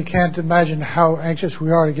 Well, you can't imagine how anxious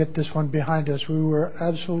we are to get this one behind us. We were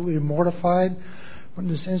absolutely mortified when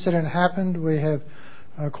this incident happened. We have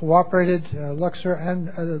cooperated, Luxor and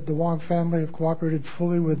the Wong family have cooperated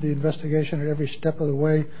fully with the investigation at every step of the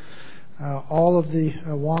way. All of the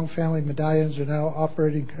Wong family medallions are now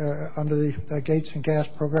operating under the Gates and Gas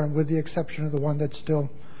program, with the exception of the one that's still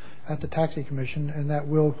at the Taxi Commission, and that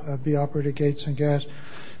will be operated Gates and Gas.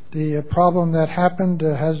 The problem that happened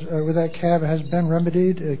with that cab has been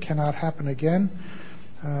remedied. It cannot happen again.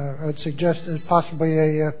 I'd suggest there's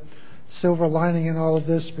possibly a silver lining in all of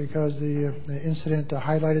this, because the incident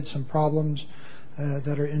highlighted some problems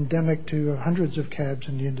that are endemic to hundreds of cabs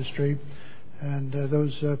in the industry, and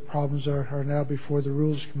those problems are now before the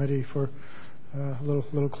Rules Committee for a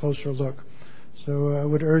little closer look. So I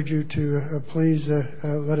would urge you to please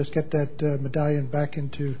let us get that medallion back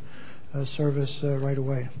into service right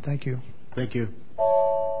away. Thank you. Thank you.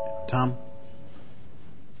 Tom?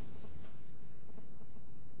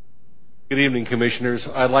 Good evening, Commissioners.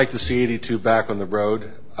 I'd like to see 82 back on the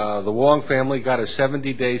road. The Wong family got a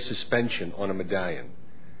 70-day suspension on a medallion.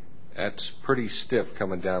 That's pretty stiff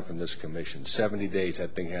coming down from this commission. 70 days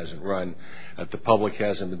that thing hasn't run, that the public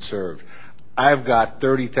hasn't been served. I've got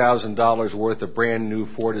 $30,000 worth of brand new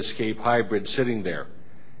Ford Escape Hybrid sitting there.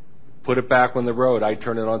 Put it back on the road. I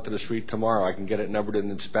turn it onto the street tomorrow. I can get it numbered and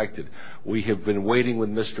inspected. We have been waiting with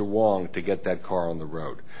Mr. Wong to get that car on the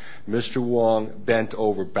road. Mr. Wong bent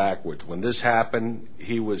over backwards. When this happened,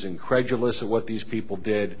 he was incredulous at what these people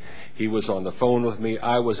did. He was on the phone with me.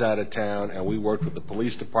 I was out of town, and we worked with the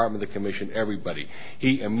police department, the commission, everybody.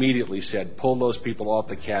 He immediately said, pull those people off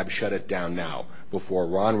the cab, shut it down now, before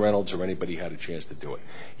Ron Reynolds or anybody had a chance to do it.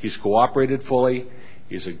 He's cooperated fully.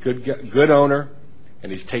 He's a good owner,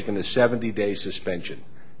 and he's taken a 70-day suspension.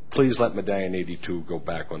 Please let Medallion 82 go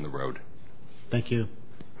back on the road. Thank you.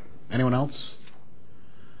 Anyone else?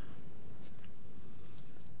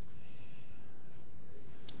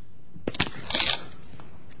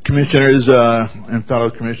 Commissioners and fellow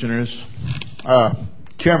commissioners,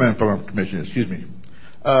 Chairman and fellow commissioners, excuse me.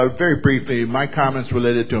 Very briefly, my comments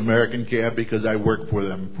related to American Cab, because I worked for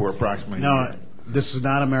them for approximately a year. This is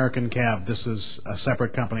not American Cab. This is a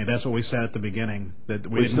separate company. That's what we said at the beginning, that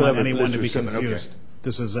we didn't want anyone to be confused. Okay.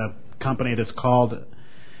 This is a company that's called,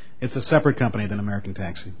 it's a separate company than American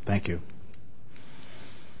Taxi. Thank you.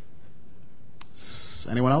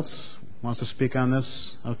 Anyone else wants to speak on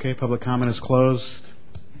this? Okay, public comment is closed.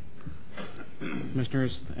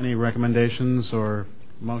 Commissioners, any recommendations or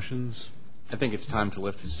motions? I think it's time to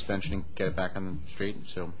lift the suspension and get it back on the street.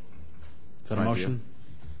 So, is that a motion?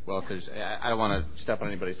 Well, if there's, I don't want to step on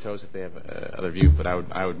anybody's toes if they have other view, but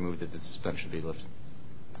I would move that the suspension be lifted.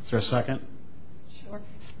 Is there a second? Sure.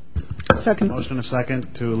 Second. Motion and a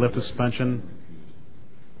second to lift the suspension.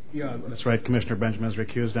 Yeah, that's right. Commissioner Benjamin is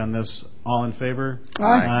recused on this. All in favor? Aye.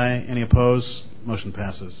 Aye. Any opposed? Motion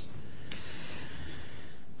passes.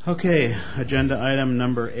 Okay, agenda item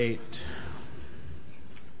number 8.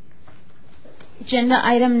 Agenda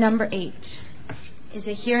item number 8 is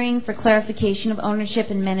a hearing for clarification of ownership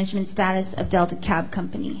and management status of Delta Cab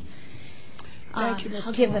Company. I'll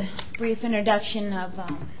give a brief introduction of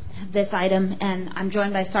this item, and I'm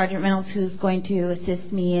joined by Sergeant Reynolds, who's going to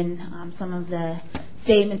assist me in some of the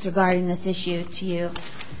statements regarding this issue to you.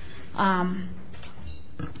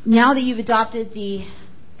 Now that you've adopted the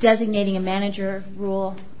designating a manager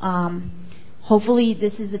rule, hopefully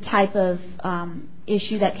this is the type of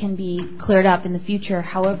issue that can be cleared up in the future.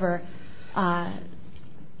 However,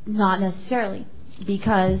 not necessarily,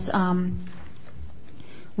 because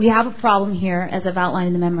we have a problem here, as I've outlined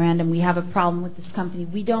in the memorandum. We have a problem with this company.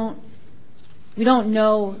 We don't we don't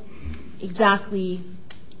know exactly.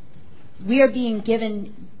 We are being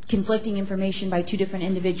given conflicting information by two different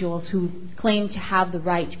individuals who claim to have the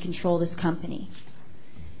right to control this company.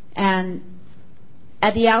 And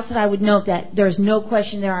at the outset, I would note that there's no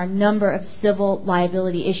question there are a number of civil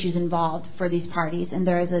liability issues involved for these parties, and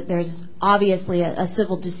there's obviously a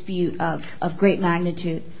civil dispute of great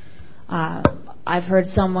magnitude. I've heard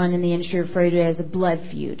someone in the industry refer to it as a blood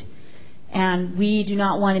feud. And we do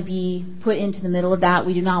not want to be put into the middle of that.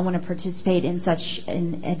 We do not want to participate in such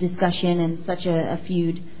a discussion and such a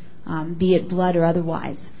feud, be it blood or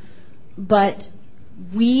otherwise. But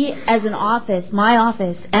we, as an office, my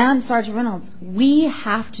office, and Sergeant Reynolds, we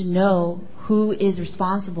have to know who is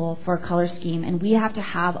responsible for a color scheme, and we have to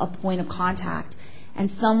have a point of contact and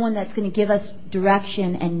someone that's going to give us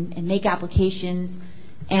direction and make applications,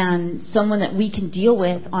 and someone that we can deal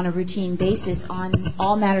with on a routine basis on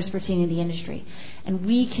all matters pertaining to the industry. And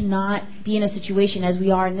we cannot be in a situation, as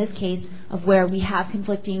we are in this case, of where we have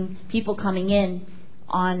conflicting people coming in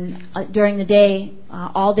during the day,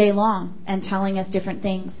 all day long, and telling us different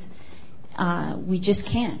things. We just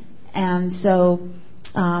can't. And so,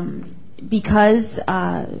 because,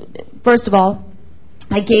 first of all,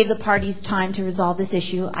 I gave the parties time to resolve this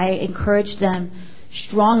issue. I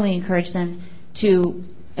strongly encouraged them to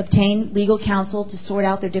obtain legal counsel to sort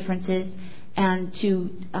out their differences, and to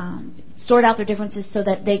sort out their differences so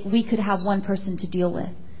that we could have one person to deal with.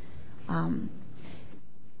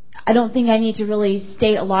 I don't think I need to really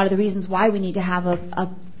state a lot of the reasons why we need to have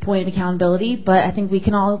a point of accountability, but I think we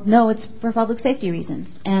can all know it's for public safety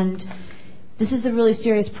reasons. And this is a really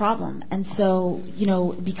serious problem. And so,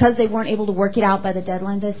 because they weren't able to work it out by the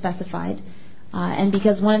deadlines I specified, and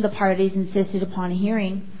because one of the parties insisted upon a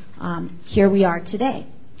hearing, here we are today.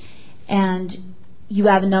 And you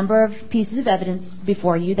have a number of pieces of evidence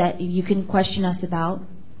before you that you can question us about.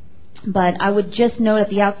 But I would just note at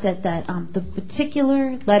the outset that the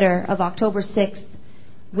particular letter of October 6th,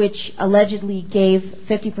 which allegedly gave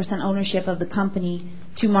 50% ownership of the company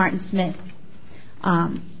to Martin Smith,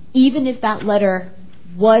 even if that letter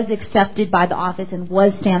was accepted by the office and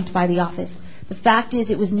was stamped by the office, the fact is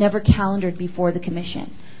it was never calendared before the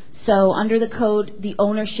commission. So under the code, the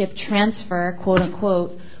ownership transfer, quote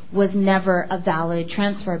unquote, was never a valid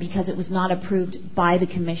transfer because it was not approved by the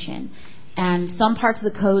commission. And some parts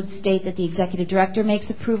of the code state that the executive director makes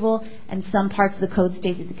approval, and some parts of the code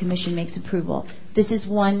state that the commission makes approval. This is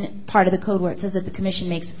one part of the code where it says that the commission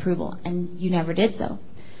makes approval, and you never did so.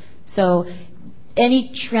 So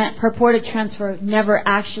any purported transfer never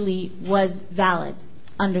actually was valid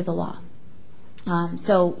under the law.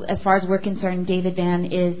 So as far as we're concerned, David Van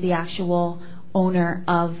is the actual owner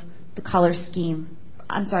of the color scheme.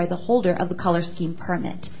 The holder of the color scheme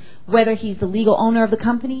permit. Whether he's the legal owner of the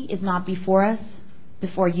company is not before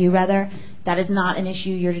you. That is not an issue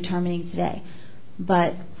you're determining today.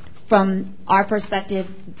 But from our perspective,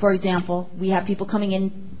 for example, we have people coming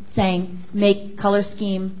in saying, make color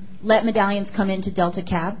scheme, let medallions come into Delta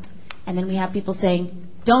Cab. And then we have people saying,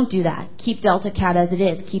 don't do that. Keep Delta Cab as it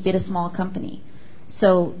is. Keep it a small company.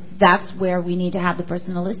 So that's where we need to have the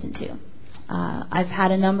person to listen to. I've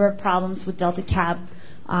had a number of problems with Delta Cab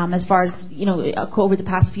as far as, over the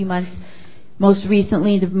past few months. Most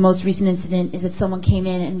recently, the most recent incident is that someone came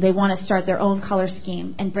in and they want to start their own color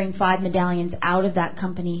scheme and bring 5 medallions out of that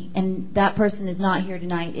company. And that person is not here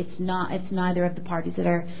tonight. It's neither of the parties that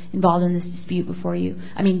are involved in this dispute before you.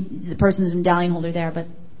 I mean, the person is a medallion holder there, but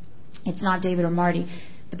it's not David or Marty.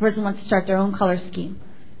 The person wants to start their own color scheme.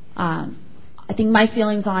 I think my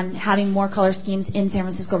feelings on having more color schemes in San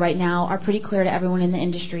Francisco right now are pretty clear to everyone in the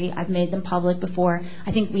industry. I've made them public before.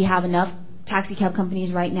 I think we have enough taxi cab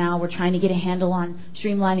companies right now. We're trying to get a handle on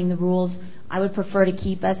streamlining the rules. I would prefer to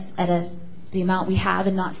keep us at the amount we have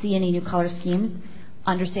and not see any new color schemes,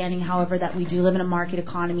 understanding, however, that we do live in a market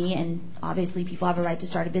economy and obviously people have a right to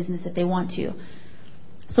start a business if they want to.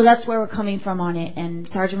 So that's where we're coming from on it. And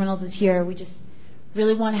Sergeant Reynolds is here. We just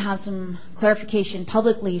really want to have some clarification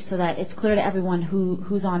publicly so that it's clear to everyone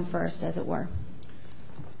who's on first, as it were.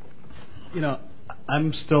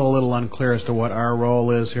 I'm still a little unclear as to what our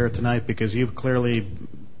role is here tonight, because you've clearly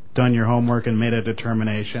done your homework and made a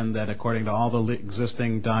determination that according to all the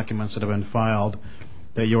existing documents that have been filed,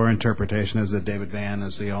 that your interpretation is that David Van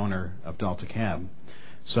is the owner of Delta Cab.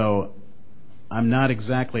 So I'm not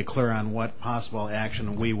exactly clear on what possible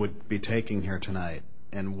action we would be taking here tonight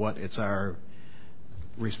and what it's our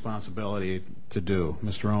responsibility to do.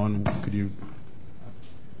 Mr. Owen, could you?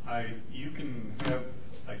 You can have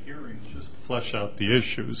a hearing just to flesh out the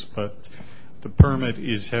issues, but the permit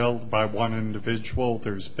is held by one individual.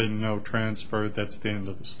 There's been no transfer. That's the end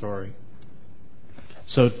of the story.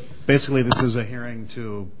 So basically this is a hearing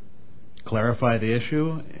to clarify the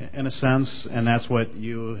issue in a sense, and that's what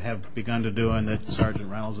you have begun to do and that Sergeant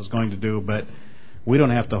Reynolds is going to do, but we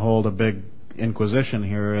don't have to hold a big inquisition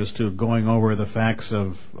here as to going over the facts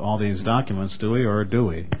of all these documents, do we? Or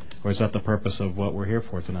is that the purpose of what we're here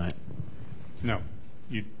for tonight? No.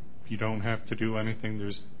 You don't have to do anything.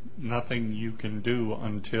 There's nothing you can do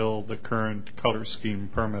until the current color scheme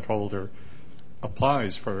permit holder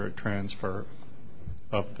applies for a transfer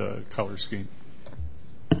of the color scheme.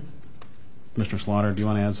 Mr. Slaughter, do you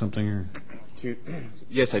want to add something here?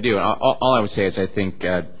 Yes, I do. All I would say is I think,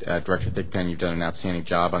 Director Thigpen, you've done an outstanding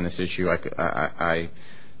job on this issue. I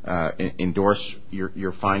endorse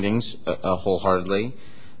your findings wholeheartedly.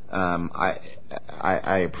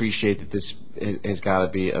 I appreciate that this has got to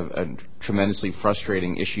be a tremendously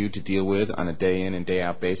frustrating issue to deal with on a day in and day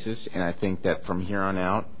out basis, and I think that from here on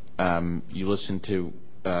out, you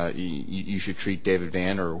should treat David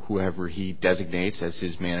Vann or whoever he designates as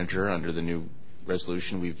his manager under the new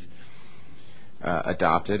resolution we've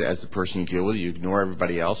adopted as the person you deal with. You ignore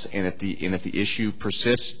everybody else, and if the issue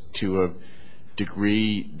persists to a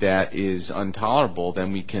degree that is intolerable,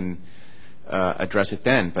 then we can address it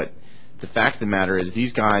then. But the fact of the matter is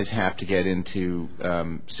these guys have to get into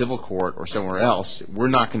civil court or somewhere else. We're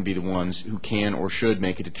not going to be the ones who can or should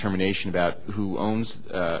make a determination about who owns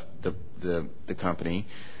the company.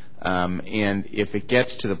 And if it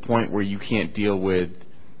gets to the point where you can't deal with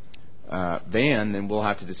Vann, then we'll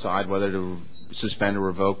have to decide whether to suspend or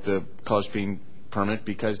revoke the color scheme permit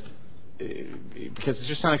because it's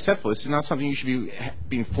just not acceptable. This is not something you should be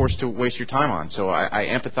being forced to waste your time on. So I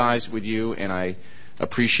empathize with you, and I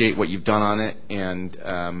appreciate what you've done on it. And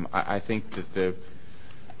I think that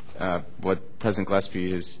what President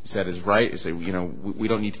Gillespie has said is right. Is that we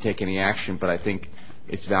don't need to take any action, but I think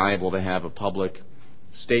it's valuable to have a public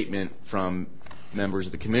statement from members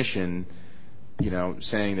of the commission,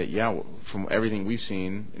 saying that from everything we've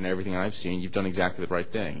seen and everything I've seen, you've done exactly the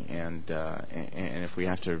right thing. And if we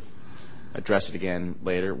have to address it again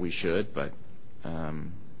later, we should. But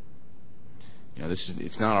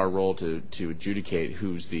it's not our role to adjudicate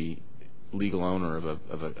who's the legal owner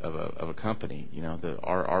of a company.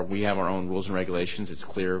 We have our own rules and regulations. It's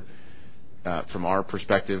clear from our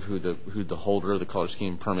perspective who the holder of the color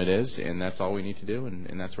scheme permit is, and that's all we need to do,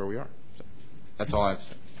 and that's where we are. So that's all I have to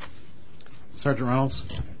say. Sergeant Reynolds.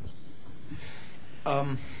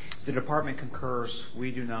 The department concurs.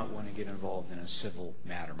 We do not want to get involved in a civil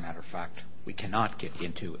matter. Matter of fact, we cannot get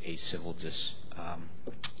into a civil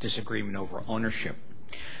disagreement over ownership.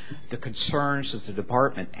 The concerns that the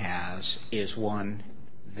department has is one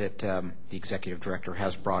that the executive director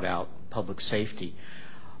has brought out, public safety,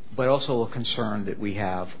 but also a concern that we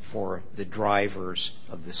have for the drivers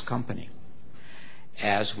of this company.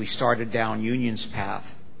 As we started down Union's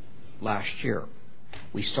path last year,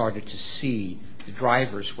 we started to see the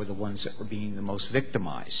drivers were the ones that were being the most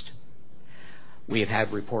victimized. We have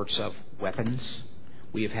had reports of weapons.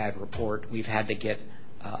 We've had to get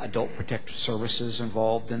Adult Protective Services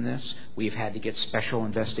involved in this. We've had to get special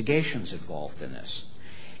investigations involved in this.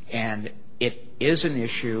 And it is an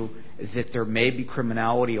issue that there may be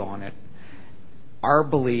criminality on it. Our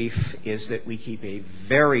belief is that we keep a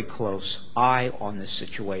very close eye on this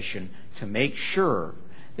situation to make sure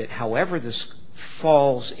that however this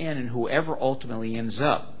falls in and whoever ultimately ends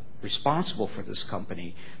up responsible for this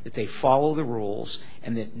company, that they follow the rules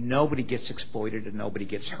and that nobody gets exploited and nobody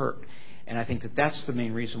gets hurt. And I think that that's the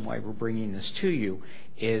main reason why we're bringing this to you,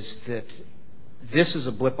 is that this is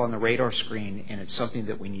a blip on the radar screen and it's something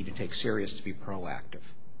that we need to take serious to be proactive.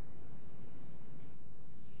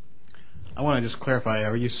 I want to just clarify,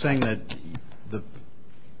 are you saying that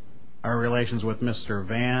our relations with Mr.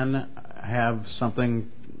 Vann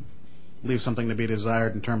leave something to be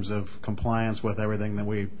desired in terms of compliance with everything that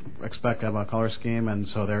we expect of a color scheme, and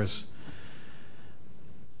so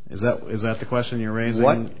is that the question you're raising?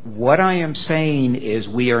 What I am saying is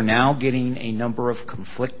we are now getting a number of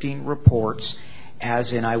conflicting reports,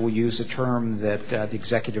 as in I will use a term that the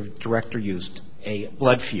executive director used, a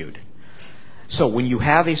blood feud. So when you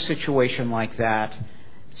have a situation like that,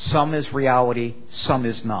 some is reality, some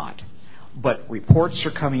is not. But reports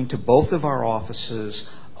are coming to both of our offices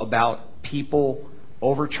about people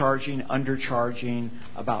overcharging, undercharging,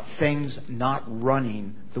 about things not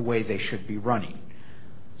running the way they should be running.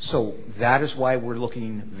 So that is why we're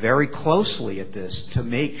looking very closely at this to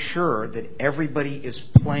make sure that everybody is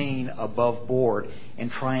playing above board and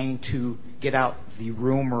trying to get out the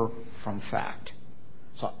rumor from fact.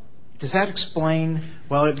 So does that explain?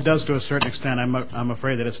 Well, it does to a certain extent. I'm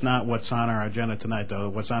afraid that it's not what's on our agenda tonight, though.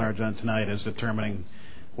 What's on our agenda tonight is determining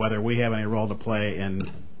whether we have any role to play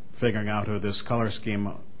in figuring out who this color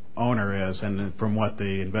scheme owner is, and from what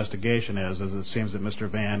the investigation is it seems that Mr.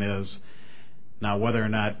 Van is. Now, whether or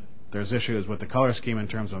not there's issues with the color scheme in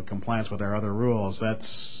terms of compliance with our other rules,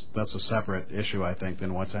 that's a separate issue, I think,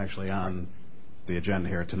 than what's actually on the agenda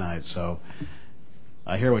here tonight. So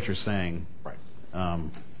I hear what you're saying, right?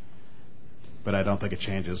 But I don't think it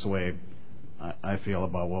changes the way I feel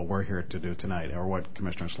about what we're here to do tonight, or what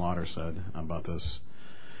Commissioner Slaughter said about this.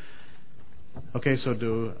 Okay, so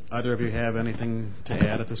do either of you have anything to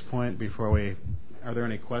add at this point before we? Are there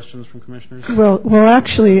any questions from commissioners? Well,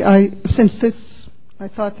 actually, I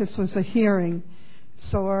thought this was a hearing,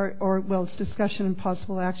 so it's discussion and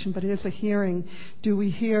possible action, but it is a hearing. Do we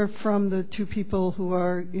hear from the two people who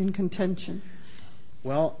are in contention?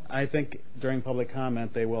 Well, I think during public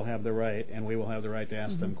comment they will have the right, and we will have the right to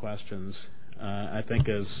ask them questions. I think,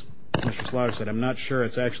 as Mr. Slaughter said, I'm not sure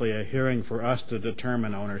it's actually a hearing for us to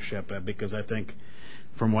determine ownership, because I think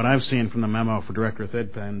from what I've seen from the memo for Director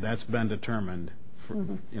Thigpen, that's been determined.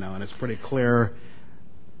 And it's pretty clear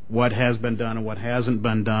what has been done and what hasn't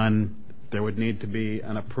been done. There would need to be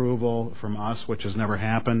an approval from us, which has never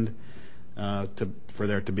happened, for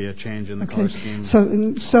there to be a change in the color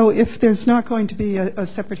scheme. So if there's not going to be a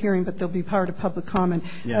separate hearing, but there'll be part of public comment,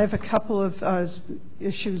 I have a couple of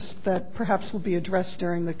issues that perhaps will be addressed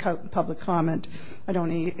during the public comment. I don't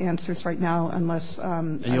need answers right now unless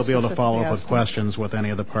and you'll be able to follow up with questions with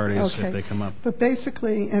any of the parties if they come up. But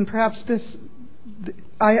basically, and perhaps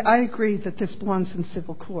I agree that this belongs in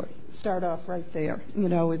civil court. Start off right there.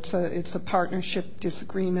 It's a partnership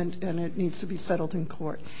disagreement, and it needs to be settled in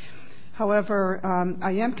court. However,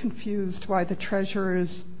 I am confused why the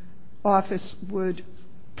Treasurer's office would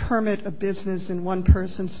permit a business in one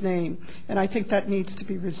person's name, and I think that needs to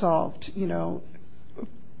be resolved.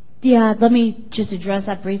 Yeah, let me just address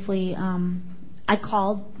that briefly. I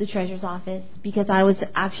called the Treasurer's office because I was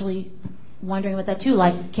actually wondering about that too.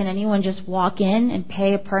 Like, can anyone just walk in and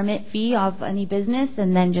pay a permit fee of any business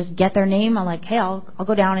and then just get their name? I'm like, hey, I'll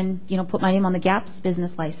go down and put my name on the Gap's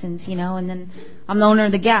business license, and then I'm the owner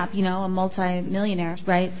of the Gap, a multi-millionaire,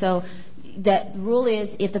 right? So that rule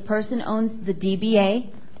is if the person owns the DBA,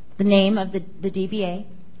 the name of the DBA,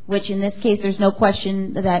 which in this case there's no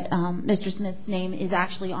question that Mr. Smith's name is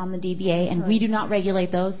actually on the DBA, and we do not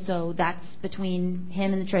regulate those, so that's between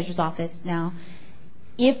him and the Treasurer's office now.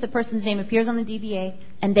 If the person's name appears on the DBA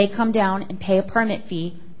and they come down and pay a permit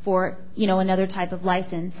fee for, another type of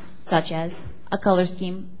license, such as a color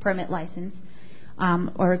scheme permit license,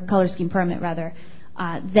 or a color scheme permit rather,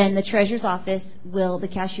 then the Treasurer's office the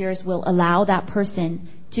cashiers will allow that person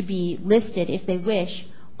to be listed, if they wish,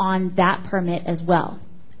 on that permit as well.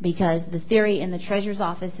 Because the theory in the Treasurer's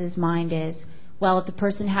office's mind is, well, if the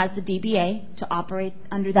person has the DBA to operate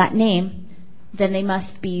under that name, then they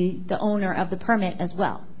must be the owner of the permit as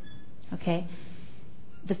well. Okay?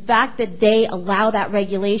 The fact that they allow that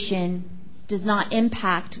regulation does not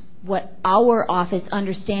impact what our office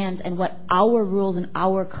understands and what our rules and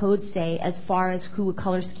our codes say as far as who a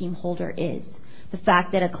color scheme holder is. The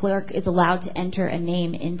fact that a clerk is allowed to enter a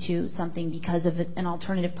name into something because of an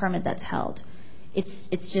alternative permit that's held. It's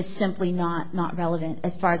just simply not relevant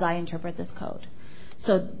as far as I interpret this code.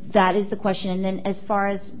 So that is the question. And then as far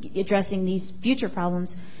as addressing these future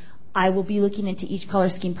problems, I will be looking into each color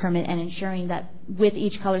scheme permit and ensuring that with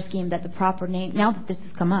each color scheme that the proper name, now that this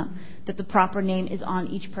has come up, that the proper name is on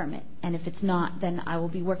each permit. And if it's not, then I will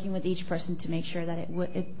be working with each person to make sure that it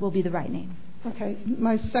will be the right name. Okay.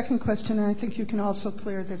 My second question, and I think you can also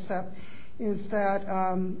clear this up, is that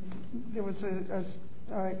there was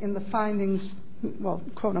in the findings, well,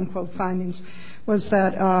 quote-unquote findings, was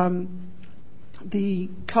that the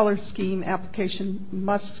color scheme application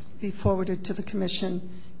must be forwarded to the commission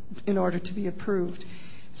in order to be approved.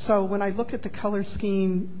 So when I look at the color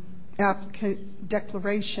scheme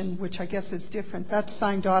declaration, which I guess is different, that's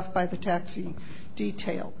signed off by the taxi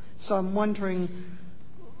detail. So I'm wondering,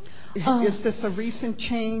 is this a recent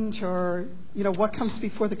change, or what comes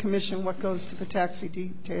before the commission, what goes to the taxi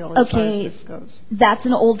detail as far as this goes? That's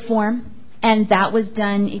an old form. And that was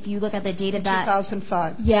done, if you look at the data back.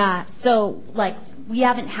 2005. Yeah. So, we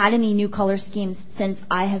haven't had any new color schemes since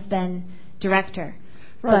I have been director.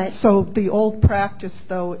 Right. But so the old practice,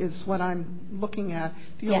 though, is what I'm looking at.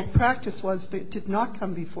 The old practice was that it did not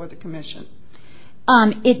come before the commission.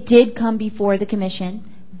 It did come before the commission,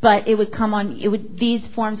 but it would come on. These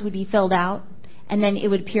forms would be filled out, and then it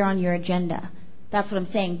would appear on your agenda. That's what I'm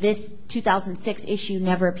saying. This 2006 issue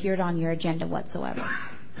never appeared on your agenda whatsoever.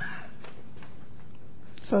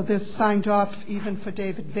 So this signed off even for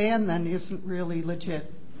David Van then isn't really legit?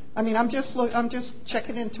 I mean, I'm just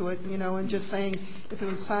checking into it, you know, and just saying if it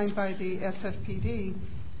was signed by the SFPD,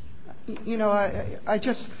 you know,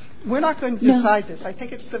 we're not going to decide this. I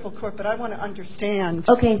think it's civil court, but I want to understand.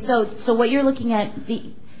 Okay, so what you're looking at,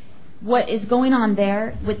 what is going on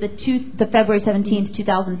there with the February 17th,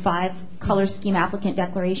 2005 color scheme applicant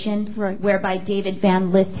declaration, whereby David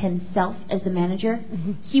Van lists himself as the manager.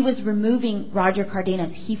 Mm-hmm. He was removing Roger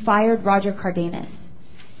Cardenas. He fired Roger Cardenas.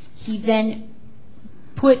 He then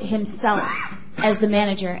put himself as the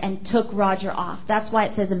manager and took Roger off. That's why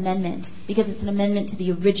it says amendment, because it's an amendment to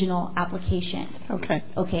the original application. Okay.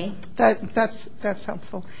 Okay. That's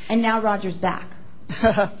helpful. And now Roger's back.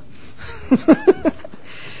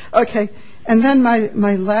 Okay. And then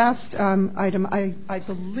my last item, I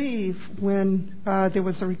believe when there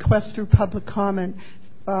was a request through public comment,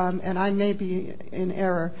 and I may be in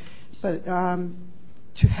error, but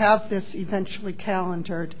to have this eventually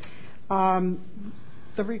calendared,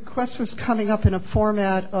 the request was coming up in a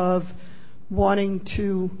format of wanting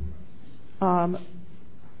to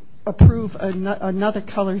approve another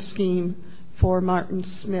color scheme for Martin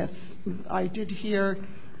Smith. I did hear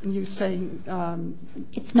you saying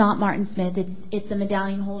it's not Martin Smith. It's a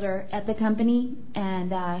medallion holder at the company,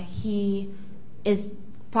 and he is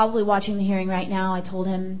probably watching the hearing right now. I told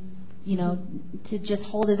him, you know, to just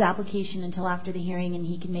hold his application until after the hearing, and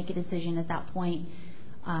he can make a decision at that point.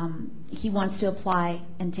 He wants to apply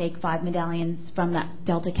and take 5 medallions from that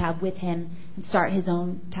Delta cab with him and start his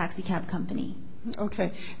own taxi cab company.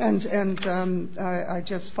 Okay. And I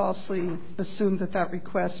just falsely assumed that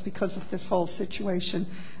request, because of this whole situation,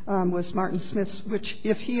 was Martin Smith's, which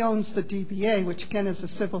if he owns the DBA, which again is a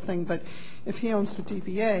civil thing, but if he owns the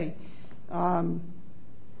DBA,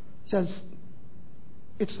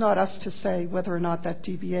 it's not us to say whether or not that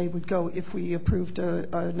DBA would go if we approved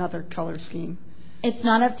another color scheme. It's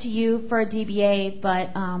not up to you for a DBA,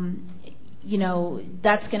 but you know,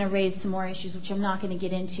 that's going to raise some more issues, which I'm not going to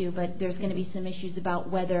get into, but there's going to be some issues about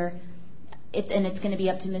whether it's going to be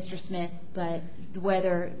up to Mr. Smith, but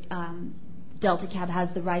whether Delta Cab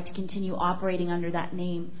has the right to continue operating under that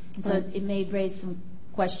name. And so it may raise some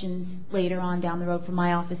questions later on down the road for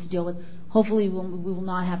my office to deal with. Hopefully we will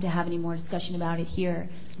not have to have any more discussion about it here.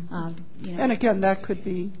 You know. And again, that could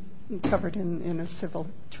be covered in a civil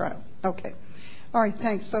trial. Okay. All right,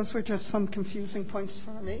 thanks. Those were just some confusing points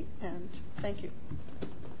for me, and thank you.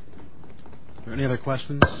 Are there any other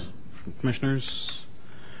questions from commissioners?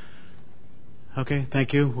 Okay,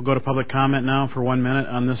 thank you. We'll go to public comment now for 1 minute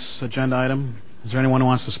on this agenda item. Is there anyone who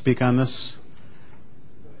wants to speak on this?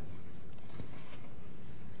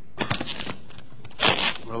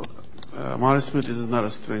 Well, Morris Smith is not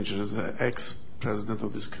a stranger. He's an ex-president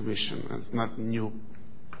of this commission. And it's not new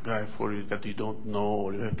guy for you that you don't know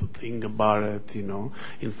or you have to think about it, you know.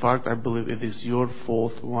 In fact, I believe it is your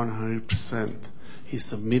fault 100%. He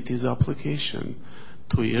submitted his application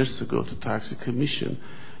 2 years ago to Taxi Commission,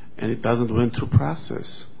 and it doesn't went through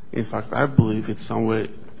process. In fact, I believe it's somewhere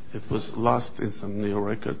it was lost in some new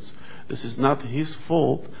records. This is not his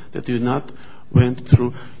fault that you not went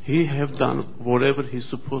through. He have done whatever he's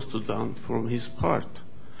supposed to done from his part.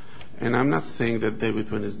 And I'm not saying that David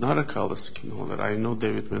Wen is not a color scheme holder. I know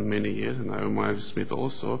David Wen many years, and I know Morris Smith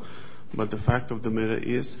also. But the fact of the matter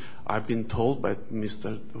is, I've been told by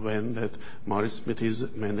Mr. Wen that Morris Smith is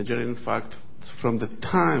manager. In fact, from the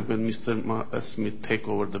time when Mr. Smith take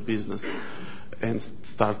over the business and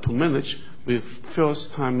start to manage, the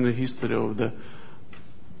first time in the history of the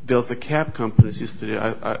Delta Cab Company's history,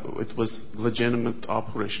 it was legitimate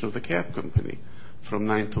operation of the cab company. From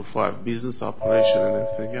 9 to 5, business operation and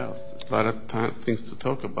everything else. There's a lot of things to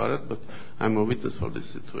talk about it, but I'm a witness for this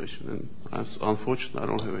situation. And unfortunately, I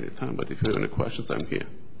don't have any time, but if you have any questions, I'm here.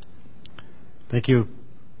 Thank you.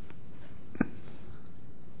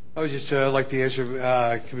 I would just like to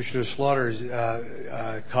answer Commissioner Slaughter's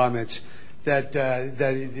comments that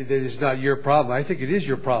it is not your problem. I think it is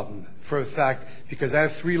your problem, for a fact, because I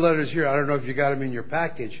have 3 letters here. I don't know if you got them in your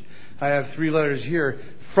package. I have 3 letters here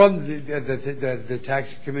from the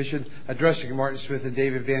Tax Commission addressing Martin Smith and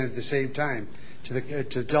David Van at the same time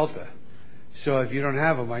to Delta. So if you don't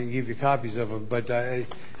have them, I can give you copies of them. But I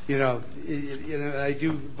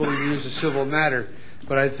do believe it is a civil matter.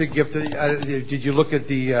 But I think you have to. Did you look at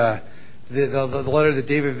the letter that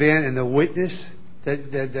David Van and the witness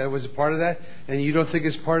that was a part of that? And you don't think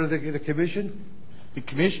it's part of the commission? The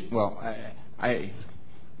commission. Well,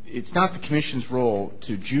 it's not the commission's role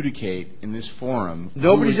to adjudicate in this forum.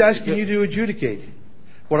 Nobody's asking you to adjudicate.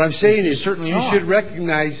 What I'm saying is you should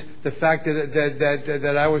recognize the fact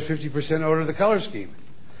that I was 50% owner of the color scheme.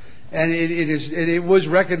 And it was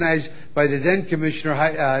recognized by the then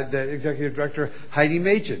Commissioner, the Executive Director, Heidi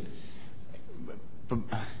Machen.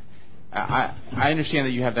 I understand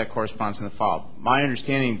that you have that correspondence in the file. My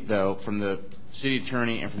understanding, though, from the city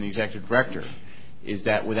attorney and from the executive director, is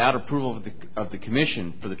that without approval of the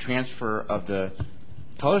commission for the transfer of the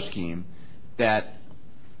color scheme, that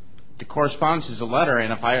the correspondence is a letter,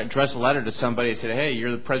 and if I address a letter to somebody and say, "Hey,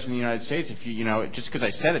 you're the president of the United States," if just because I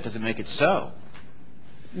said it doesn't make it so.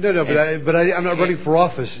 No, but I'm not running for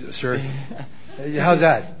office, sir. How's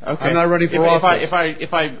that? Okay. I'm not running for office.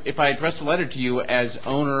 If I addressed a letter to you as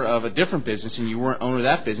owner of a different business and you weren't owner of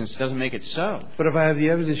that business, it doesn't make it so. But if I have the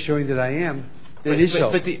evidence showing that I am, then it is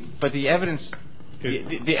so. But the evidence.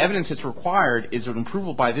 The evidence that's required is an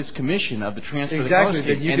approval by this commission of the transfer of the color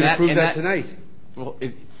scheme. Exactly. Then you can approve that tonight. Well,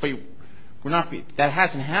 we're not. That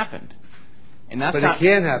hasn't happened, and that's but not. It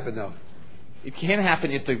can happen, though. It can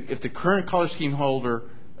happen if the current color scheme holder,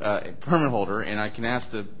 permit holder, and I can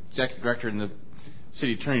ask the executive director and the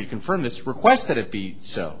city attorney to confirm this, request that it be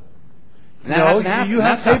so. And that hasn't happened. You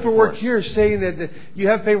have paperwork here saying that you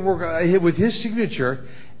have paperwork with his signature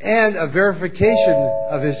and a verification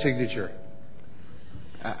of his signature.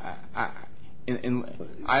 I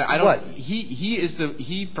don't. What?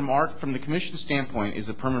 He from the commission standpoint is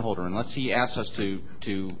the permit holder unless he asks us to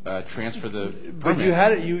transfer the permit. But you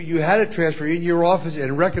had it transfer in your office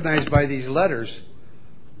and recognized by these letters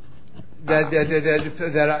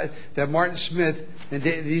that Martin Smith and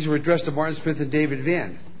these were addressed to Martin Smith and David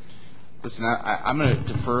Van. Listen, I'm going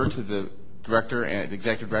to defer to the director and the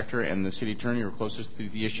executive director and the city attorney who are closest to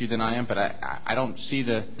the issue than I am, but I don't see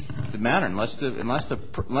the matter unless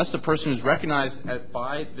the person who's recognized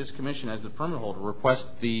by this commission as the permit holder requests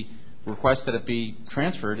that it be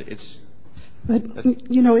transferred. But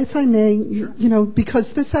if I may, sure.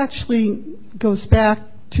 Because this actually goes back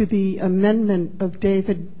to the amendment of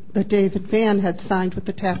that David Van had signed with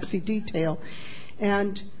the taxi detail,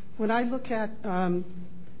 and when I look at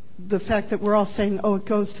the fact that we're all saying, it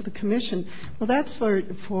goes to the commission. Well, that's for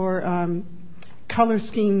color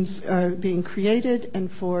schemes being created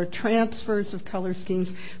and for transfers of color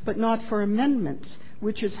schemes, but not for amendments,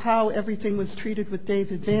 which is how everything was treated with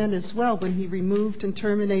David Van as well when he removed and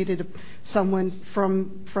terminated someone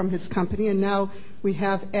from his company. And now we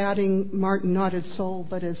have adding Martin not as sole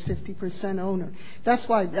but as 50% owner. That's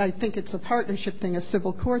why I think it's a partnership thing, a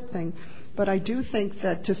civil court thing. But I do think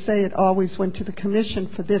that to say it always went to the commission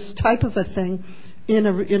for this type of a thing in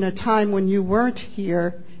a time when you weren't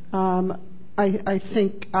here, I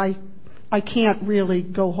think I can't really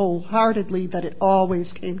go wholeheartedly that it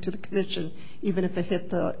always came to the commission, even if it hit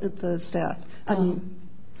the staff.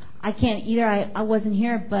 I can't either. I wasn't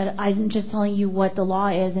here, but I'm just telling you what the law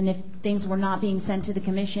is, and if things were not being sent to the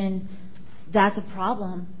commission, that's a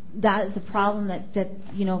problem. That is a problem that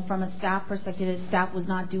from a staff perspective, if staff was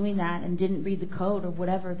not doing that and didn't read the code or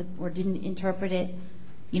whatever, or didn't interpret it,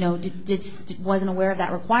 wasn't aware of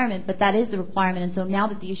that requirement, but that is the requirement. And so now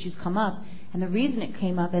that the issues come up, and the reason it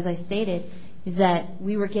came up, as I stated, is that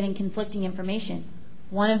we were getting conflicting information.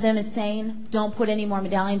 One of them is saying, don't put any more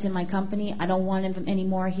medallions in my company. I don't want any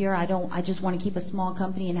more here. I just want to keep a small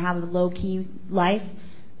company and have a low-key life.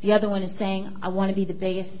 The other one is saying, I want to be the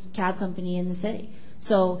biggest cab company in the city.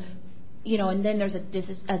 So, and then there's a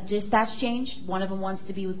dispatch change. One of them wants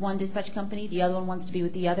to be with one dispatch company. The other one wants to be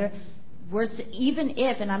with the other. Even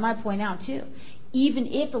if, and I might point out too, even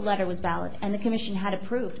if the letter was valid and the commission had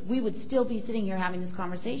approved, we would still be sitting here having this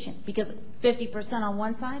conversation because 50% on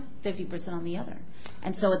one side, 50% on the other.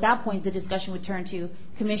 And so at that point, the discussion would turn to,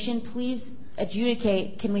 commission, please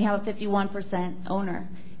adjudicate, can we have a 51% owner?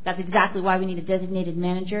 That's exactly why we need a designated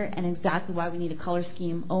manager and exactly why we need a color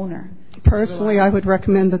scheme owner. Personally, I would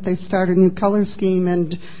recommend that they start a new color scheme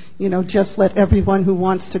and, just let everyone who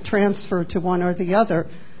wants to transfer to one or the other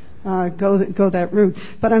go that route.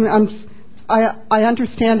 But I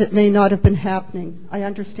understand it may not have been happening. I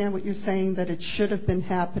understand what you're saying, that it should have been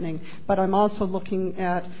happening. But I'm also looking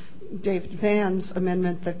at David Van's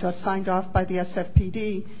amendment that got signed off by the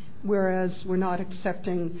SFPD, whereas we're not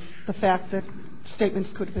accepting the fact that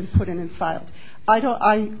statements could have been put in and filed.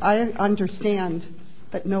 I understand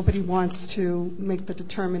that nobody wants to make the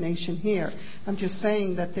determination here. I'm just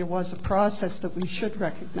saying that there was a process, that we should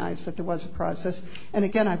recognize that there was a process. And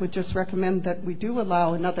again, I would just recommend that we do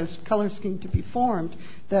allow another color scheme to be formed,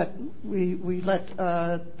 that we let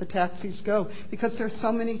the taxis go. Because there's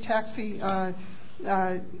so many taxi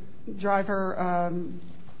driver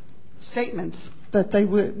statements that they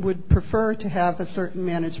would prefer to have a certain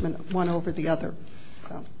management one over the other.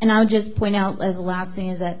 So. And I would just point out as the last thing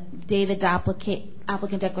is that David's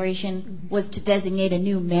applicant declaration was to designate a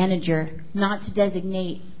new manager, not to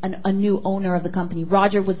designate a new owner of the company.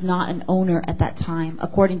 Roger was not an owner at that time,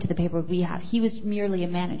 according to the paperwork we have. He was merely a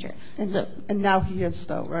manager. And now he is,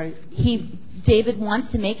 though, right? David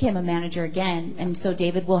wants to make him a manager again, and so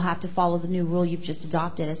David will have to follow the new rule you've just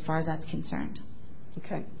adopted as far as that's concerned.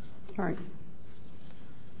 Okay. All right.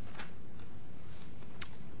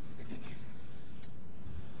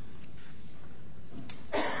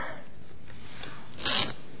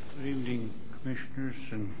 Good evening, Commissioners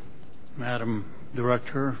and Madam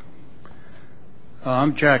Director.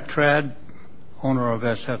 I'm Jack Trad, owner of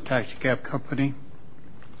SF Taxi Cab Company.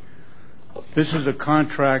 This is a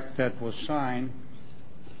contract that was signed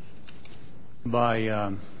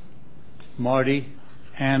by Marty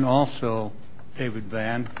and also David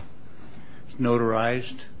Van. It's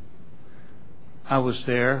notarized. I was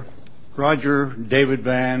there. Roger, David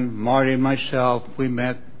Van, Marty, and myself, we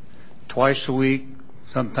met twice a week,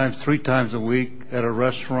 sometimes 3 times a week at a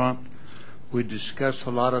restaurant. We discussed a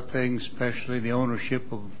lot of things, especially the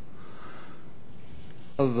ownership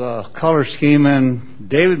of color scheme. And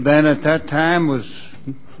David Van at that time was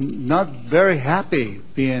not very happy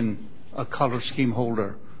being a color scheme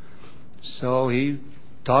holder. So he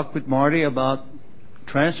talked with Marty about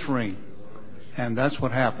transferring, and that's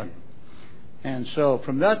what happened. And so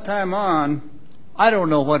from that time on, I don't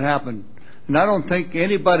know what happened. And I don't think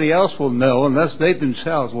anybody else will know unless they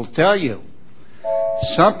themselves will tell you.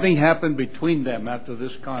 Something happened between them after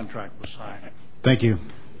this contract was signed. Thank you.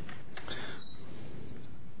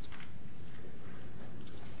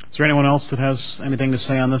 Is there anyone else that has anything to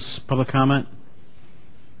say on this public comment?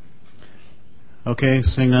 Okay,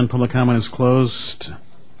 seeing none, public comment is closed.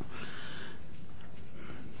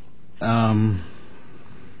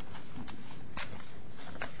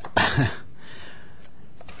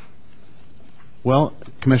 Well,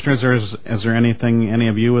 Commissioners, is there anything any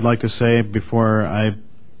of you would like to say before I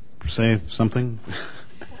say something?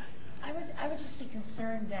 I would just be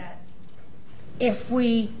concerned that if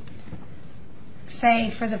we say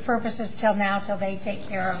for the purposes till they take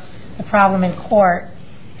care of the problem in court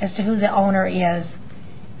as to who the owner is,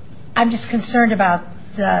 I'm just concerned about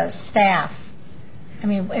the staff. I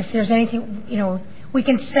mean, if there's anything, we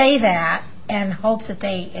can say that and hope that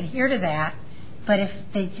they adhere to that. But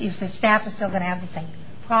if the staff is still going to have the same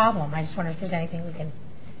problem, I just wonder if there's anything we can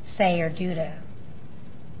say or do to,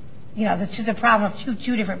 the problem of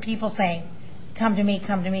two different people saying, come to me,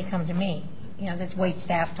 come to me, come to me. That wastes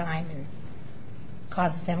staff time and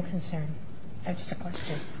causes them concern. I have just a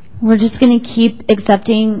question. We're just going to keep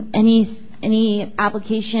accepting any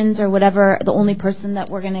applications or whatever. The only person that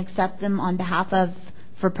we're going to accept them on behalf of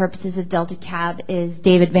for purposes of Delta Cab is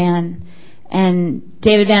David Van. And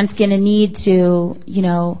David Van's going to need to,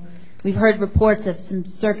 we've heard reports of some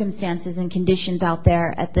circumstances and conditions out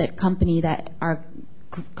there at the company that are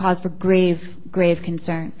cause for grave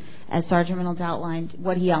concern. As Sergeant Reynolds outlined,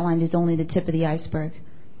 what he outlined is only the tip of the iceberg.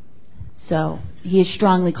 So he is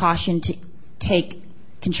strongly cautioned to take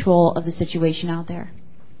control of the situation out there.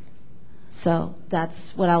 So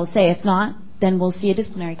that's what I will say. If not, then we'll see a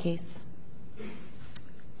disciplinary case.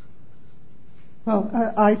 Well,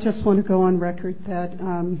 I just want to go on record that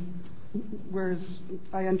whereas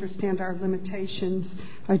I understand our limitations,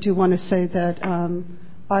 I do want to say that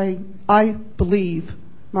I believe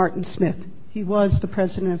Martin Smith. He was the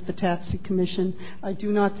president of the Taxi Commission. I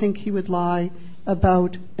do not think he would lie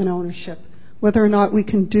about an ownership. Whether or not we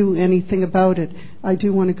can do anything about it, I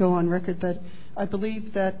do want to go on record that I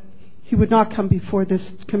believe that he would not come before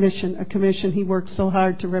this commission, a commission he worked so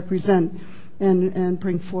hard to represent, and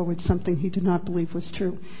bring forward something he did not believe was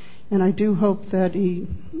true. And I do hope that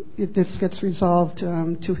this gets resolved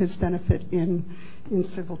to his benefit in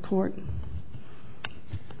civil court.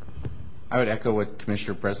 I would echo what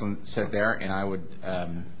Commissioner Breslin said there, and I would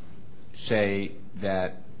say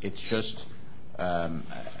that it's just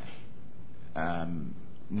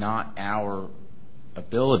not our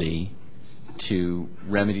ability to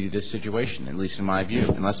remedy this situation, at least in my view,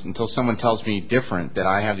 until someone tells me different, that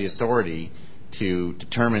I have the authority to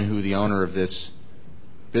determine who the owner of this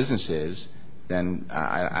business is, then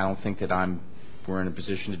I don't think that we're in a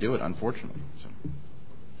position to do it, unfortunately. So.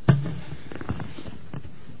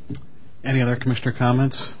 Any other Commissioner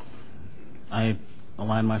comments? I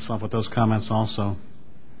align myself with those comments also.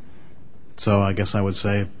 So I guess I would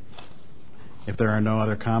say if there are no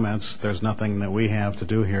other comments, there's nothing that we have to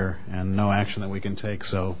do here and no action that we can take.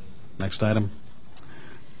 So next item.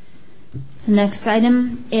 The next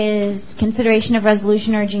item is consideration of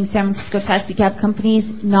resolution urging San Francisco taxi cab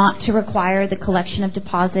companies not to require the collection of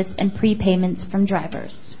deposits and prepayments from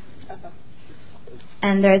drivers.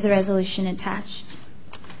 And there is a resolution attached.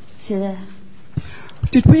 to the...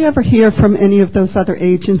 Did we ever hear from any of those other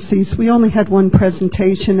agencies? We only had one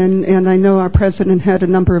presentation, and I know our president had a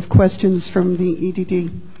number of questions from the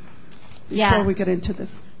EDD. Yeah. Before we get into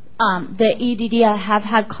this. The EDD, I have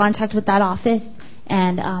had contact with that office,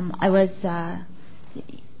 and I was,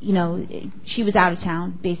 she was out of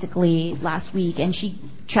town basically last week, and she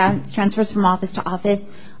transfers from office to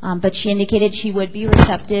office, but she indicated she would be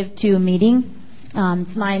receptive to a meeting.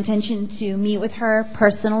 It's my intention to meet with her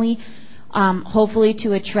personally, hopefully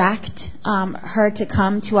to attract her to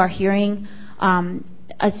come to our hearing,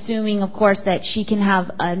 assuming, of course, that she can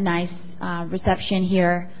have a nice reception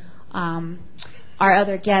here. Our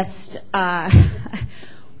other guest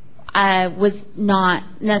was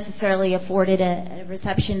not necessarily afforded a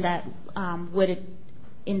reception that would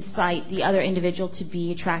incite the other individual to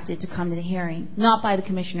be attracted to come to the hearing, not by the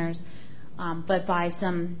commissioners, but by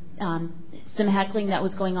some heckling that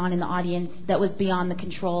was going on in the audience that was beyond the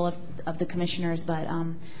control of the commissioners. But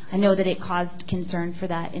I know that it caused concern for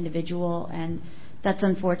that individual, and that's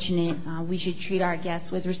unfortunate. We should treat our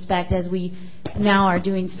guests with respect, as we now are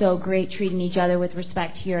doing so great treating each other with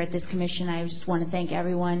respect here at this commission. I just want to thank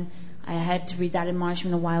everyone. I had to read that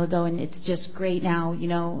admonishment a while ago, and it's just great now.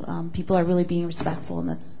 People are really being respectful, and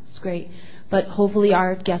that's great. But hopefully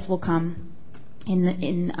our guests will come,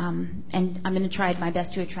 and I'm going to try my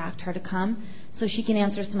best to attract her to come so she can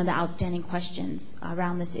answer some of the outstanding questions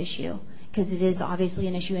around this issue, because it is obviously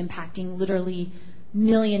an issue impacting literally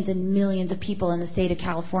millions and millions of people in the state of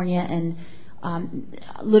California, and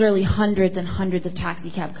literally hundreds and hundreds of taxi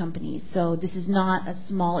cab companies. So this is not a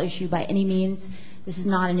small issue by any means. This is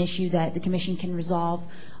not an issue that the commission can resolve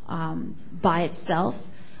by itself.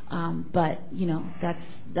 But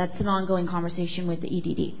that's an ongoing conversation with the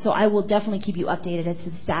EDD. So I will definitely keep you updated as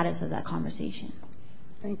to the status of that conversation.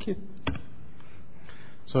 Thank you.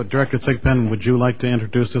 So, Director Thigpen, would you like to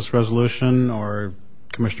introduce this resolution, or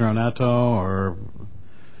Commissioner Onato, or?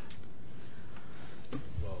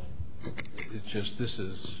 Well, it's just, this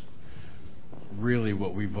is really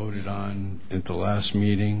what we voted on at the last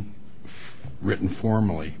meeting, written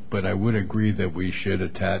formally. But I would agree that we should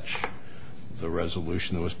attach the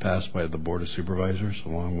resolution that was passed by the Board of Supervisors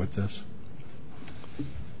along with this,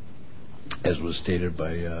 as was stated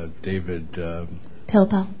by David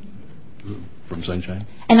Pilpel from Sunshine.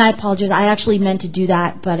 And I apologize. I actually meant to do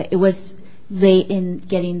that, but it was late in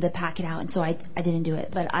getting the packet out, and so I didn't do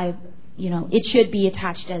it. But it should be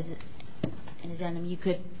attached as an addendum. You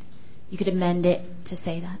could amend it to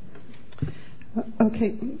say that.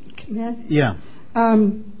 Okay. Can I? Yeah.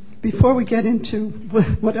 Before we get into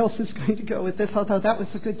what else is going to go with this, although that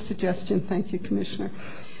was a good suggestion, thank you, Commissioner.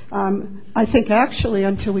 I think actually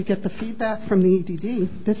until we get the feedback from the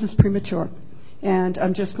EDD, this is premature. And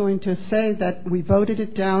I'm just going to say that we voted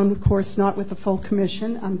it down, of course, not with the full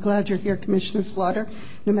commission. I'm glad you're here, Commissioner Slaughter,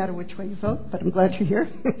 no matter which way you vote, but I'm glad you're here.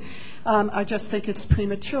 I just think it's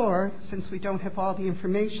premature, since we don't have all the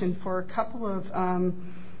information, for a couple of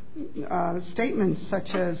statements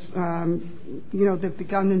such as, they've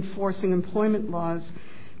begun enforcing employment laws.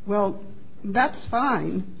 Well, that's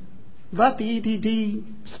fine, but the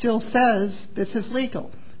EDD still says this is legal.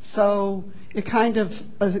 So it kind of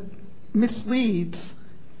misleads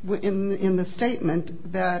in the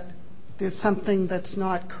statement that there's something that's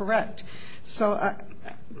not correct. So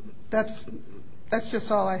that's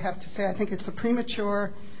just all I have to say. I think it's a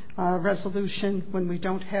premature resolution when we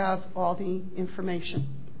don't have all the information.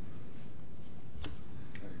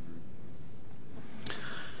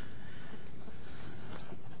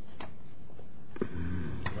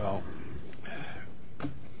 Well,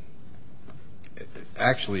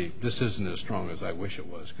 actually, this isn't as strong as I wish it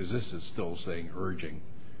was, because this is still saying urging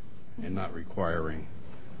and not requiring.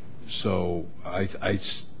 So I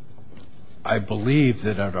believe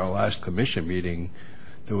that at our last commission meeting,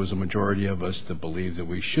 there was a majority of us that believed that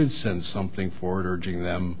we should send something forward urging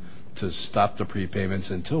them to stop the prepayments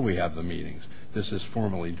until we have the meetings. This is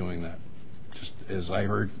formally doing that. Just as I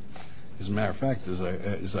heard, as a matter of fact,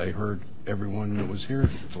 as I heard everyone that was here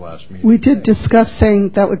at the last meeting. We did discuss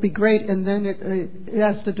saying that would be great, and then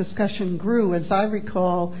as the discussion grew, as I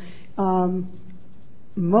recall,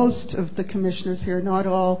 most of the commissioners here, not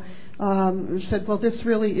all, said, well, this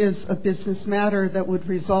really is a business matter that would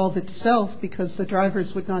resolve itself, because the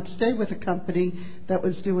drivers would not stay with a company that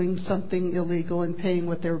was doing something illegal and paying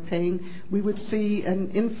what they were paying. We would see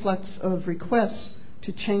an influx of requests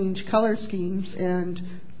to change color schemes, and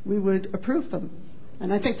we would approve them.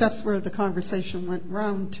 And I think that's where the conversation went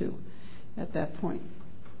round to at that point.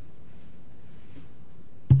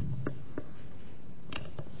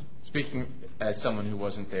 Speaking as someone who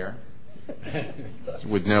wasn't there,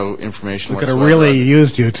 with no information We could have whatsoever. really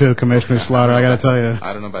used you too, Commissioner Slaughter, I got to tell you.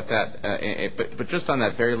 I don't know about that. But just on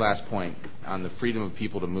that very last point, on the freedom of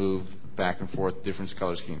people to move back and forth, different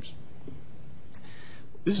color schemes.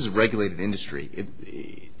 This is a regulated industry.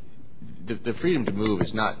 The freedom to move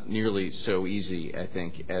is not nearly so easy, I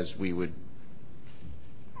think, as we would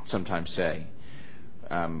sometimes say.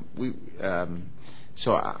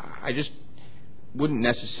 So I just wouldn't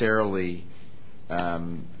necessarily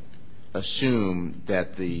assume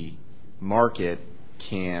that the market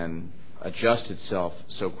can adjust itself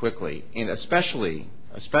so quickly, and especially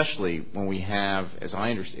when we have, as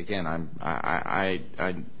I understand, again, I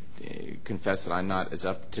confess that I'm not as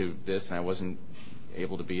up to this, and I wasn't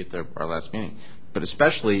able to be at our last meeting. But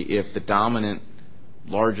especially if the dominant,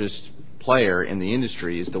 largest player in the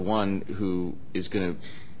industry is the one who is going to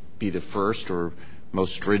be the first or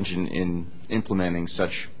most stringent in implementing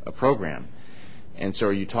such a program. And so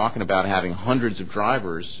are you talking about having hundreds of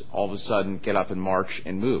drivers all of a sudden get up and march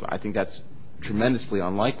and move? I think that's tremendously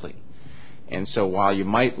unlikely. And so while you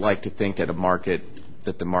might like to think that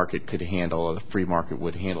the market could handle, or the free market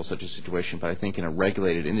would handle such a situation, but I think in a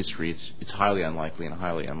regulated industry, it's highly unlikely, and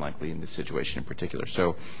highly unlikely in this situation in particular.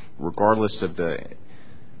 So regardless of the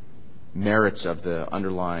merits of the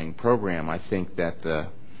underlying program, I think that the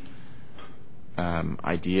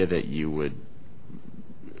idea that you would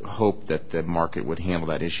hope that the market would handle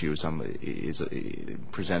that issue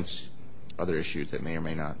presents other issues that may or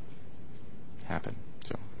may not happen.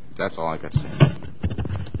 So that's all I've got to say.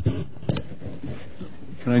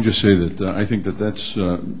 Can I just say that I think that that's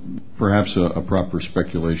perhaps a proper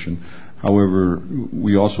speculation. However,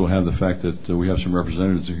 we also have the fact that we have some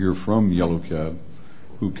representatives here from Yellow Cab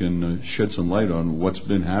who can shed some light on what's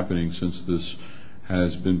been happening since this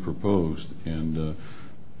has been proposed. And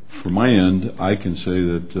from my end, I can say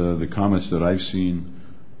that the comments that I've seen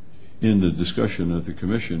in the discussion at the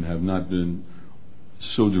Commission have not been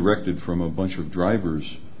so directed from a bunch of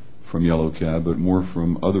drivers from Yellow Cab, but more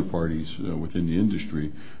from other parties within the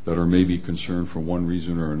industry that are maybe concerned for one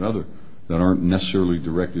reason or another, that aren't necessarily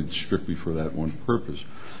directed strictly for that one purpose.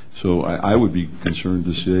 So I would be concerned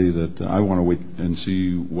to say that I want to wait and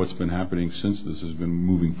see what's been happening since this has been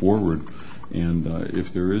moving forward, and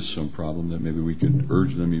if there is some problem, that maybe we could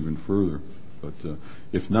urge them even further. But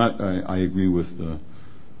if not, I agree with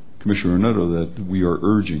Commissioner Neto that we are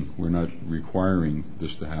urging, we're not requiring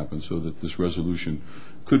this to happen, so that this resolution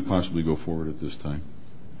could possibly go forward at this time.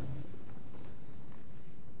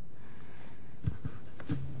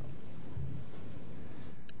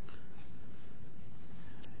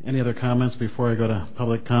 Any other comments before I go to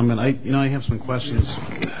public comment? I have some questions.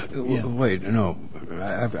 Wait, no.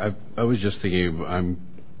 I was just thinking, I'm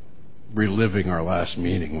reliving our last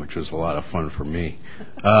meeting, which was a lot of fun for me.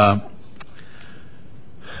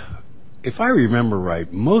 If I remember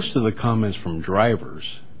right, most of the comments from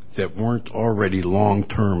drivers that weren't already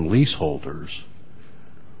long-term leaseholders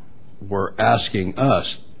were asking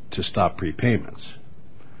us to stop prepayments.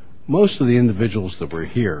 Most of the individuals that were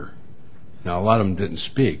here, now a lot of them didn't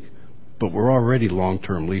speak, but were already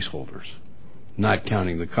long-term leaseholders, not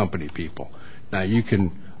counting the company people. Now you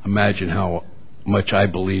can imagine how much I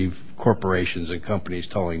believe corporations and companies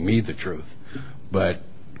telling me the truth, but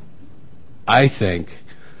I think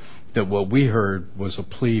that what we heard was a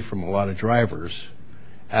plea from a lot of drivers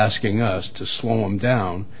asking us to slow them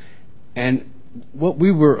down, and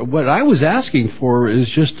what I was asking for is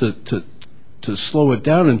just to slow it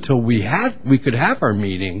down until we could have our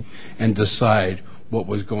meeting and decide what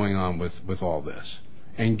was going on with all this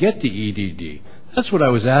and get the EDD. That's what I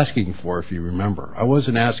was asking for, if you remember. I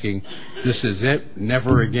wasn't asking, this is it,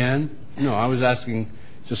 never again. No, I was asking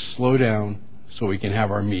just slow down so we can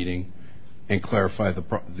have our meeting and clarify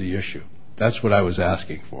the issue. That's what I was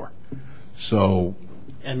asking for. So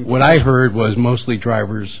what I heard was mostly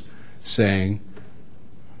drivers saying,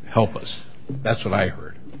 help us. That's what I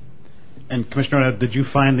heard. And Commissioner, did you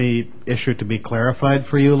find the issue to be clarified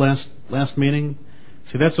for you last meeting?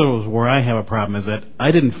 See, that's where I have a problem, is that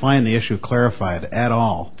I didn't find the issue clarified at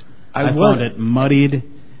all. I found it muddied,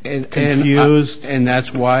 confused. And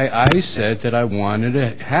that's why I said that I wanted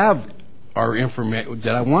to have our information,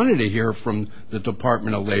 that I wanted to hear from the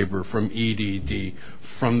Department of Labor, from EDD,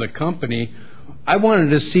 from the company. I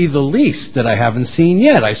wanted to see the lease that I haven't seen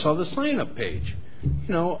yet. I saw the sign-up page.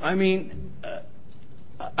 I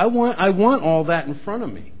want all that in front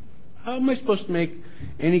of me. How am I supposed to make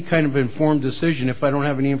any kind of informed decision if I don't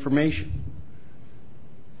have any information?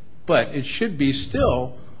 But it should be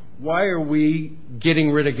still, why are we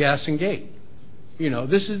getting rid of Gas and Gate?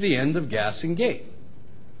 This is the end of Gas and Gate.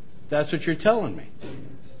 That's what you're telling me.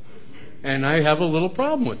 And I have a little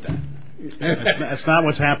problem with that. That's not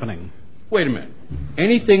what's happening. Wait a minute.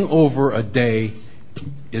 Anything over a day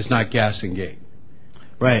is not gas and gate.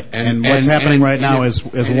 Right. And what's happening right now is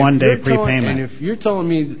 1 day prepayment. And if you're telling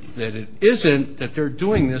me that it isn't, that they're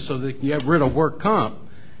doing this so they can get rid of work comp,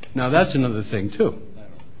 now that's another thing too.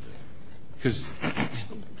 Because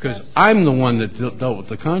I'm the one that dealt with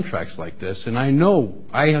the contracts like this, and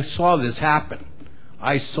I saw this happen.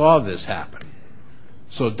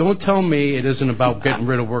 So don't tell me it isn't about getting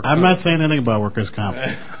rid of work comp. I'm not saying anything about workers' comp.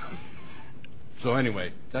 So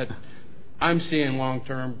anyway, I'm seeing long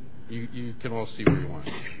term. You can all see where you want.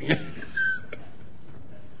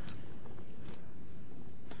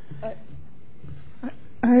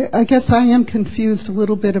 I guess I am confused a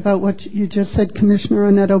little bit about what you just said, Commissioner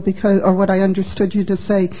Onetto, or what I understood you to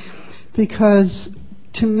say, because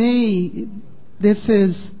to me, this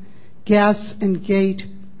is gas and gate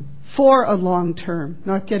for a long term,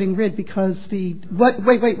 not getting rid, because wait,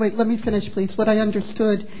 let me finish, please. What I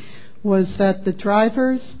understood was that the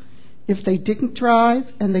drivers, if they didn't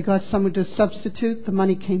drive and they got someone to substitute, the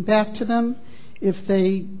money came back to them. If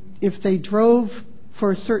they drove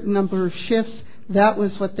for a certain number of shifts, that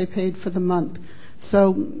was what they paid for the month.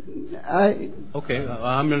 So Okay,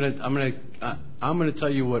 I'm gonna tell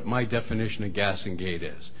you what my definition of gas and gate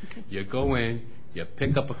is. Okay. You go in, you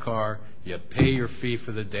pick up a car, you pay your fee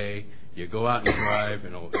for the day, you go out and drive,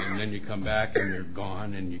 and then you come back and you're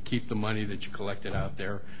gone, and you keep the money that you collected out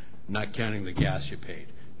there, not counting the gas you paid.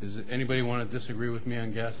 Does anybody want to disagree with me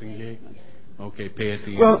on gas and gate? Okay, pay at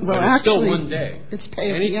the end. Well, but it's actually, still 1 day. It's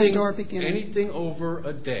pay at the end or beginning. Anything over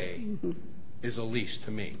a day is a lease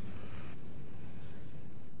to me.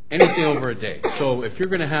 Anything over a day. So if you're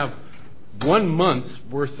going to have 1 month's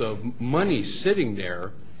worth of money sitting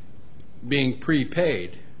there being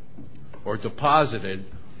prepaid or deposited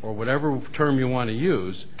or whatever term you want to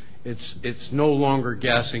use, it's no longer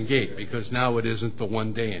gas and gate, because now it isn't the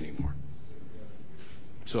 1 day anymore.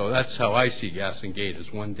 So that's how I see gas and gate,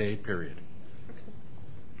 as 1 day period.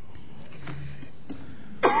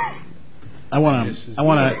 I want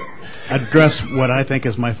to address what I think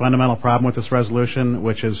is my fundamental problem with this resolution,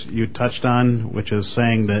 which is you touched on, which is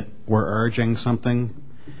saying that we're urging something.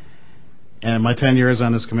 And in my 10 years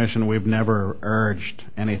on this commission, we've never urged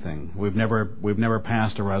anything. We've never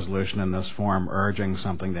passed a resolution in this form urging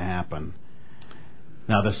something to happen.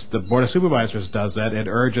 Now, the Board of Supervisors does that. It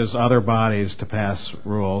urges other bodies to pass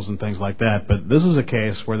rules and things like that. But this is a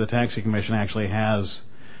case where the Taxi Commission actually has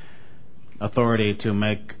authority to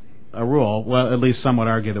make a rule. Well, at least some would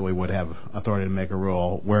argue that we would have authority to make a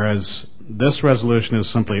rule, whereas this resolution is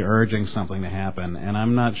simply urging something to happen. And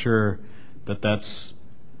I'm not sure that that's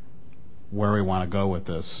where we want to go with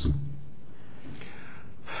this.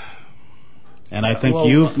 And I think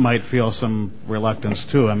you might feel some reluctance,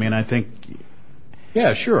 too. I mean, I think...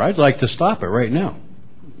 Yeah, sure. I'd like to stop it right now.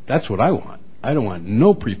 That's what I want. I don't want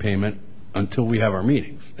no prepayment until we have our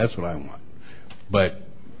meetings. That's what I want. But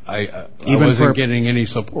I wasn't getting any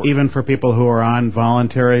support. Even for people who are on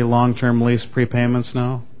voluntary long-term lease prepayments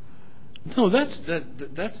now? No, that's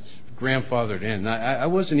grandfathered in. I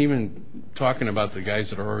wasn't even talking about the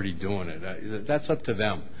guys that are already doing it. That's up to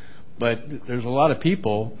them. But there's a lot of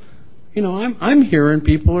people, I'm hearing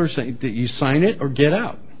people are saying that you sign it or get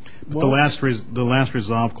out. Well, the last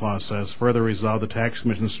resolve clause says, further resolve, the Tax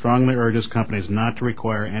Commission strongly urges companies not to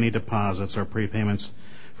require any deposits or prepayments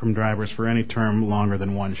from drivers for any term longer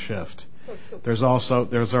than 1 shift. There's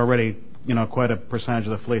already quite a percentage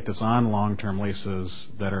of the fleet that's on long-term leases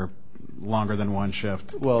that are longer than 1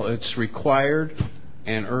 shift. Well, it's required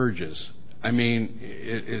and urges. I mean,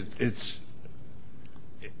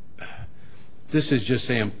 this is just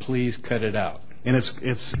saying, please cut it out. And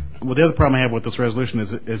well, the other problem I have with this resolution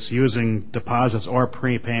is it's using deposits or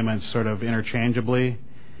prepayments sort of interchangeably,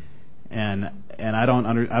 and I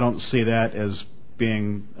don't see that as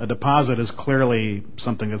being a deposit is clearly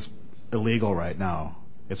something that's illegal right now.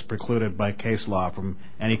 It's precluded by case law from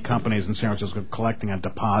any companies in San Francisco collecting a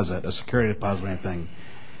deposit, a security deposit or anything.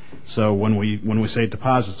 So when we say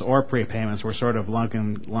deposits or prepayments, we're sort of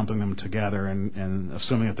lumping them together and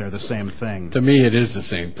assuming that they're the same thing. To me, it is the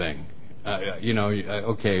same thing.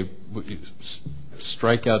 Okay,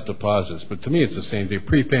 strike out deposits, but to me it's the same thing.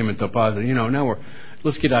 Prepayment, deposit. Now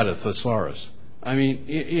let's get out of thesaurus. I mean,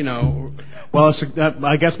 Well,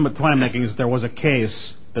 I guess the point I'm making is there was a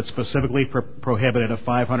case that specifically prohibited a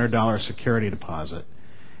 $500 security deposit,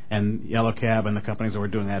 and Yellow Cab and the companies that were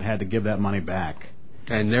doing that had to give that money back.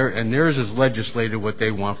 And theirs is legislated what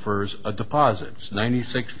they want for a deposit. It's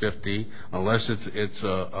 $96.50 unless it's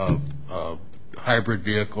a hybrid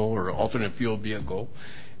vehicle or alternate fuel vehicle,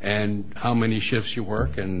 and how many shifts you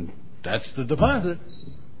work, and that's the deposit.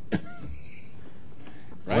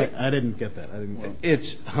 right? I didn't get that.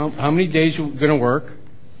 It's how many days you're going to work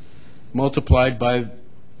multiplied by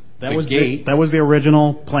the gate. That was the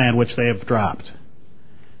original plan, which they have dropped.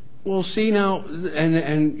 Well, see now,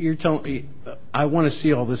 and you're telling me, I want to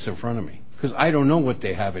see all this in front of me because I don't know what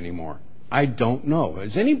they have anymore. I don't know.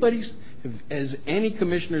 Has any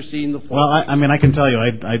commissioner seen the full? Well, I can tell you,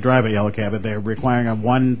 I drive a Yellow Cab, but they're requiring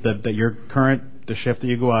that your the shift that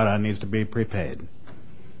you go out on needs to be prepaid.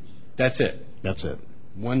 That's it. That's it.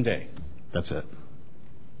 One day. That's it.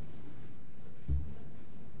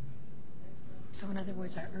 So in other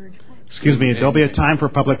words, our urge. Excuse me, there'll be a time for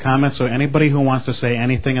public comment, so anybody who wants to say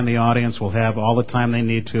anything in the audience will have all the time they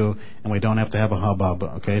need to, and we don't have to have a hubbub.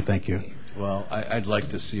 Okay, thank you. Well, I'd like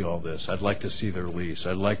to see all this. I'd like to see their lease.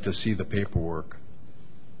 I'd like to see the paperwork.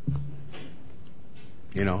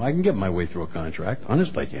 You know, I can get my way through a contract.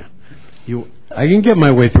 Honest, I can. I can get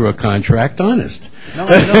my way through a contract. Honest. No,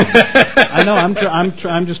 I know.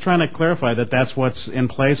 I'm just trying to clarify that that's what's in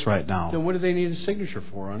place right now. Then what do they need a signature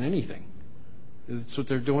for on anything? That's what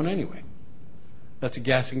they're doing anyway. That's a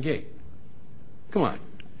gas and gate. Come on.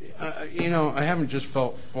 I haven't just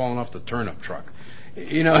fallen off the turnip truck.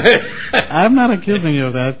 I'm not accusing you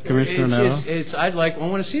of that, Commissioner Neto. I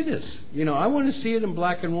want to see this. I want to see it in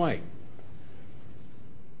black and white.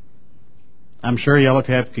 I'm sure Yellow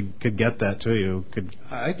Cab could get that to you.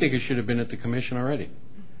 I think it should have been at the commission already.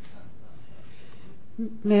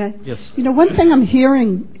 May I? Yes. One thing I'm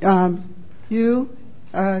hearing you,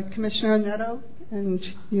 Commissioner Neto, and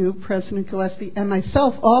you, President Gillespie, and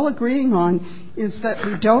myself all agreeing on is that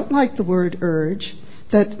we don't like the word urge,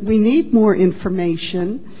 that we need more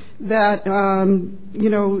information, that,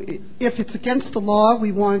 if it's against the law,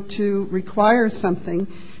 we want to require something.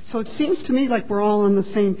 So it seems to me like we're all on the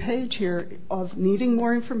same page here of needing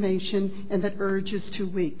more information and that urge is too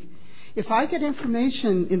weak. If I get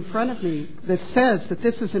information in front of me that says that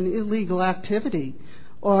this is an illegal activity,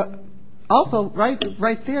 I'll vote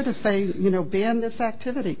right there to say, ban this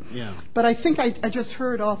activity. Yeah. But I think I just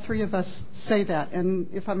heard all three of us say that, and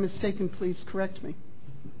if I'm mistaken, please correct me.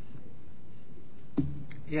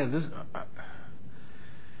 Yeah,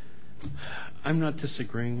 I'm not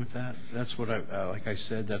disagreeing with that. That's what like I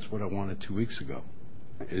said, that's what I wanted 2 weeks ago,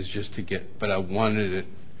 is just to get, but I wanted it,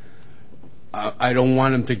 I don't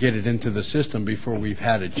want them to get it into the system before we've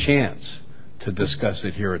had a chance to discuss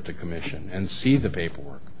it here at the commission and see the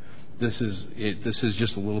paperwork. This is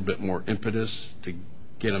just a little bit more impetus to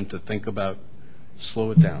get them to think about,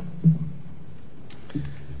 slow it down.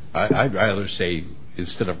 I'd rather say,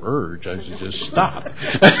 instead of urge, I should just stop.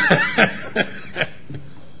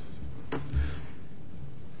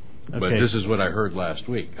 But this is what I heard last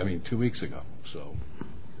week. 2 weeks ago. So.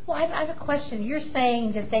 Well, I have a question. You're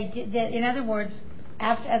saying that they did, that in other words,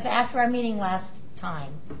 after our meeting last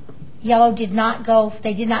time, Yellow did not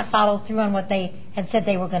follow through on what they had said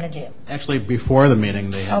they were going to do. Actually, before the meeting,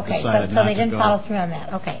 they had decided not to go. So they didn't follow through on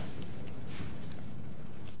that. Okay.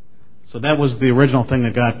 So that was the original thing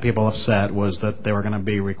that got people upset, was that they were going to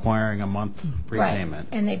be requiring a month prepayment.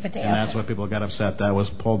 Right. And that's what people got upset. That was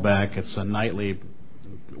pulled back. It's a nightly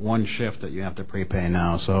one shift that you have to prepay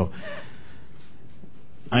now. So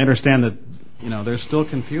I understand that there's still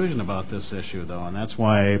confusion about this issue, though, and that's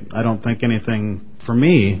why I don't think nothing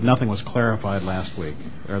was clarified last week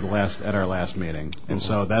or at our last meeting, and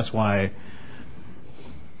so that's why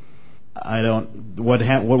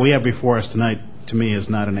what we have before us tonight, to me, is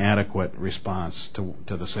not an adequate response to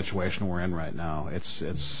the situation we're in right now.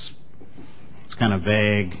 It's kind of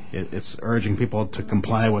vague. It's urging people to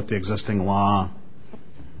comply with the existing law.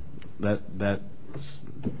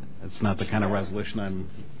 It's not the kind of resolution I'm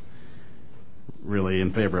really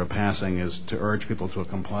in favor of passing, is to urge people to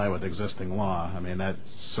comply with existing law. That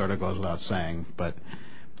sort of goes without saying. But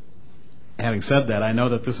having said that, I know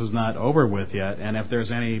that this is not over with yet, and if there's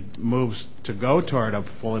any moves to go toward a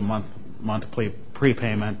fully monthly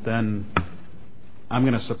prepayment, then I'm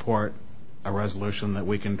going to support a resolution that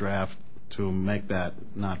we can draft to make that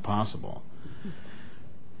not possible.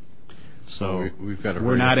 So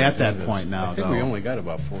we're not at that point now. I think we only got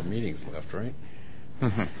about 4 meetings left, right?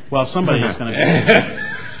 Well, somebody is going to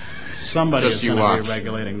be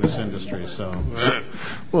regulating this industry. So,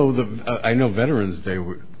 I know Veterans Day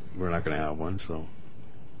we're not going to have one. So,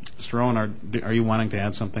 Mr. Rowan, are you wanting to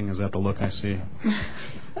add something? Is that the look I see?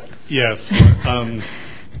 Yes.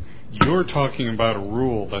 You're talking about a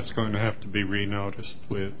rule that's going to have to be renoticed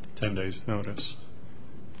with 10 days' notice.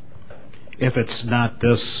 If it's not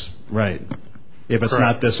this, right. If it's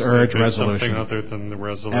Correct. Not this urge resolution. Something other than the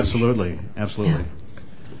resolution. Absolutely.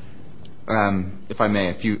 Yeah. If I may,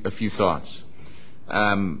 a few thoughts.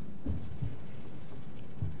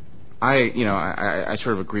 I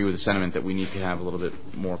sort of agree with the sentiment that we need to have a little bit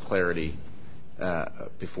more clarity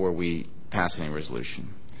before we pass any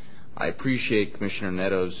resolution. I appreciate Commissioner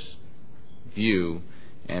Neto's view,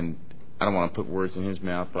 and I don't want to put words in his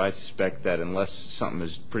mouth, but I suspect that unless something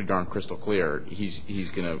is pretty darn crystal clear, he's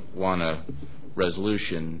going to want a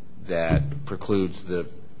resolution that precludes the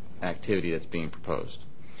activity that's being proposed.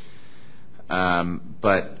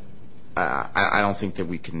 But I don't think that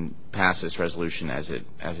we can pass this resolution as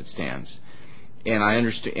it stands. And I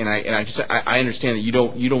understand, I understand that you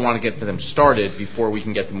don't want to get them started before we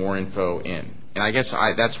can get the more info in. And I guess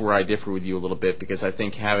that's where I differ with you a little bit, because I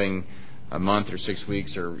think having a month or 6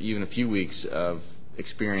 weeks or even a few weeks of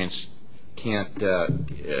experience can't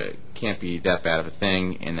be that bad of a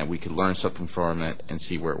thing, and that we could learn something from it and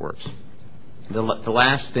see where it works. The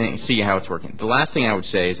last thing, see how it's working. The last thing I would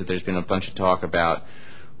say is that there's been a bunch of talk about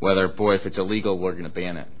whether, if it's illegal, we're going to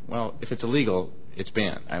ban it. Well, if it's illegal, it's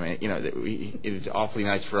banned. I mean, it's awfully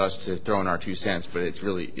nice for us to throw in our 2 cents, but it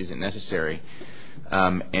really isn't necessary.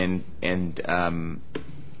 I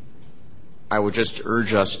would just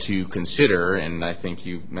urge us to consider, and I think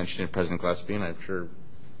you mentioned it, President Gillespie, and I'm sure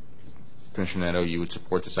Commissioner Neto, you would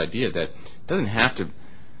support this idea that it doesn't have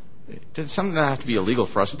to be illegal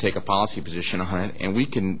for us to take a policy position on it, and we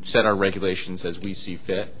can set our regulations as we see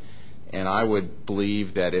fit. And I would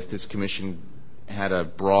believe that if this commission had a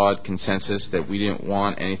broad consensus that we didn't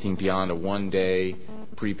want anything beyond a 1-day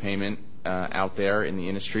prepayment out there in the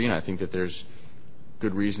industry, and I think that there's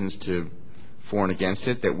good reasons for and against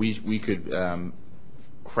it, that we could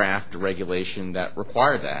craft a regulation that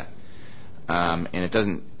required that.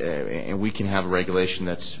 And we can have a regulation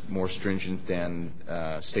that's more stringent than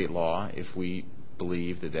state law if we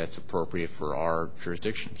believe that that's appropriate for our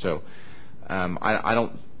jurisdiction. So I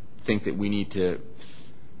don't think that we need to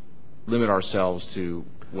limit ourselves to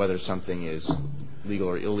whether something is legal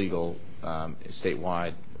or illegal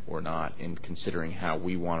statewide or not in considering how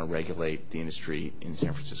we want to regulate the industry in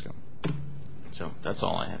San Francisco. So that's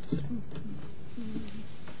all I have to say.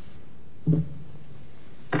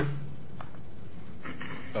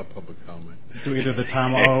 Public comment. Do either the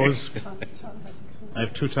Tom O's? I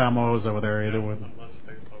have 2 Tom O's over there. Either with them. Unless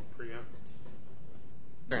they vote preempts.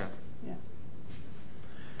 Fair enough. Yeah.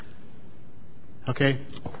 Okay.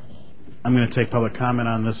 I'm going to take public comment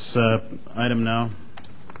on this item now.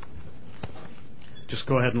 Just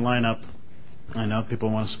go ahead and line up. I know people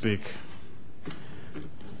want to speak.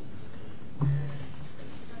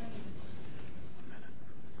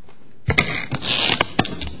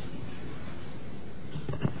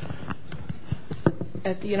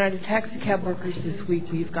 At the United Taxi Cab Workers this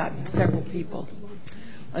week, we've gotten several people,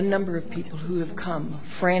 a number of people who have come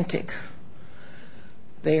frantic.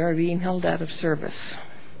 They are being held out of service.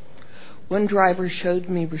 One driver showed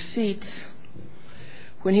me receipts.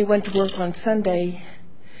 When he went to work on Sunday,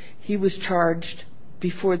 he was charged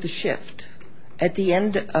before the shift. At the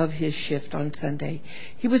end of his shift on Sunday,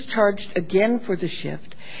 he was charged again for the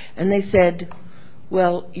shift, and they said,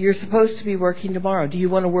 well, you're supposed to be working tomorrow. Do you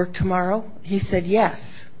want to work tomorrow? He said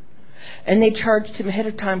yes. And they charged him ahead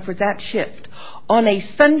of time for that shift. On a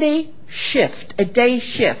Sunday shift, a day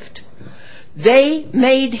shift, they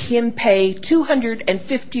made him pay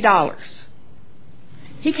 $250.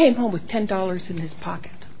 He came home with $10 in his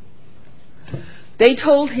pocket. They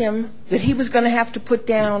told him that he was going to have to put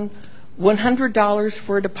down $100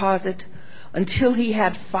 for a deposit until he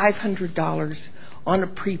had $500 on a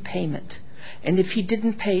prepayment. And if he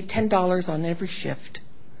didn't pay $10 on every shift,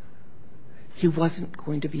 he wasn't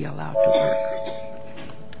going to be allowed to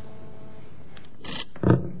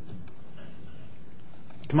work.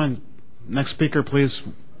 Come on. Next speaker, please.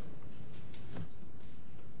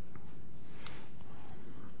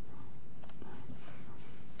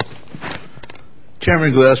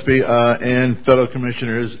 Chairman Gillespie and fellow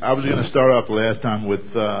commissioners, I was going to start off the last time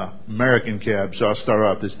with American Cab, so I'll start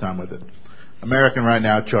off this time with it. American right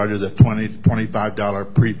now charges a $20 to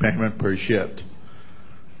 $25 prepayment per shift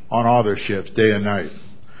on all their shifts, day and night.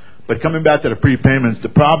 But coming back to the prepayments, the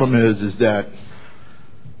problem is that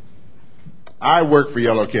I work for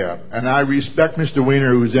Yellow Cab, and I respect Mr.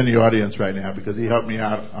 Weiner, who's in the audience right now, because he helped me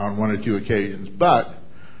out on 1 or 2 occasions. But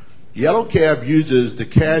Yellow Cab uses the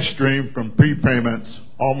cash stream from prepayments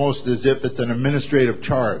almost as if it's an administrative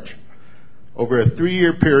charge. Over a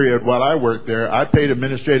 3-year period while I worked there, I paid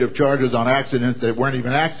administrative charges on accidents that weren't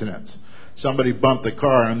even accidents. Somebody bumped the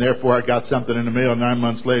car, and therefore I got something in the mail 9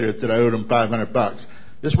 months later that said I owed them $500.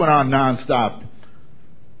 This went on nonstop.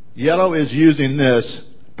 Yellow is using this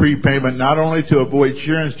prepayment not only to avoid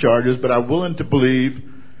insurance charges, but I'm willing to believe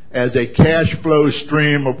as a cash flow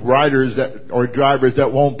stream of riders or drivers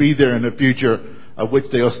that won't be there in the future of which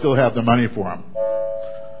they'll still have the money for them.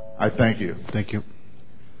 I thank you. Thank you.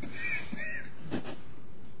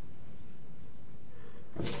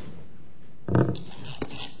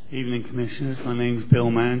 Evening, Commissioners. My name's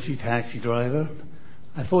Bill Manji, taxi driver.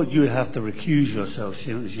 I thought you would have to recuse yourself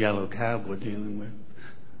seeing it was Yellow Cab we're dealing with.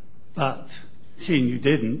 But seeing you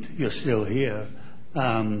didn't, you're still here.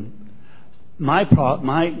 My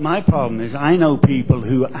problem is I know people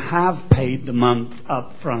who have paid the month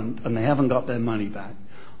up front and they haven't got their money back.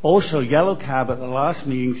 Also, Yellow Cab at the last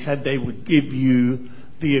meeting said they would give you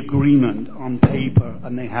the agreement on paper,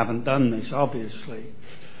 and they haven't done this, obviously.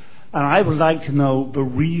 And I would like to know the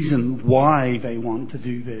reason why they want to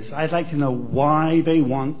do this. I'd like to know why they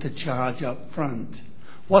want to charge up front.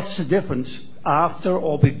 What's the difference after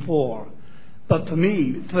or before? But for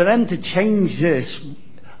me, for them to change this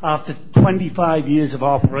after 25 years of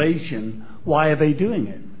operation, why are they doing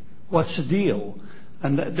it? What's the deal?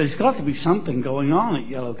 And there's got to be something going on at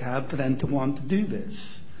Yellow Cab for them to want to do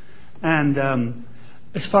this. And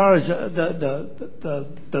as far as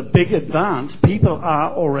the big advance, people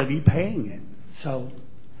are already paying it. So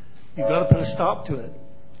you've got to put a stop to it.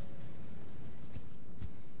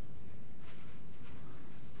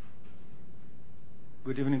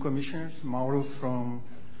 Good evening, Commissioners. Mauro from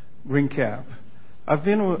Green Cab.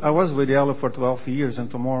 I was with Yellow for 12 years, and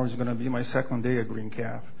tomorrow is going to be my second day at Green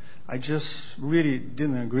Cab. I just really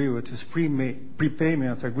didn't agree with this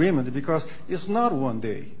prepayment agreement because it's not one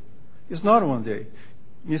day. It's not one day.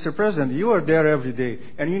 Mr. President, you are there every day,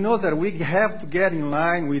 and you know that we have to get in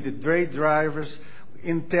line with the dray drivers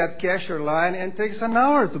in that cashier line, and it takes an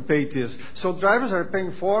hour to pay this. So drivers are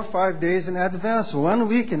paying 4 or 5 days in advance, 1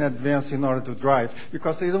 week in advance in order to drive,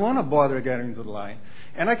 because they don't want to bother getting into the line.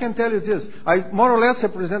 And I can tell you this, I more or less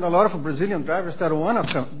represent a lot of Brazilian drivers that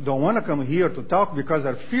don't want to come here to talk because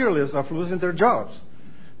they're fearless of losing their jobs.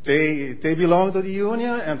 They belong to the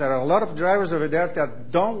union, and there are a lot of drivers over there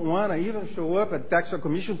that don't want to even show up at Tax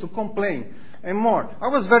Commission to complain. And more, I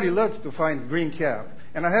was very lucky to find Green Cab,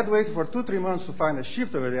 and I had to wait for 2-3 months to find a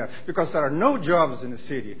shift over there because there are no jobs in the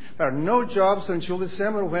city. There are no jobs until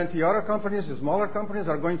December when the other companies, the smaller companies,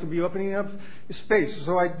 are going to be opening up space.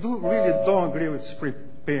 So I really don't agree with this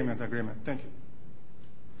prepayment agreement. Thank you.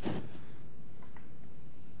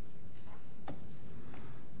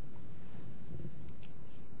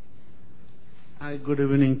 Hi, good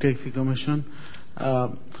evening, Taxi Commission.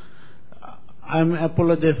 I'm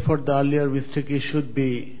apologize for the earlier mistake. It should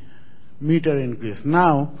be meter increase.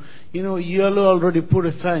 Now, Yellow already put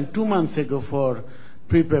a sign 2 months ago for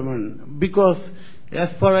prepayment because,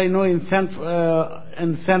 as far I know, in San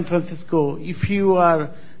Francisco, if you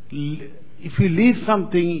lease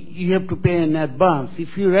something, you have to pay in advance.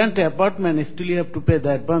 If you rent an apartment, still you have to pay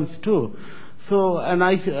the advance too. So, and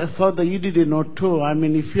I saw the EDD note too. I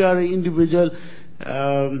mean, if you are an individual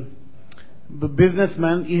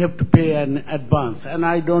businessman, you have to pay an advance, and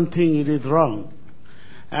I don't think it is wrong.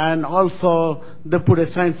 And also, they put a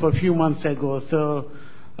sign for a few months ago. So,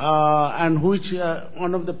 and which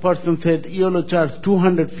one of the persons said Yellow charged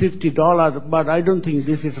 $250, but I don't think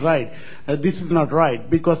this is right. This is not right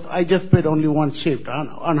because I just paid only one shift on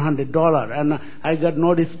 $100, and I got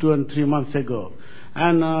notice 2 and 3 months ago.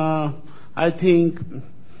 And I think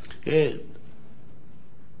if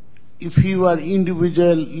you are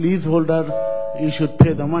individual leaseholder, you should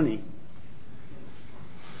pay the money.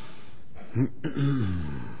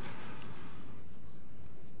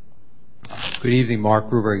 Good evening, Mark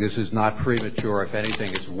Gruberg. This is not premature. If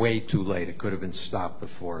anything, it's way too late. It could have been stopped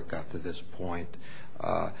before it got to this point.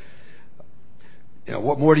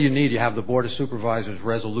 What more do you need? You have the Board of Supervisors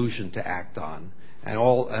resolution to act on. And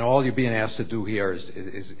all you're being asked to do here is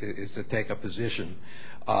to take a position.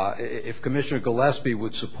 If Commissioner Gillespie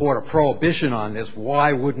would support a prohibition on this,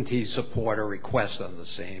 why wouldn't he support a request on the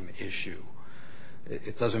same issue?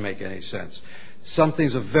 It doesn't make any sense. Some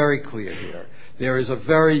things are very clear here. There is a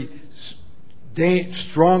very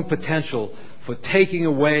strong potential for taking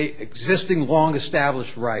away existing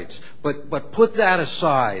long-established rights. But put that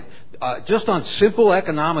aside. Just on simple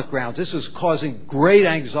economic grounds, this is causing great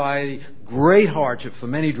anxiety, great hardship for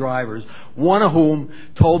many drivers, one of whom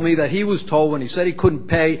told me that he was told when he said he couldn't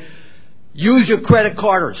pay, use your credit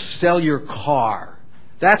card or sell your car.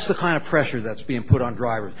 That's the kind of pressure that's being put on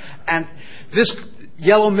drivers. And this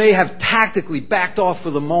Yellow may have tactically backed off for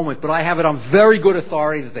the moment, but I have it on very good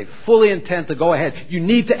authority that they fully intend to go ahead. You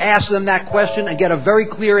need to ask them that question and get a very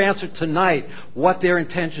clear answer tonight what their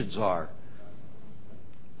intentions are.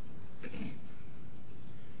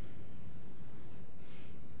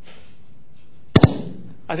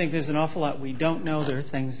 I think there's an awful lot we don't know. There are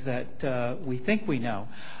things that we think we know.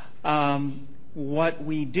 What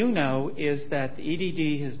we do know is that the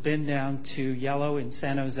EDD has been down to Yellow in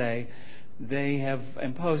San Jose. They have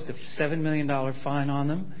imposed a $7 million fine on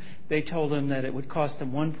them. They told them that it would cost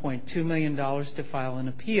them $1.2 million to file an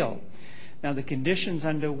appeal. Now, the conditions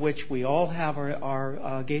under which we all have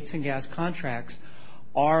our Gates and Gas contracts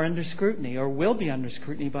are under scrutiny or will be under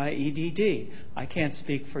scrutiny by EDD. I can't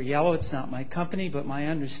speak for Yellow. It's not my company, but my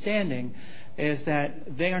understanding is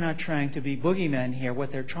that they are not trying to be boogeymen here.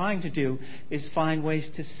 What they're trying to do is find ways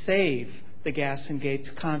to save the Gas and Gates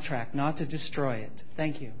contract, not to destroy it.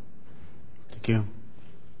 Thank you. Thank you.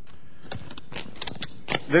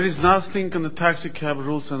 There is nothing in the taxi cab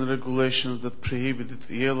rules and regulations that prohibited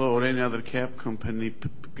Yellow or any other cab company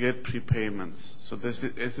get prepayments. So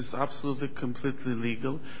it is absolutely completely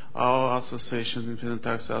legal. Our association, Independent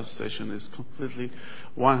Taxi Association, is completely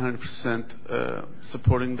 100%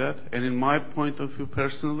 supporting that. And in my point of view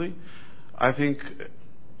personally, I think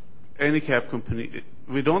any cab company,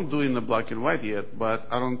 we don't do it in the black and white yet, but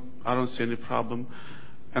I don't see any problem.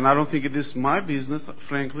 And I don't think it is my business,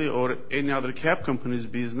 frankly, or any other cab company's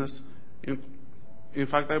business. In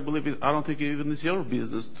fact, I don't think it even is your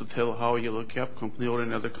business to tell how a Yellow cab company or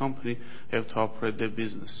any other company have to operate their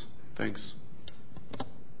business. Thanks.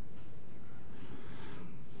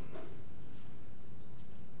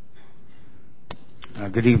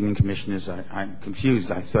 Good evening, Commissioners. I'm confused.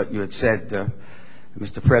 I thought you had said,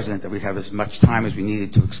 Mr. President, that we'd have as much time as we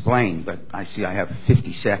needed to explain, but I see I have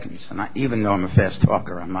 50 seconds, and even though I'm a fast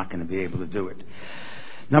talker, I'm not going to be able to do it.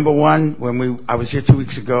 Number one, when I was here 2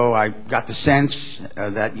 weeks ago, I got the sense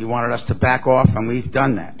that you wanted us to back off, and we've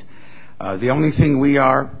done that. The only thing we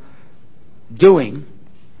are doing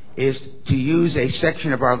is to use a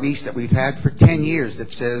section of our lease that we've had for 10 years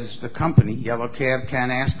that says the company, Yellow Cab, can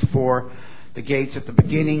ask for the gates at the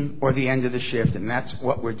beginning or the end of the shift, and that's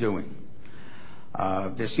what we're doing.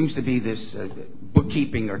 There seems to be this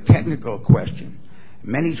bookkeeping or technical question.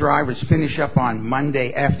 Many drivers finish up on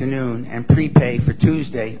Monday afternoon and prepay for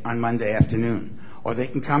Tuesday on Monday afternoon. Or they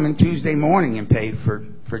can come in Tuesday morning and pay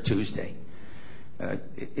for Tuesday.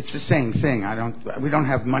 It's the same thing. We don't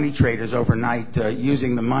have money traders overnight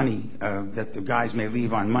using the money that the guys may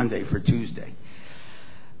leave on Monday for Tuesday.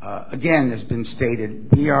 Again, as been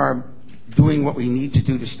stated, we are doing what we need to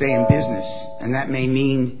do to stay in business, and that may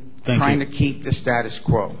mean trying to keep the status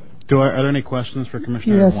quo. Are there any questions for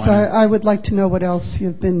Commissioner Yes, Weiner? I would like to know what else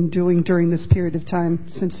you've been doing during this period of time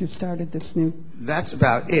since you started this new. That's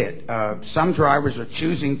about it. Some drivers are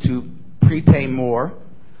choosing to prepay more,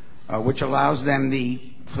 which allows them the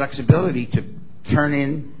flexibility to turn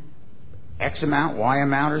in X amount, Y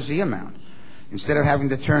amount, or Z amount. Instead of having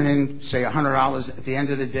to turn in, say, $100 at the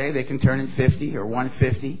end of the day, they can turn in $50 or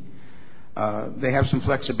 $150. They have some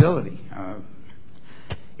flexibility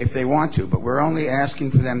if they want to, but we're only asking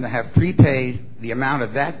for them to have prepaid the amount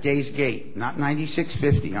of that day's gate, not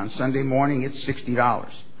 $96.50. On Sunday morning, it's $60.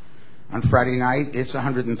 On Friday night, it's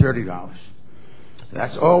 $130.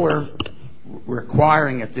 That's all we're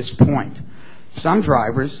requiring at this point. Some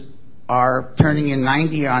drivers are turning in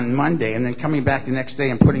 $90 on Monday and then coming back the next day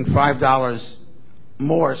and putting $5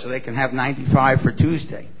 more so they can have $95 for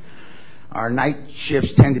Tuesday. Our night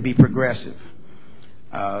shifts tend to be progressive.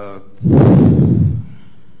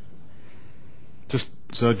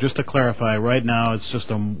 Just to clarify, right now it's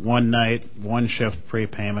just a one night, one shift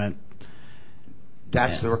prepayment.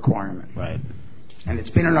 That's the requirement. Right. And it's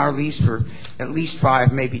been in our lease for at least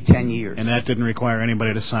 5, maybe 10 years. And that didn't require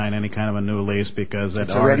anybody to sign any kind of a new lease because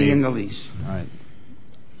it's already in the lease. All right.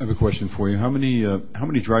 I have a question for you. How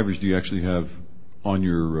many drivers do you actually have on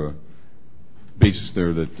your basis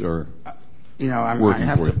there that are I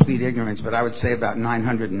have to plead ignorance, but I would say about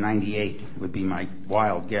 998 would be my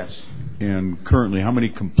wild guess. And currently, how many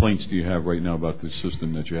complaints do you have right now about the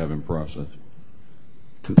system that you have in process?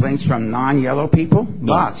 Complaints from non-yellow people?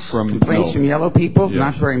 No, lots. Complaints from yellow people? Yes.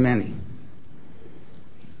 Not very many.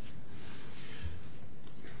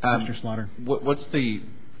 Mr. Slaughter. What's the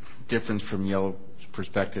difference from Yellow's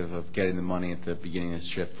perspective of getting the money at the beginning of the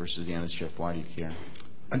shift versus the end of the shift? Why do you care?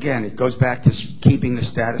 Again, it goes back to keeping the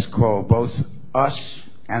status quo. Both us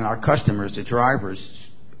and our customers, the drivers,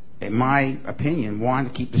 in my opinion, want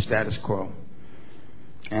to keep the status quo.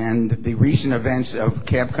 And the recent events of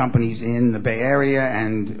cab companies in the Bay Area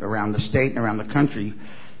and around the state and around the country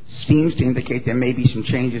seems to indicate there may be some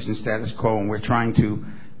changes in status quo, and we're trying to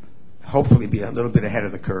hopefully be a little bit ahead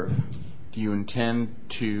of the curve. Do you intend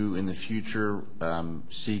to, in the future,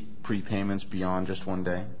 seek prepayments beyond just one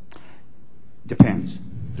day? Depends.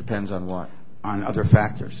 Depends on what? On other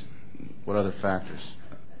factors. What other factors?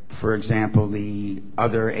 For example, the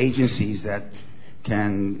other agencies that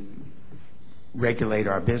can regulate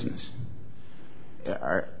our business.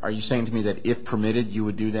 Are you saying to me that if permitted, you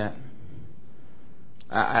would do that?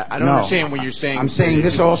 I don't No. understand what you're saying. I'm saying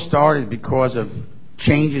this all started because of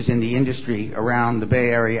changes in the industry around the Bay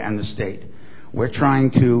Area and the state. We're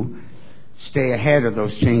trying to stay ahead of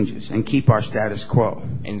those changes and keep our status quo.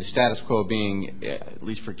 And the status quo being, at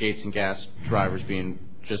least for gates and gas drivers, being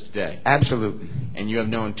just a day. Absolutely. And you have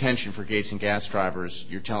no intention for gates and gas drivers.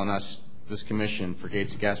 You're telling us, this commission, for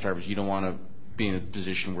gates and gas drivers, you don't want to be in a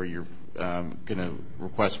position where you're going to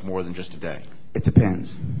request more than just a day. It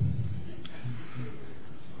depends.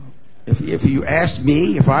 If you asked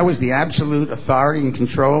me, if I was the absolute authority and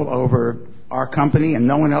control over our company and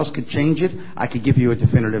no one else could change it, I could give you a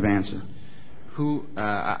definitive answer.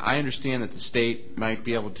 I understand that the state might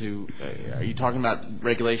be able to, are you talking about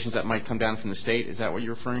regulations that might come down from the state? Is that what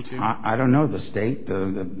you're referring to? I don't know the state.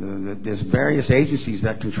 There's various agencies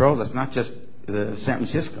that control us, not just San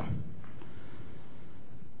Francisco.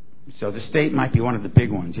 So the state might be one of the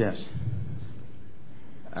big ones, yes.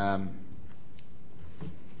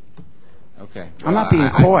 Okay. I'm not being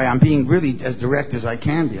coy. I'm being really as direct as I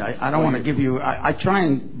can be. I don't want to give you. I try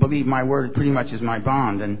and believe my word pretty much is my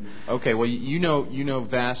bond. And okay. Well, you know,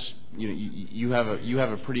 Vass. You have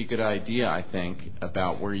a pretty good idea, I think,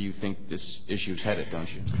 about where you think this issue is headed,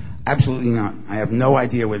 don't you? Absolutely not. I have no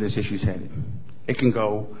idea where this issue is headed. It can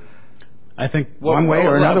go. I think one way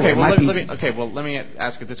or another way. Let me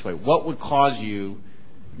ask it this way: what would cause you?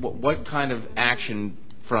 What kind of action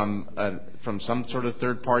from some sort of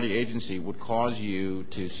third-party agency would cause you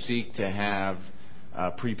to seek to have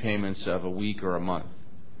prepayments of a week or a month?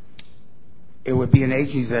 It would be an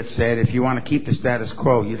agency that said, if you want to keep the status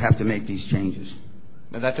quo, you'd have to make these changes.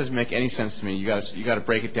 Now that doesn't make any sense to me. You got to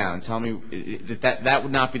break it down and tell me that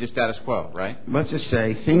would not be the status quo, right? Let's just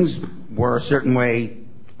say things were a certain way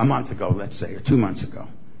a month ago, let's say, or 2 months ago.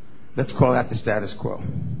 Let's call that the status quo.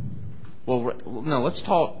 Well, no, let's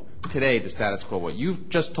talk today the status quo. What you've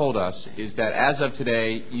just told us is that as of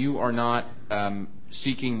today, you are not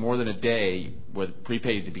seeking more than a day with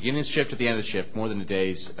prepaid at the beginning of the shift, at the end of the shift, more than a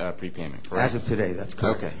day's prepayment, correct? As of today, that's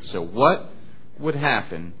correct. Okay, so what would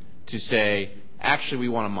happen to say, actually, we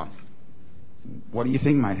want a month? What do you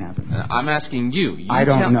think might happen? I'm asking you. I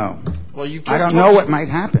don't know. Well, I don't know what might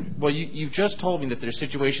happen. Well, you've just told me that there are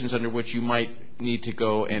situations under which you might need to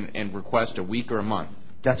go and request a week or a month.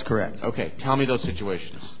 That's correct. Okay, tell me those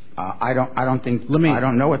situations. I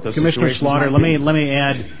don't know what those Commissioner situations Slaughter, might be. let me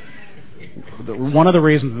add, one of the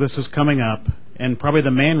reasons this is coming up, and probably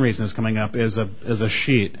the main reason it's coming up, is a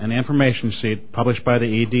sheet, an information sheet published by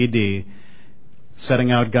the EDD,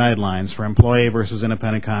 setting out guidelines for employee versus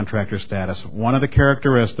independent contractor status. One of the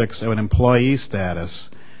characteristics of an employee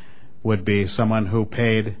status would be someone who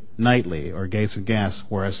paid nightly or gates and gas,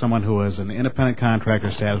 whereas someone who is an independent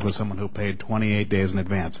contractor status was someone who paid 28 days in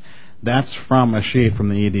advance. That's from a sheet from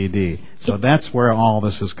the EDD. So that's where all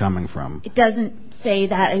this is coming from. It doesn't say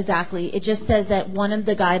that exactly. It just says that one of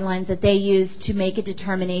the guidelines that they use to make a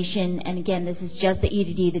determination, and again, this is just the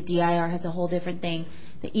EDD, the DIR has a whole different thing.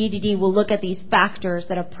 The EDD will look at these factors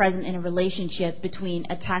that are present in a relationship between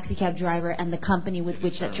a taxi cab driver and the company with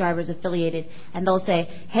which that driver is affiliated. And they'll say,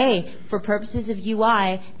 hey, for purposes of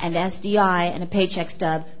UI and SDI and a paycheck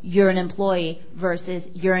stub, you're an employee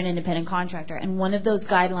versus you're an independent contractor. And one of those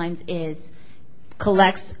guidelines is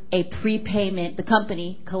collects a prepayment, the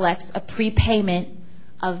company collects a prepayment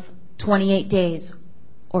of 28 days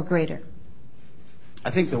or greater. I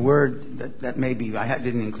think the word that maybe I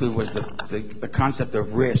didn't include was the concept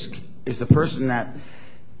of risk. Is the person that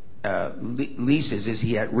leases, is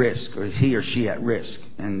he at risk, or is he or she at risk?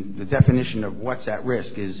 And the definition of what's at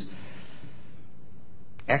risk is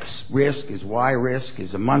X risk, is Y risk,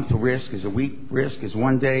 is a month risk, is a week risk, is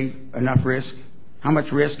 1 day enough risk? How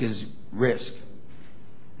much risk is risk?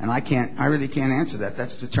 And I really can't answer that.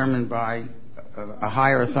 That's determined by a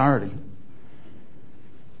higher authority.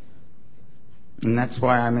 And that's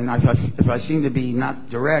why, if I seem to be not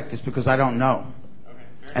direct, it's because I don't know.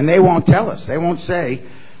 And they won't tell us. They won't say,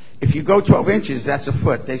 if you go 12 inches, that's a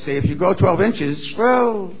foot. They say, if you go 12 inches,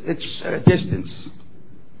 well, it's a distance.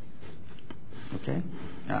 Okay?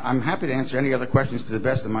 I'm happy to answer any other questions to the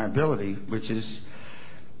best of my ability, which is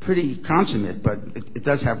pretty consummate, but it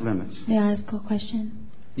does have limits. May I ask a question?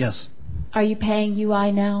 Yes. Are you paying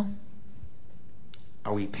UI now?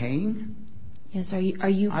 Are we paying? Yes, are you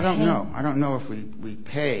paying? I don't know. I don't know if we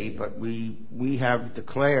pay, but we have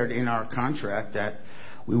declared in our contract that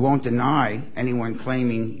we won't deny anyone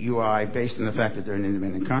claiming UI based on the fact that they're an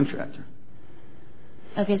independent contractor.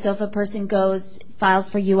 Okay, so if a person files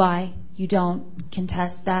for UI, you don't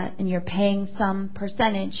contest that, and you're paying some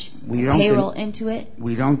percentage payroll into it?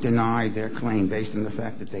 We don't deny their claim based on the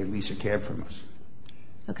fact that they lease a cab from us.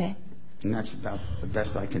 Okay. And that's about the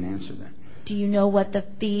best I can answer that. Do you know what the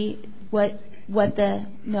fee,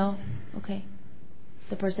 no? Okay.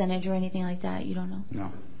 The percentage or anything like that, you don't know?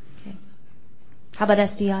 No. Okay. How about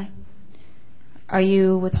SDI? Are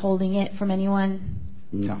you withholding it from anyone?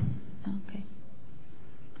 No. Okay.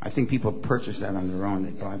 I think people purchase that on their own.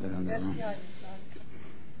 They buy that on their own.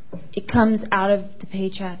 It comes out of the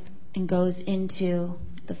paycheck and goes into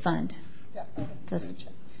the fund. Yeah, that's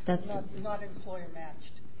not employer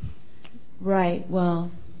matched. Right.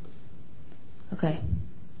 Well, okay.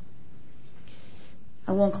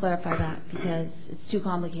 I won't clarify that because it's too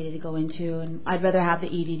complicated to go into, and I'd rather have the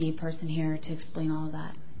EDD person here to explain all of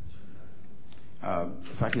that.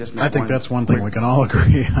 If I could just make I think that's one thing we can all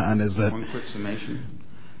agree on is that one quick summation.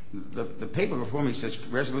 The paper before me says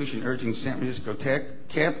resolution urging San Francisco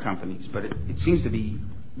cab companies, but it seems to be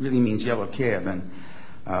really means yellow cab. And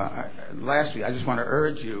lastly, I just want to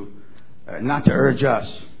urge you not to urge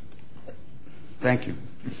us. Thank you.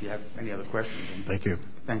 If you have any other questions. Thank you.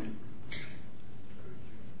 Thank you.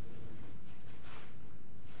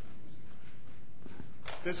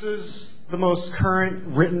 This is the most current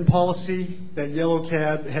written policy that Yellow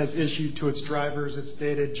Cab has issued to its drivers. It's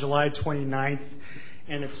dated July 29th,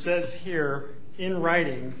 and it says here in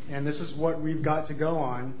writing, and this is what we've got to go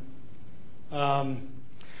on,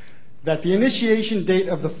 that the initiation date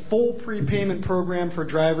of the full prepayment program for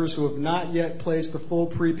drivers who have not yet placed the full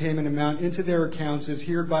prepayment amount into their accounts is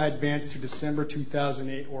hereby advanced to December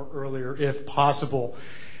 2008 or earlier if possible.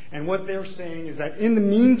 And what they're saying is that in the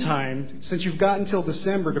meantime, since you've got until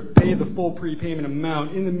December to pay the full prepayment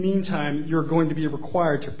amount, in the meantime, you're going to be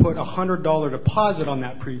required to put a $100 deposit on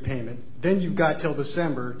that prepayment. Then you've got till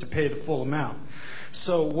December to pay the full amount.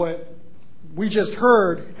 So what we just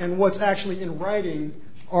heard and what's actually in writing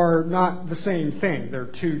are not the same thing. They're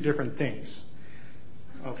two different things.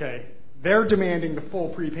 Okay? They're demanding the full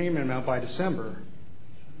prepayment amount by December.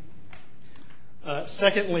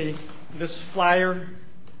 Secondly, this flyer...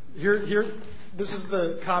 Here, this is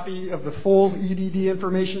the copy of the full EDD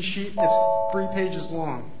information sheet. It's 3 pages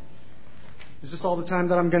long. Is this all the time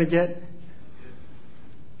that I'm going to get?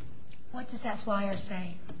 What does that flyer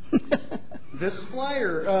say? This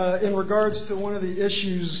flyer, in regards to one of the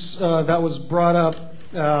issues that was brought up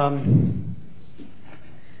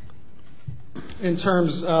in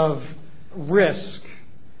terms of risk.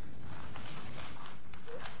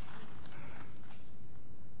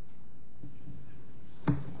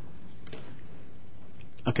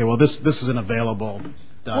 Okay, well, this isn't available.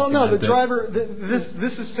 Well, no, the driver.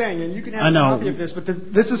 This is saying, and you can have a copy of this, but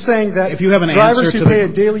this is saying that if you have an drivers who pay a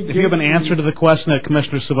daily if you have an answer to the question that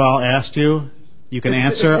Commissioner Saval asked you, you can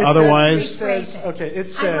answer. Otherwise, it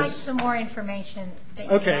says. I'd like some more information.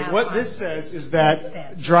 What this says is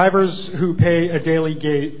that drivers who pay a daily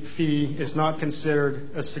gate fee is not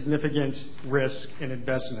considered a significant risk in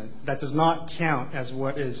investment. That does not count as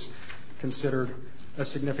what is considered a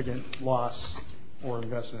significant loss or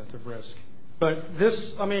investment of risk. But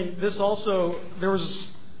this also, there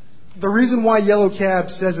was, the reason why Yellow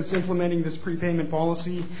Cab says it's implementing this prepayment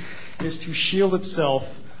policy is to shield itself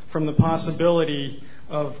from the possibility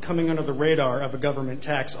of coming under the radar of a government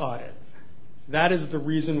tax audit. That is the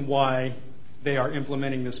reason why they are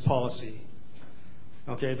implementing this policy.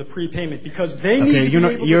 Okay, the prepayment, because they need to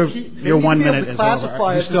be able to keep, your 1 minute is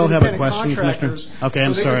over. You still have a question, Commissioner? Okay,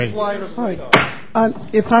 I'm sorry.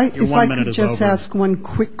 If I could just ask one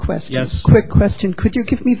quick question. Yes. Quick question. Could you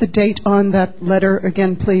give me the date on that letter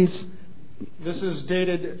again, please? This is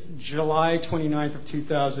dated July 29th of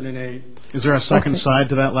 2008. Is there a second side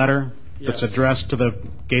to that letter that's Yes. addressed to the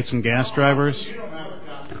Gates and Gas drivers?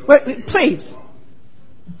 Wait, please.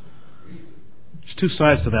 There's 2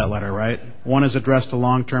 sides to that letter, right? One is addressed to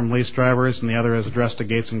long-term lease drivers, and the other is addressed to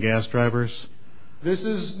Gates and Gas drivers.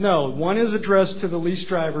 One is addressed to the lease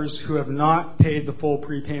drivers who have not paid the full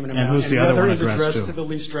prepayment amount. And who's the other one is addressed addressed to the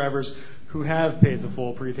lease drivers who have paid the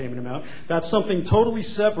full prepayment amount. That's something totally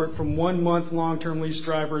separate from 1 month long-term lease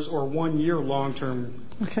drivers or 1 year long-term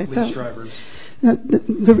lease drivers.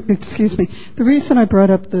 Excuse me. The reason I brought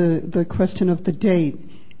up the question of the date,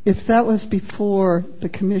 if that was before the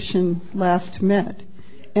commission last met,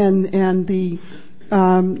 and the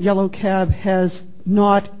Yellow Cab has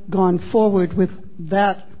not gone forward with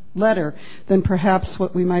that letter, then perhaps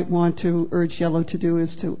what we might want to urge Yellow to do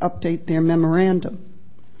is to update their memorandum.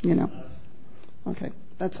 Okay,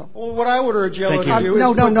 that's all. Well, what I would urge Yellow to do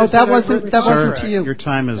is no, that wasn't to you. Your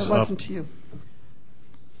time is up. That wasn't to you.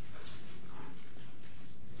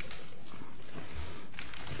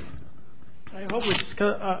 I hope we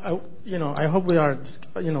discuss. I hope we are.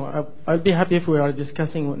 I'll be happy if we are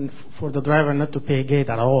discussing for the driver not to pay gate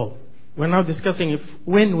at all. we're now discussing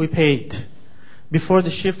when we pay it, before the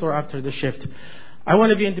shift or after the shift. I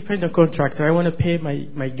want to be an independent contractor. I want to pay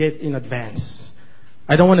my gate in advance.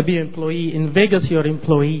 I don't want to be an employee. In Vegas, you're an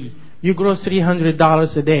employee. You gross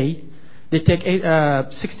 $300 a day. They take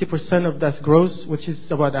 60% of that gross, which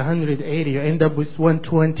is about $180. You end up with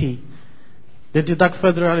 $120. They deduct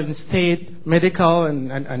federal and state medical and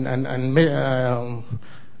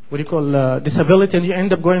disability, and you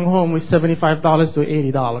end up going home with $75 to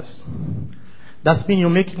 $80. That means you're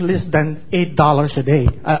making less than $8 a day,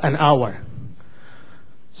 an hour.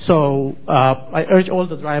 So I urge all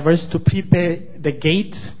the drivers to prepay the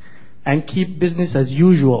gate and keep business as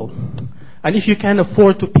usual. And if you can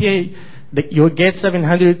afford to pay your gate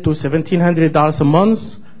 $700 to $1,700 a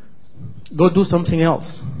month, go do something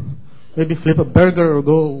else. Maybe flip a burger or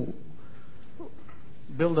go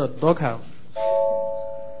build a doghouse.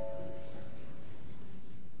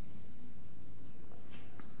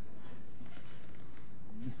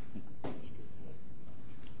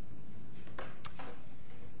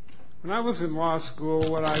 When I was in law school,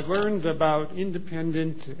 what I learned about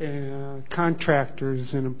independent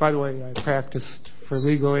contractors, and by the way, I practiced for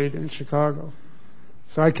legal aid in Chicago,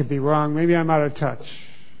 so I could be wrong. Maybe I'm out of touch.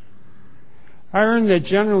 I learned that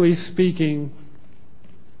generally speaking,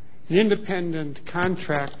 the independent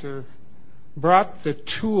contractor brought the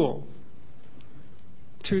tool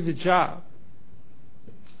to the job.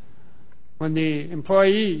 When the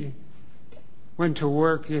employee went to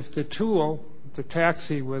work, if the tool, the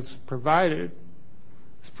taxi, was provided,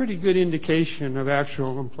 it's a pretty good indication of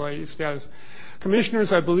actual employee status.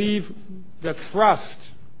 Commissioners, I believe the thrust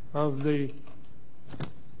of the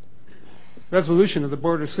resolution of the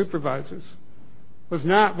Board of Supervisors was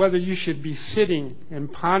not whether you should be sitting and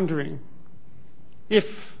pondering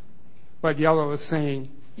if what Yellow is saying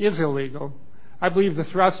is illegal. I believe the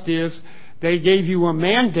thrust is they gave you a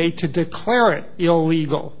mandate to declare it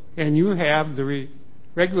illegal, and you have the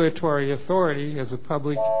regulatory authority as a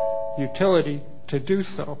public utility to do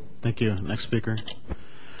so. Thank you. Next speaker.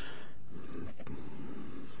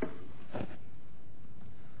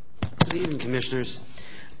 Good evening, Commissioners.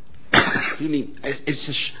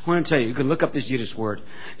 I want to tell you, you can look up this Yiddish word.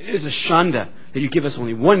 It is a shanda that you give us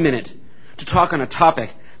only 1 minute to talk on a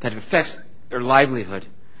topic that affects their livelihood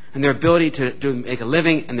and their ability to make a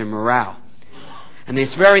living and their morale. And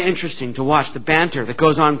it's very interesting to watch the banter that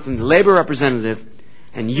goes on from the labor representative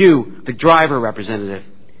and you, the driver representative.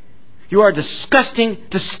 You are a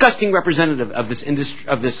disgusting representative of this industry,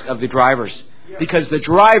 of the drivers, because the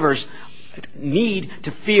drivers need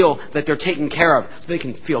to feel that they're taken care of. They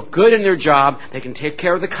can feel good in their job. They can take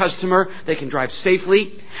care of the customer. They can drive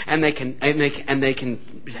safely, and they can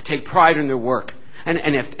take pride in their work.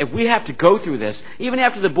 And if we have to go through this, even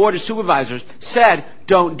after the Board of Supervisors said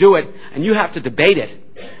don't do it, and you have to debate it,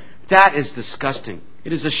 that is disgusting.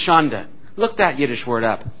 It is a shanda. Look that Yiddish word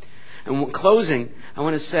up. And in closing, I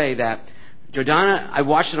want to say that Jordana, I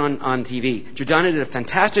watched it on TV. Jordana did a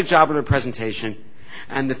fantastic job with her presentation.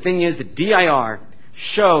 And the thing is, the DIR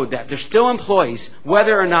showed that they're still employees,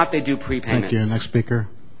 whether or not they do prepayments. Thank you. Next speaker.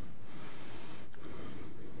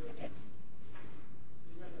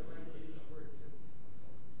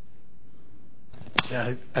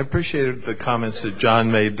 Yeah, I appreciated the comments that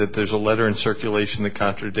John made, that there's a letter in circulation that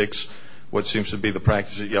contradicts what seems to be the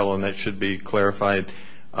practice at Yellow, and that should be clarified.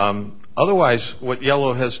 Otherwise, what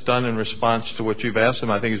Yellow has done in response to what you've asked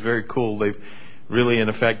them, I think is very cool. They've really, in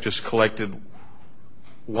effect, just collected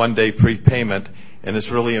one-day prepayment, and it's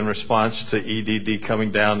really in response to EDD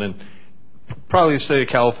coming down, and probably the state of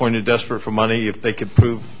California desperate for money. If they could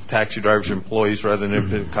prove taxi drivers are employees rather than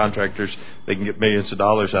independent contractors, they can get millions of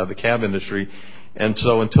dollars out of the cab industry. And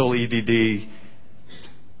so until EDD,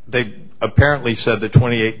 they apparently said the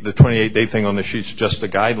 28-day thing on the sheet's just a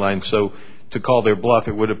guideline. So to call their bluff,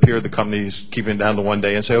 it would appear the company's keeping it down to 1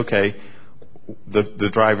 day and say, okay, the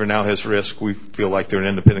driver now has risk. We feel like they're an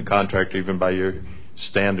independent contractor even by your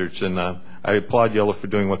standards. And I applaud Yellow for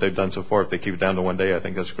doing what they've done so far. If they keep it down to 1 day, I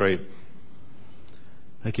think that's great.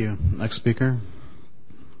 Thank you. Next speaker.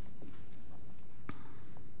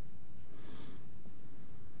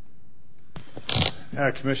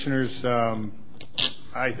 Commissioners,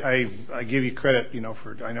 I give you credit,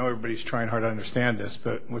 for I know everybody's trying hard to understand this,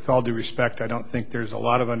 but with all due respect, I don't think there's a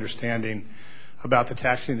lot of understanding about the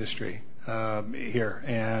taxi industry here.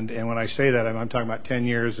 And when I say that, I'm talking about 10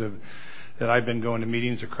 years that I've been going to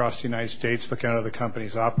meetings across the United States looking at how other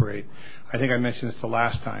companies operate. I think I mentioned this the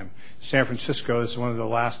last time. San Francisco is one of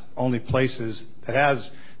the only places that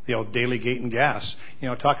has the old daily gate and gas.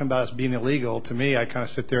 Talking about it being illegal, to me, I kind of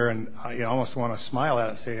sit there and I almost want to smile at it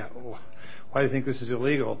and say, Why do they think this is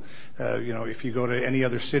illegal? If you go to any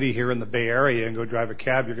other city here in the Bay Area and go drive a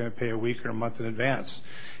cab, you're going to pay a week or a month in advance.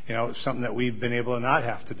 It's something that we've been able to not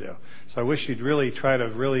have to do. So I wish you'd really try to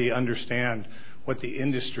really understand what the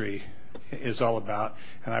industry is all about.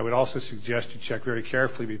 And I would also suggest you check very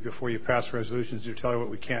carefully before you pass resolutions to tell you what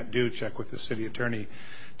we can't do. Check with the city attorney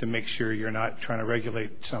to make sure you're not trying to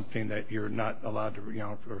regulate something that you're not allowed to,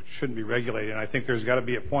 or shouldn't be regulated. And I think there's got to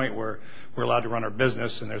be a point where we're allowed to run our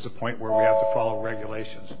business, and there's a point where we have to follow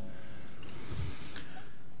regulations.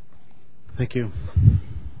 Thank you.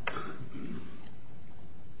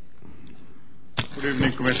 Good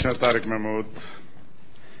evening, Commissioner Tariq Mahmood.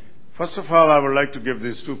 First of all, I would like to give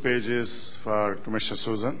these 2 pages for Commissioner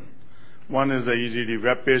Susan. One is the EDD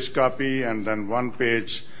web page copy, and then 1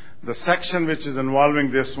 page. The section which is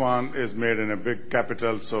involving this one is made in a big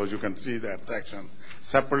capital, so you can see that section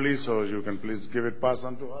separately, so you can please give it pass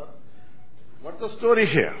on to her. What's the story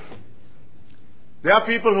here? There are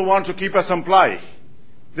people who want to keep us employed.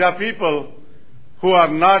 There are people who are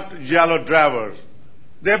not yellow drivers.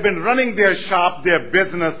 They've been running their shop, their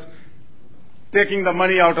business, taking the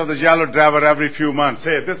money out of the yellow driver every few months.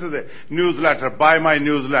 Hey, this is a newsletter. Buy my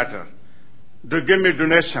newsletter. Give me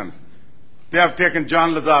donation. They have taken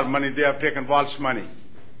John Lazar money. They have taken Walsh money.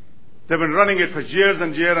 They've been running it for years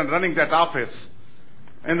and years and running that office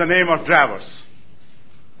in the name of drivers.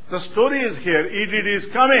 The story is here. EDD is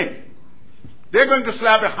coming. They're going to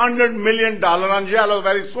slap $100 million on Yellow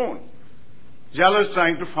very soon. Yellow is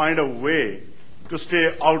trying to find a way to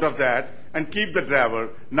stay out of that and keep the driver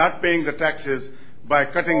not paying the taxes by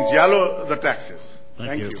cutting Yellow the taxes.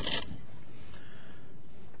 Thank you. Is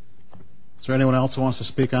there anyone else who wants to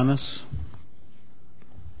speak on this?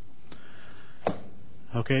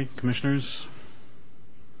 Okay, commissioners.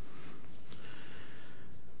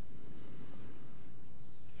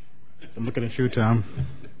 I'm looking at you, Tom.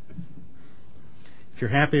 If you're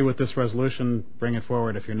happy with this resolution, bring it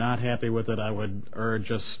forward. If you're not happy with it, I would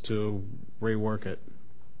urge us to rework it.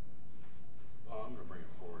 I'm going to bring it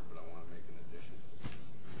forward, but I want to make an addition.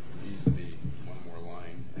 There needs to be one more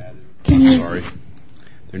line added. Sorry.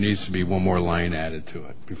 There needs to be one more line added to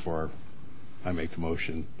it before I make the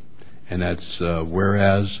motion. And that's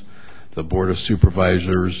whereas the Board of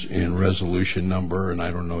Supervisors in resolution number, and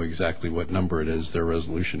I don't know exactly what number it is, their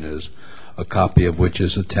resolution is, a copy of which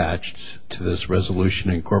is attached to this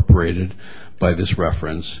resolution incorporated by this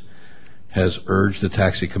reference, has urged the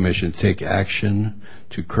Taxi Commission to take action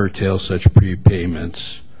to curtail such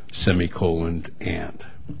prepayments,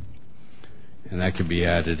 and that can be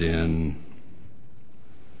added in,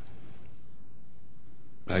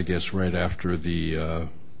 I guess, right after the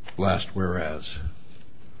last whereas.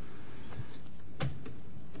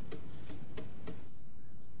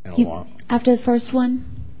 After the first one?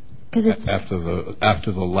 Because it's after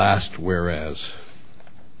the last whereas.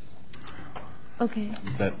 Okay.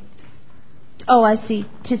 That. Oh, I see.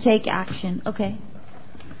 To take action. Okay.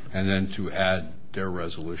 And then to add their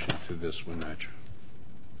resolution to this one.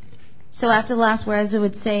 So after the last whereas, it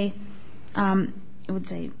would say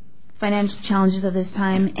financial challenges of this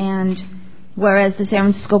time, and whereas the San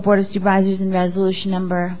Francisco Board of Supervisors in resolution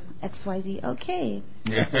number XYZ. Okay.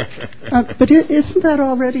 But isn't that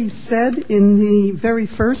already said in the very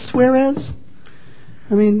first whereas?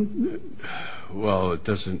 I mean. Well, it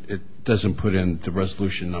doesn't put in the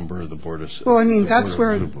resolution number of the Board of. Well, I mean, that's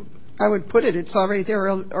where I would put it. It's already there,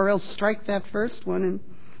 or else strike that first one and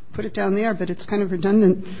put it down there. But it's kind of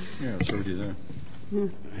redundant. Yeah, it's already there. Yeah.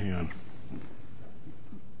 Hang on.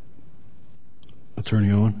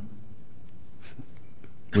 Attorney Owen,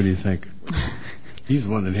 what do you think? He's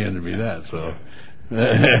the one that handed me that, so. Tell you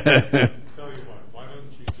what, why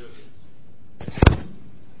don't you just...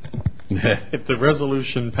 If the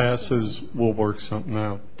resolution passes, we'll work something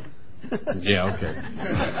out. Yeah, okay.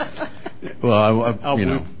 Well,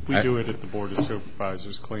 we do it at the Board of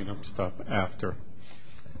Supervisors, clean up stuff after.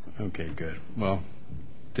 Okay, good. Well,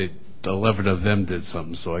 the 11 of them did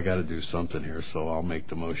something, so I got to do something here, so I'll make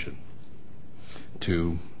the motion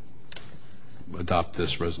to adopt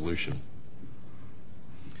this resolution.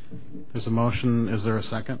 There's a motion. Is there a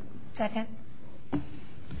second? Second.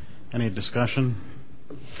 Any discussion?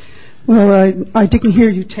 Well, I didn't hear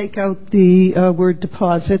you take out the word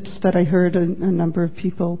deposits that I heard a number of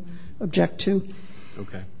people object to.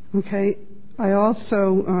 Okay. Okay. I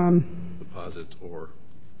also... deposits or...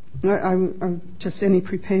 I'm just any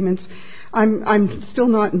prepayments. I'm still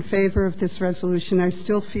not in favor of this resolution. I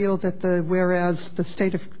still feel that whereas the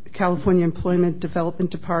State of California Employment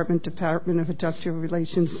Development Department of Industrial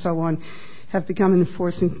Relations, so on, have begun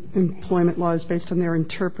enforcing employment laws based on their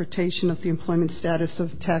interpretation of the employment status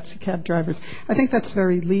of taxi cab drivers. I think that's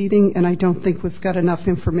very leading, and I don't think we've got enough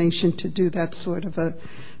information to do that sort of a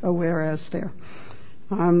whereas there.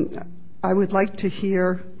 I would like to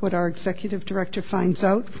hear what our executive director finds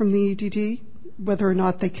out from the EDD, whether or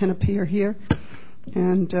not they can appear here,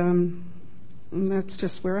 and that's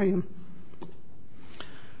just where I am.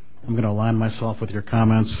 I'm going to align myself with your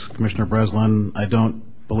comments, Commissioner Breslin. I don't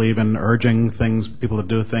believe in urging people to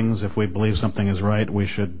do things. If we believe something is right, we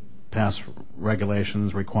should pass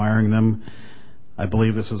regulations requiring them. I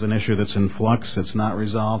believe this is an issue that's in flux. It's not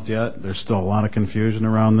resolved yet. There's still a lot of confusion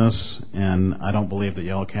around this, and I don't believe that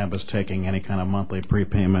Yellow Cab is taking any kind of monthly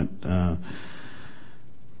prepayment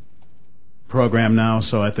program now,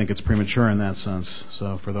 so I think it's premature in that sense.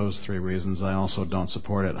 So for those three reasons, I also don't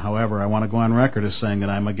support it. However, I want to go on record as saying that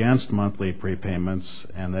I'm against monthly prepayments,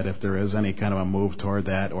 and that if there is any kind of a move toward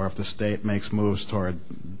that, or if the state makes moves toward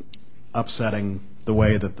upsetting the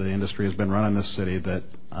way that the industry has been run in this city, that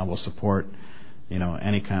I will support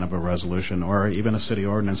any kind of a resolution or even a city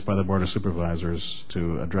ordinance by the Board of Supervisors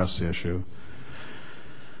to address the issue.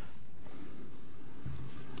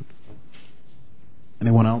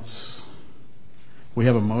 Anyone else? We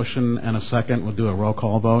have a motion and a second. We'll do a roll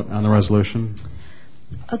call vote on the resolution.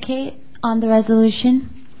 Okay, on the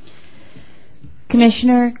resolution,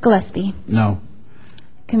 Commissioner Gillespie. No.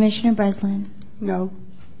 Commissioner Breslin. No.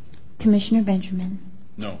 Commissioner Benjamin.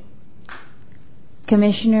 No.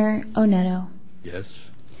 Commissioner Oneto. Yes.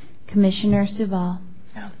 Commissioner Suval.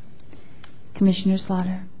 No. Commissioner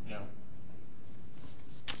Slaughter. No.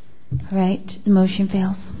 All right, the motion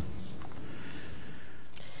fails.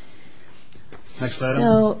 Next item.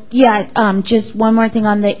 So, just one more thing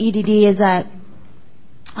on the EDD is that,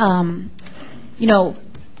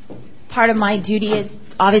 part of my duty is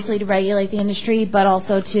obviously to regulate the industry, but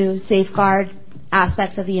also to safeguard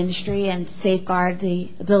aspects of the industry and safeguard the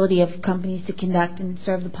ability of companies to conduct and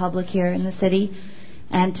serve the public here in the city.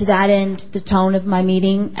 And to that end, the tone of my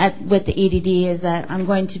meeting with the EDD is that I'm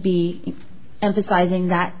going to be emphasizing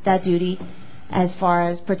that duty as far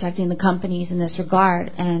as protecting the companies in this regard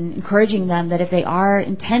and encouraging them that if they are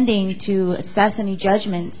intending to assess any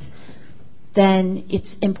judgments, then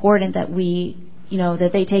it's important that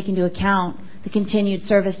that they take into account the continued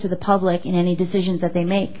service to the public in any decisions that they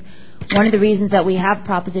make. One of the reasons that we have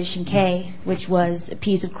Proposition K, which was a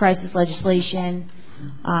piece of crisis legislation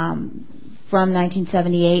from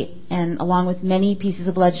 1978, and along with many pieces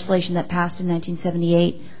of legislation that passed in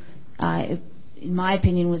 1978, in my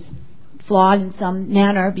opinion, was flawed in some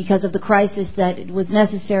manner because of the crisis that it was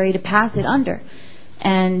necessary to pass it under.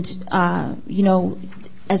 And,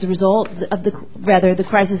 as a result of the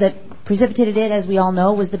crisis that precipitated it, as we all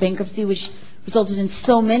know, was the bankruptcy, which resulted in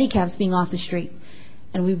so many cabs being off the street.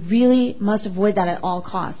 And we really must avoid that at all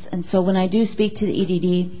costs. And so when I do speak to the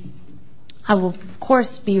EDD, I will, of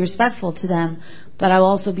course, be respectful to them, but I will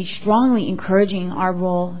also be strongly encouraging our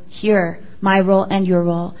role here, my role and your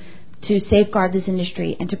role, to safeguard this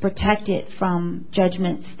industry and to protect it from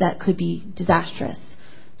judgments that could be disastrous.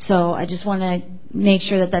 So I just want to make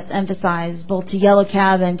sure that that's emphasized both to Yellow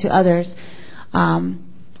Cab and to others. Believe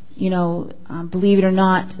it or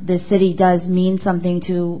not, this city does mean something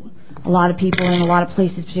to a lot of people in a lot of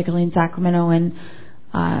places, particularly in Sacramento, and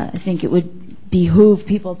I think it would behoove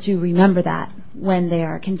people to remember that when they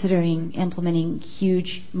are considering implementing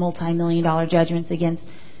huge multi-million-dollar judgments against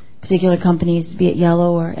particular companies, be it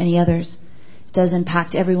Yellow or any others. It does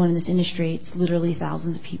impact everyone in this industry. It's literally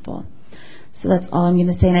thousands of people. So that's all I'm going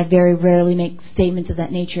to say, and I very rarely make statements of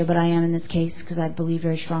that nature, but I am in this case because I believe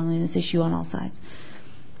very strongly in this issue on all sides.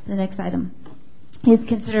 The next item is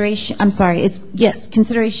consideration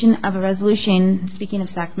of a resolution, speaking of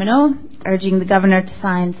Sacramento, urging the governor to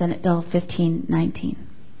sign Senate Bill 1519.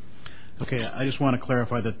 Okay, I just want to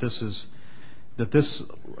clarify that this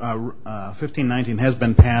 1519 has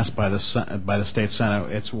been passed by the state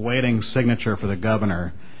Senate. It's waiting signature for the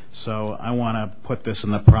governor. So I want to put this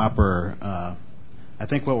in the proper. I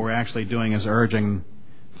think what we're actually doing is urging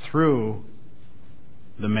through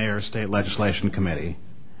the mayor's state legislation committee,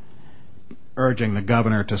 urging the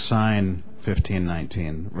governor to sign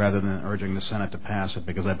 1519 rather than urging the Senate to pass it,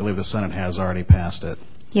 because I believe the Senate has already passed it.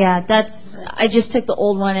 Yeah, I just took the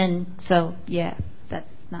old one, and so yeah.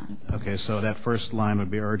 That's not okay. So that first line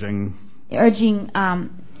would be urging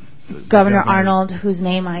Governor Arnold, whose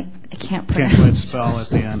name I can't pronounce. Can't quite spell at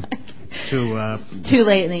the end. Too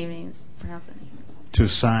late in the evening. Pronounce it. To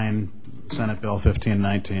sign Senate Bill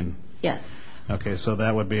 1519. Yes. Okay, so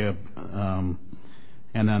that would be and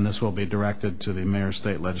then this will be directed to the mayor's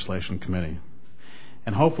state legislation committee,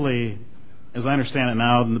 and hopefully as I understand it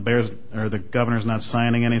now, the governor's not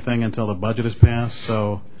signing anything until the budget is passed.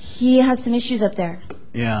 So he has some issues up there.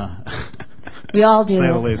 Yeah, we all do say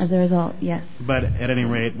the least. as a result. Yes. But at any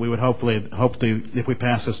rate, we would hopefully, if we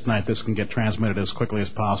pass this tonight, this can get transmitted as quickly as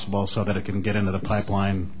possible so that it can get into the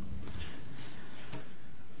pipeline.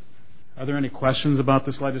 Are there any questions about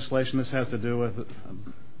this legislation? This has to do with.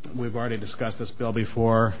 We've already discussed this bill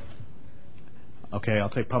before. Okay, I'll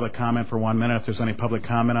take public comment for 1 minute if there's any public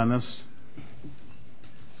comment on this.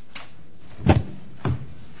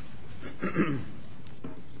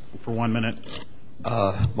 For 1 minute.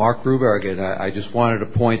 Mark Gruberg, I just wanted to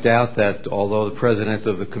point out that although the president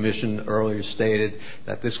of the commission earlier stated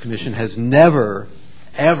that this commission has never,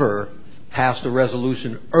 ever passed a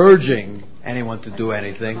resolution urging anyone to do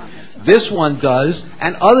anything, this one does,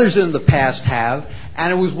 and others in the past have,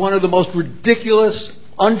 and it was one of the most ridiculous,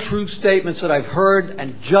 untrue statements that I've heard,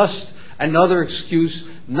 and just another excuse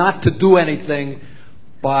not to do anything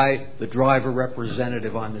by the driver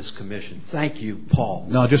representative on this commission. Thank you, Paul.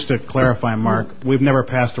 No, just to clarify, Mark, we've never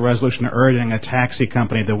passed a resolution urging a taxi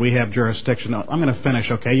company that we have jurisdiction. I'm going to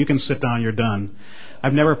finish, okay? You can sit down. You're done.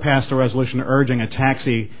 I've never passed a resolution urging a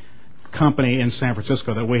taxi company in San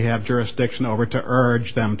Francisco that we have jurisdiction over to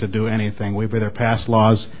urge them to do anything. We've either passed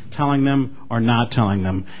laws telling them or not telling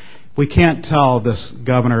them. We can't tell this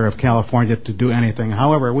governor of California to do anything.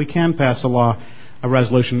 However, we can pass a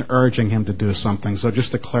resolution urging him to do something. So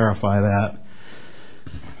just to clarify that.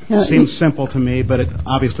 Seems simple to me, but it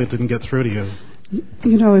obviously didn't get through to you.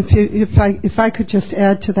 You know, if I could just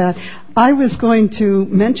add to that, I was going to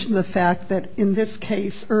mention the fact that in this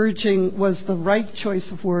case, urging was the right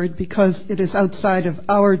choice of word because it is outside of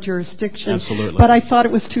our jurisdiction. Absolutely. But I thought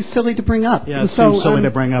it was too silly to bring up. Yeah, it seems silly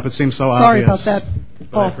to bring up. It seems so sorry obvious. Sorry about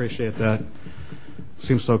that. But I appreciate that.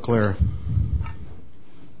 Seems so clear.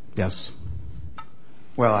 Yes.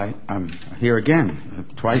 Well, I'm here again,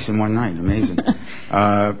 twice in one night. Amazing.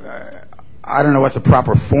 I don't know what the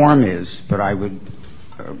proper form is, but I would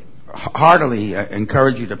heartily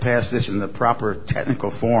encourage you to pass this in the proper technical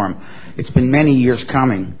form. It's been many years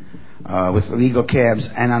coming with illegal cabs,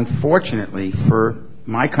 and unfortunately for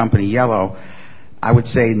my company, Yellow, I would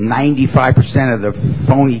say 95% of the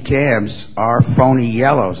phony cabs are phony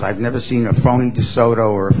Yellows. I've never seen a phony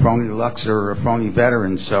DeSoto or a phony Luxor or a phony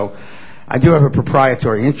Veteran, so I do have a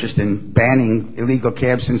proprietary interest in banning illegal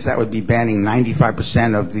cabs, since that would be banning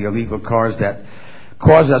 95% of the illegal cars that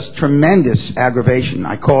cause us tremendous aggravation.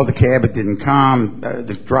 I called the cab, it didn't come,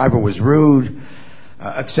 the driver was rude,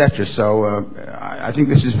 etc. So I think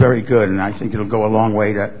this is very good, and I think it'll go a long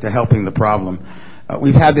way to helping the problem.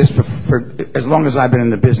 We've had this for as long as I've been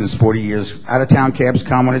in the business, 40 years. Out-of-town cabs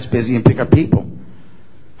come when it's busy and pick up people.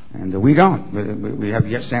 And we don't. We have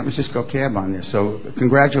yet San Francisco cab on there. So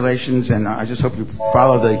congratulations, and I just hope you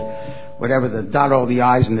follow the dot all the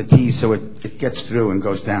I's and the T's so it gets through and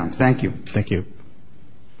goes down. Thank you. Thank you.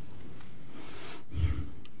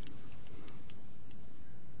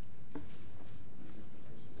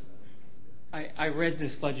 I read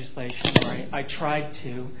this legislation, or I tried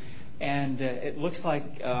to, and it looks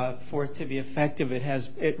like for it to be effective,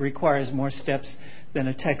 it requires more steps than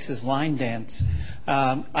a Texas line dance.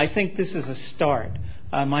 I think this is a start.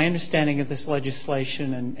 My understanding of this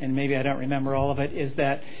legislation, and maybe I don't remember all of it, is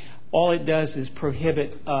that all it does is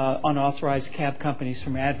prohibit unauthorized cab companies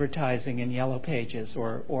from advertising in Yellow Pages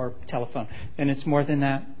or telephone. And it's more than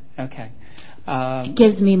that? Okay. It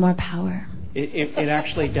gives me more power. It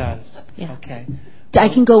actually does. Yeah. Okay. I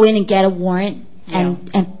can go in and get a warrant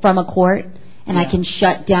and from a court, and I can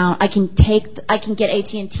shut down. I can get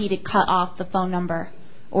AT&T to cut off the phone number,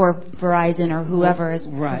 or Verizon, or whoever is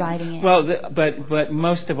providing it. Well, but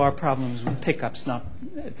most of our problems with pickups, not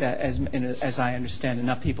as I understand it,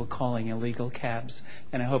 not people calling illegal cabs.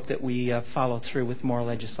 And I hope that we follow through with more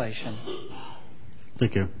legislation.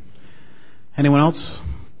 Thank you. Anyone else?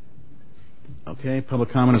 Okay, public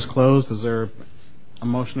comment is closed. Is there a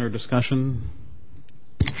motion or discussion?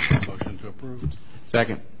 Motion to approve.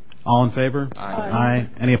 Second. All in favor? Aye.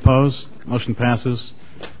 Any opposed? Motion passes.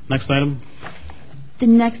 Next item. The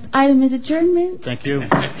next item is adjournment. Thank you.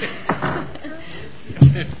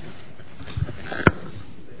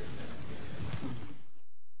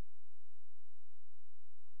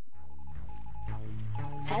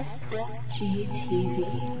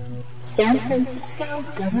 SFG-TV, San Francisco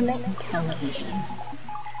Government Television.